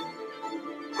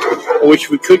 I wish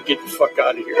we could get the fuck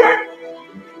out of here.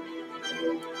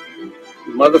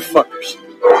 motherfuckers.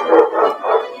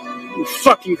 You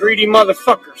fucking greedy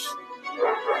motherfuckers.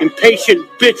 Impatient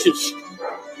bitches.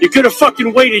 You could have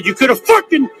fucking waited. You could have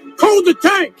fucking cooled the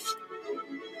tanks.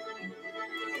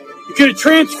 You could have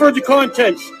transferred the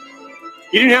contents.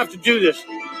 You didn't have to do this.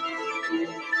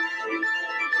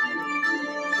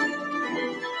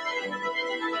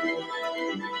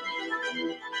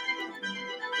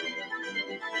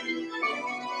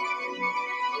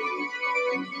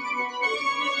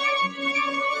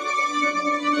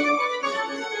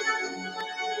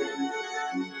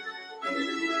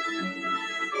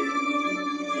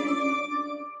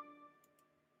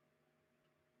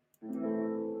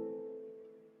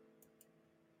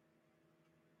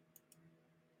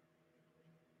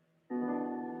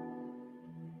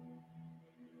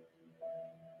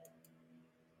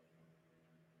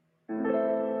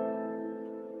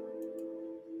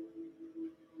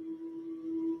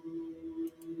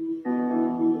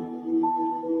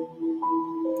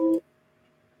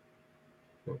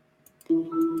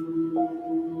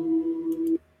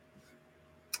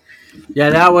 Yeah,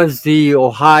 that was the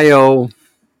Ohio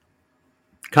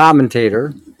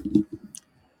commentator,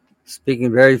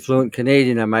 speaking very fluent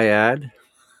Canadian, I might add.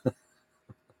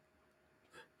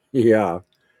 Yeah,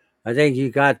 I think you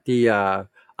got the.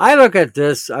 I look at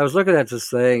this. I was looking at this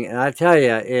thing, and I tell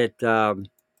you,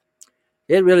 it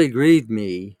really grieved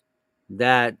me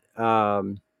that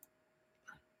that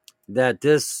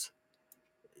this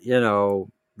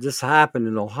this happened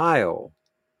in Ohio,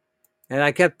 and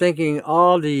I kept thinking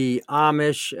all the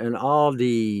Amish and all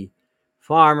the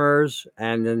farmers,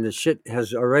 and then the shit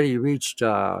has already reached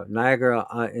Niagara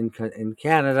in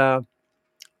Canada.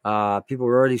 People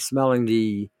were already smelling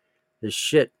the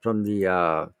shit from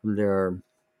their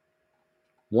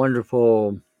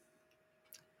wonderful,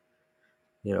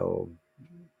 you know,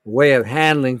 way of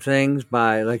handling things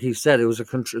by, like he said,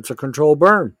 it's a control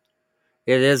burn.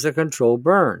 It is a control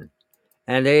burn,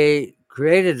 and they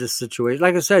created this situation.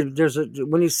 Like I said,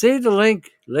 when you see the link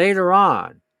later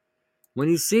on, when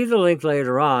they send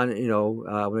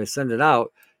it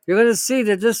out, you're going to see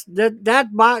that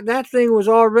that thing was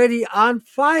already on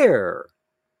fire.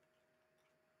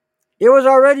 It was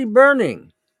already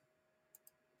burning.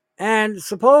 And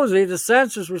supposedly the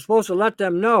sensors were supposed to let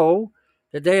them know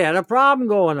that they had a problem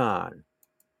going on.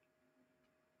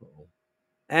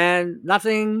 And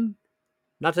nothing,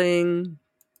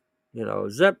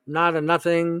 zip, not a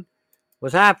nothing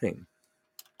was happening.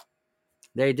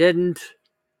 They didn't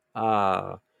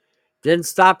stop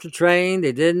the train.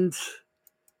 They didn't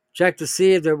check to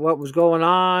see if what was going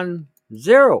on.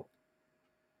 Zero.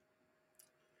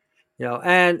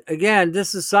 And again,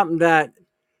 this is something that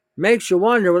makes you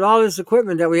wonder, with all this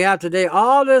equipment that we have today,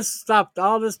 all this stuff,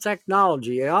 all this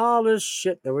technology, all this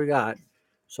shit that we got,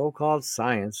 so-called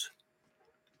science,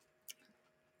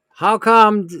 how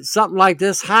come something like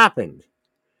this happened?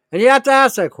 And you have to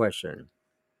ask that question.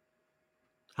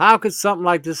 How could something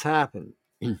like this happen?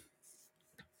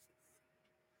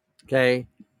 Okay.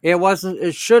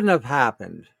 It shouldn't have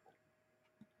happened.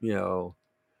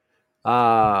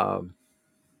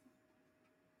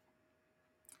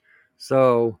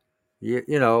 So,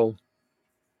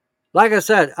 like I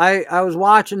said, I was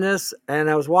watching this, and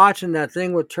I was watching that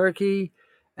thing with Turkey,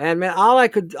 and man, all I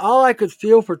could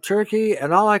feel for Turkey,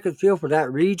 and all I could feel for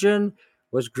that region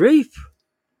was grief.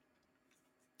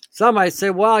 Some might say,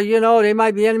 well, they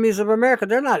might be enemies of America.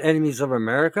 They're not enemies of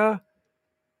America.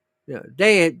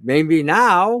 They maybe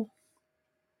now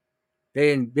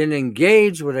they've been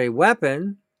engaged with a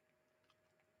weapon,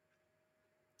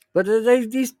 but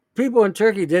these people in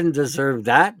Turkey didn't deserve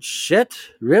that shit.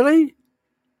 Really?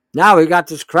 Now we got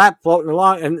this crap floating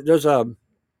along, and there's a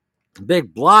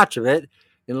big blotch of it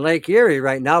in Lake Erie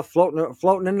right now,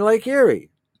 floating in Lake Erie.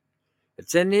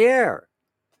 It's in the air.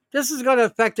 This is going to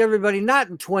affect everybody not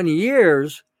in 20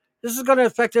 years. This is going to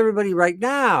affect everybody right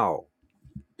now.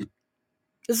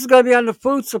 This is going to be on the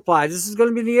food supply. This is going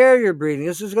to be in the air you're breathing.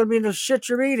 This is going to be in the shit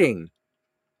you're eating.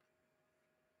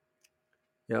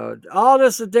 All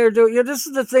this that they're doing. This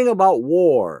is the thing about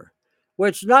war,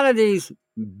 which none of these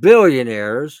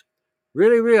billionaires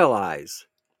really realize.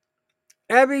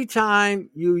 Every time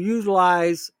you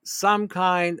utilize some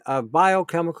kind of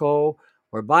biochemical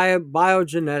or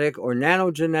biogenetic or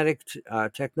nanogenetic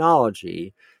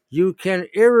technology, you can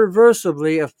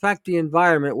irreversibly affect the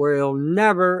environment where it'll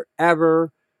never,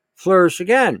 ever flourish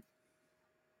again.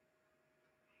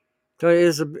 So it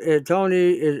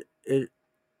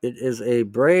is a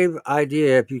brave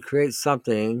idea if you create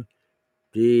something,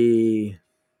 the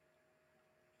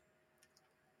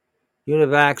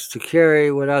Univax, to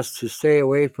carry with us to stay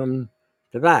away from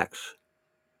the vax.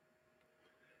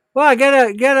 Well, get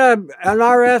an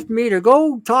RF meter.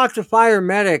 Go talk to Fire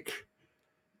Medic.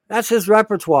 That's his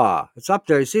repertoire. It's up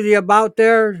there. You see the about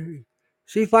there?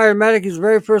 See Fire Medic? He's the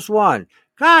very first one.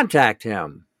 Contact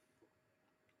him.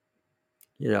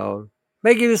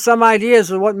 May give you some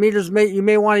ideas of what meters you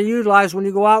may want to utilize when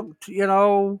you go out.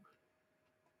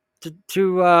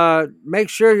 To make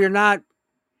sure you're not.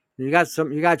 You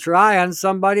got your eye on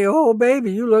somebody. Oh,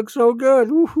 baby, you look so good.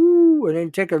 Woohoo! And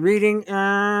then take a reading.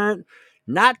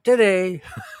 Not today.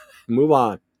 Move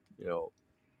on.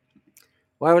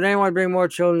 Why would anyone bring more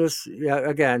children?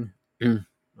 Again.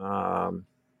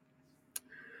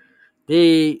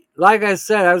 Like I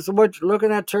said, I was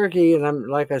looking at Turkey, and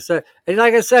like I said,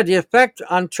 the effect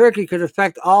on Turkey could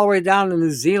affect all the way down to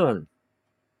New Zealand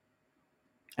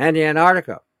and the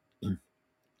Antarctica.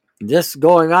 This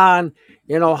going on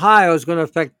in Ohio is going to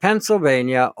affect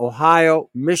Pennsylvania, Ohio,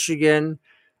 Michigan,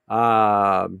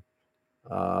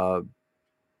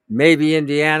 maybe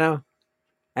Indiana,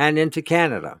 and into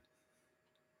Canada.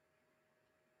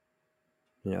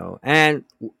 And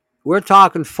we're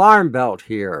talking farm belt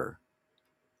here.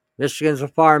 Michigan's a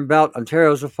farm belt,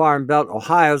 Ontario's a farm belt,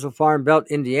 Ohio's a farm belt,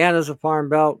 Indiana's a farm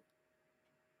belt.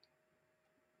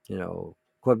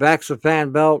 Quebec's a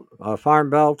farm belt.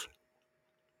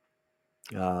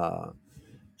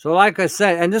 So like I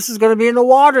said, and this is going to be in the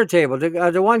water table.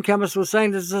 The one chemist was saying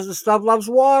this stuff loves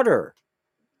water.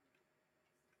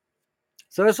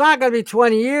 So it's not going to be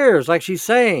 20 years like she's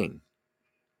saying.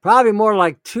 Probably more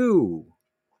like 2.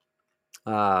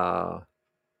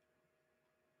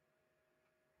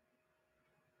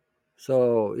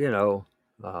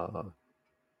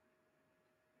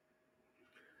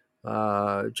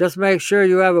 Just make sure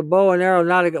you have a bow and arrow,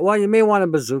 not a. Well, you may want a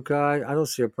bazooka. I don't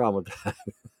see a problem with that.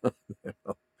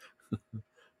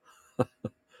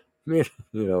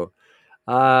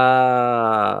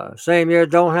 Same here.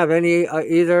 Don't have any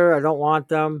either. I don't want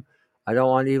them. I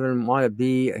don't even want to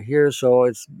be here. So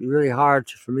it's really hard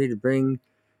for me to bring.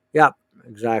 Yep,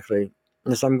 exactly.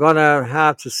 So I'm gonna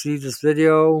have to see this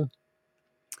video.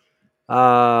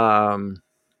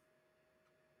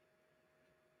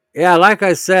 Yeah, like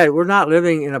I said, we're not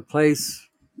living in a place.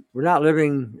 We're not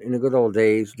living in the good old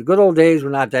days. The good old days were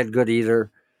not that good either.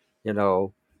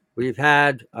 We've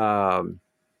had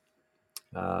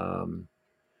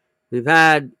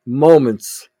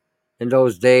moments in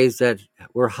those days that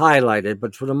were highlighted,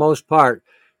 but for the most part,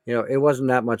 it wasn't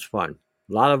that much fun.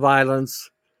 A lot of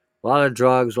violence, a lot of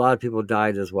drugs, a lot of people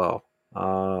died as well.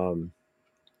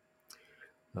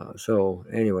 So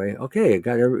anyway, okay,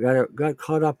 got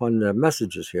caught up on the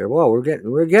messages here. Well,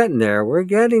 we're getting there. We're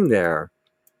getting there.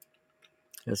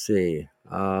 Let's see.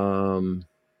 Let's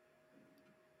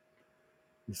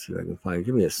see if I can find.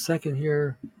 Give me a second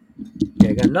here. Okay,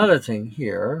 I got another thing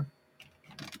here.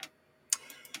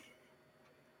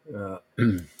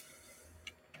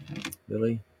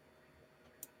 Really?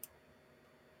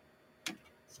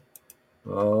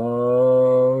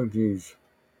 Oh, geez.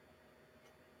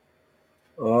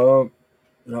 Oh,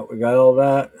 no, we got all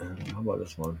that. How about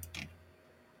this one?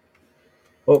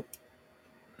 Oh,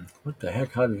 what the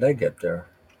heck? How did I get there?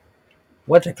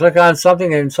 Went to click on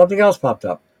something and something else popped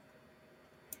up.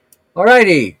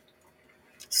 Alrighty.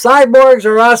 Cyborgs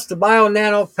are us, the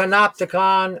bio-nano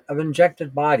panopticon of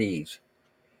injected bodies.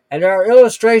 And there are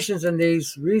illustrations in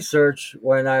these research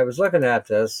when I was looking at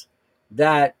this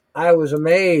that I was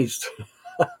amazed,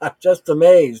 just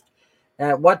amazed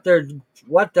at what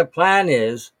the plan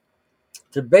is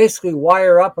to basically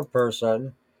wire up a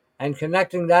person and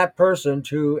connecting that person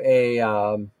to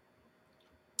a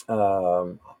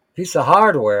piece of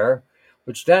hardware,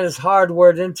 which then is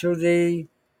hardwired into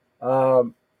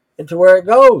where it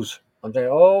goes. I'm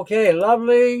thinking, okay,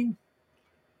 lovely.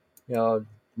 The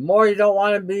more you don't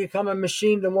want to become a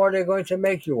machine, the more they're going to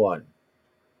make you one.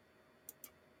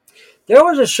 There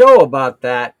was a show about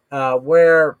that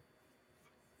where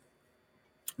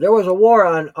there was a war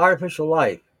on artificial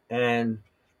life, and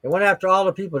they went after all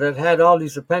the people that had all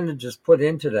these appendages put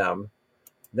into them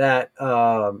that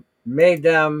made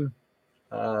them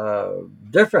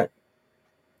different.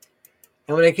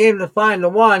 And when they came to find the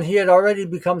one, he had already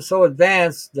become so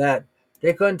advanced that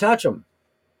they couldn't touch him.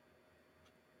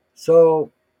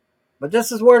 So, but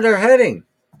this is where they're heading.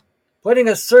 Putting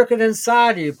a circuit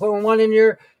inside you, putting one in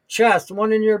your chest,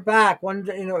 one in your back, one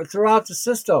throughout the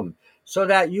system, so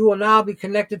that you will now be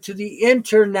connected to the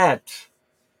internet.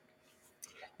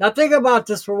 Now think about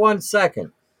this for 1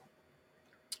 second.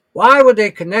 Why would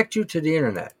they connect you to the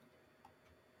internet?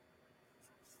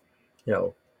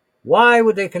 Why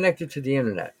would they connect you to the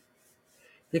internet?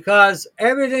 Because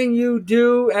everything you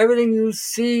do, everything you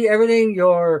see, everything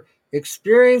your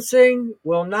experiencing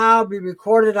will now be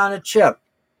recorded on a chip.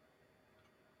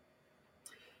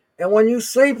 And when you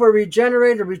sleep or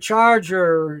regenerate or recharge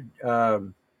your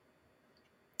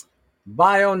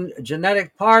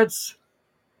biogenetic parts,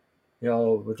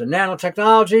 with the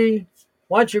nanotechnology,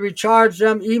 once you recharge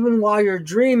them, even while you're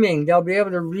dreaming, they'll be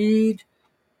able to read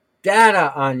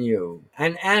data on you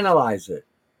and analyze it.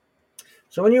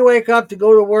 So when you wake up to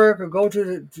go to work or go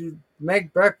to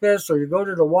make breakfast or you go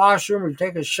to the washroom or you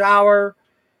take a shower,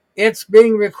 it's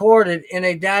being recorded in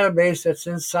a database that's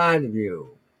inside of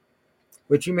you,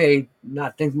 which you may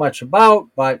not think much about,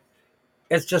 but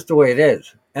it's just the way it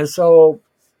is. And so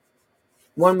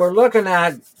when we're looking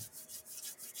at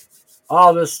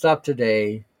all this stuff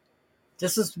today,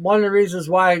 this is one of the reasons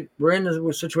why we're in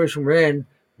the situation we're in,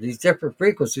 these different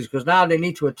frequencies, because now they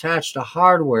need to attach the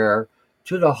hardware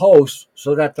to the host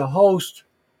so that the host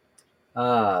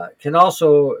can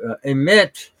also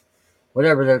emit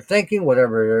whatever they're thinking,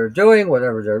 whatever they're doing,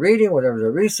 whatever they're reading, whatever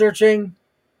they're researching,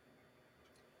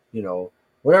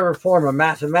 whatever form of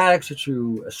mathematics that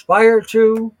you aspire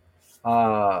to.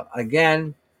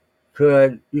 Again,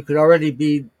 you could already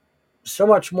be so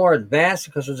much more advanced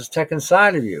because of this tech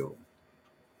inside of you.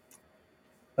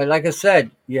 But like I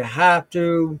said, you have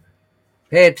to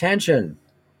pay attention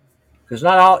because it's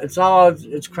not all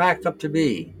it's cracked up to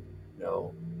be,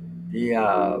 on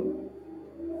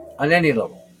any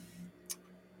level.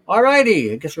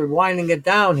 Alrighty, I guess we're winding it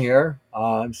down here.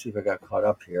 Let me see if I got caught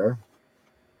up here.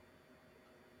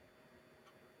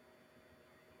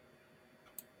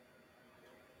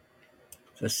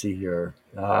 Let's see here.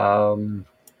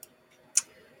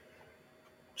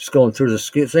 Just going through the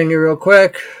thing here real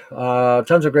quick.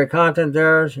 Tons of great content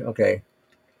there. Okay.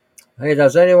 Hey,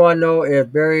 does anyone know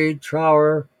if Barry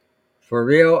Trower for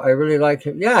real? I really like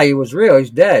him. Yeah, he was real.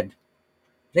 He's dead.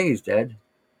 I think he's dead.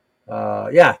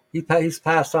 Yeah, he's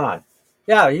passed on.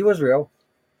 Yeah, he was real.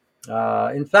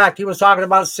 In fact, he was talking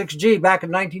about 6G back in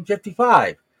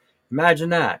 1955. Imagine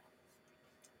that.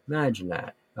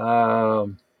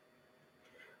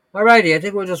 Alrighty, I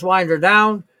think we'll just wind her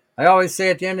down. I always say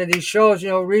at the end of these shows,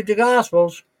 read the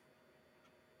Gospels.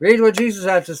 Read what Jesus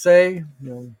had to say.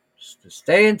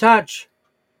 Stay in touch.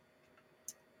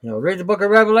 Read the book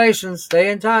of Revelation. Stay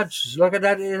in touch. Look at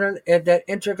that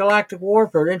intergalactic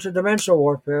warfare, interdimensional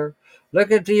warfare.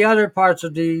 Look at the other parts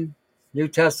of the New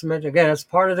Testament. Again, it's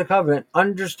part of the covenant.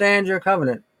 Understand your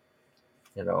covenant.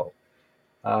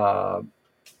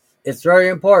 It's very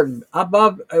important.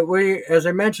 Above, as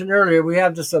I mentioned earlier, we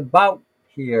have this about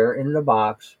here in the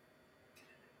box.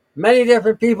 Many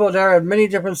different people there have many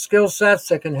different skill sets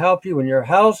that can help you in your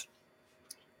health.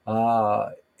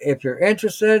 If you're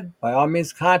interested, by all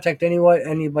means, contact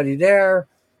anybody there.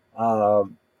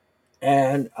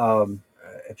 And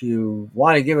if you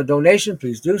want to give a donation,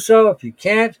 please do so. If you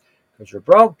can't, because you're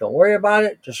broke, don't worry about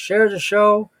it. Just share the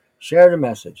show, share the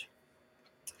message.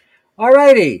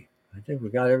 Alrighty. I think we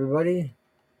got everybody.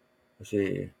 Let's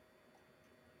see.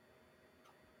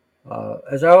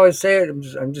 As I always say, I'm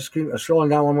just scrolling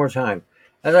down one more time.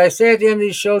 As I say at the end of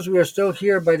these shows, we are still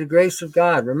here by the grace of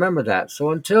God. Remember that.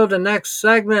 So until the next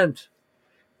segment,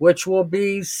 which will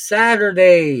be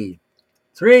Saturday,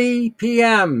 3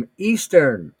 p.m.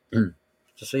 Eastern,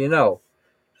 just so you know,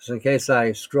 just in case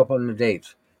I screw up on the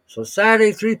dates. So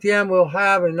Saturday, 3 p.m., we'll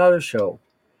have another show.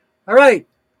 All right.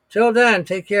 Till then,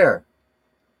 take care.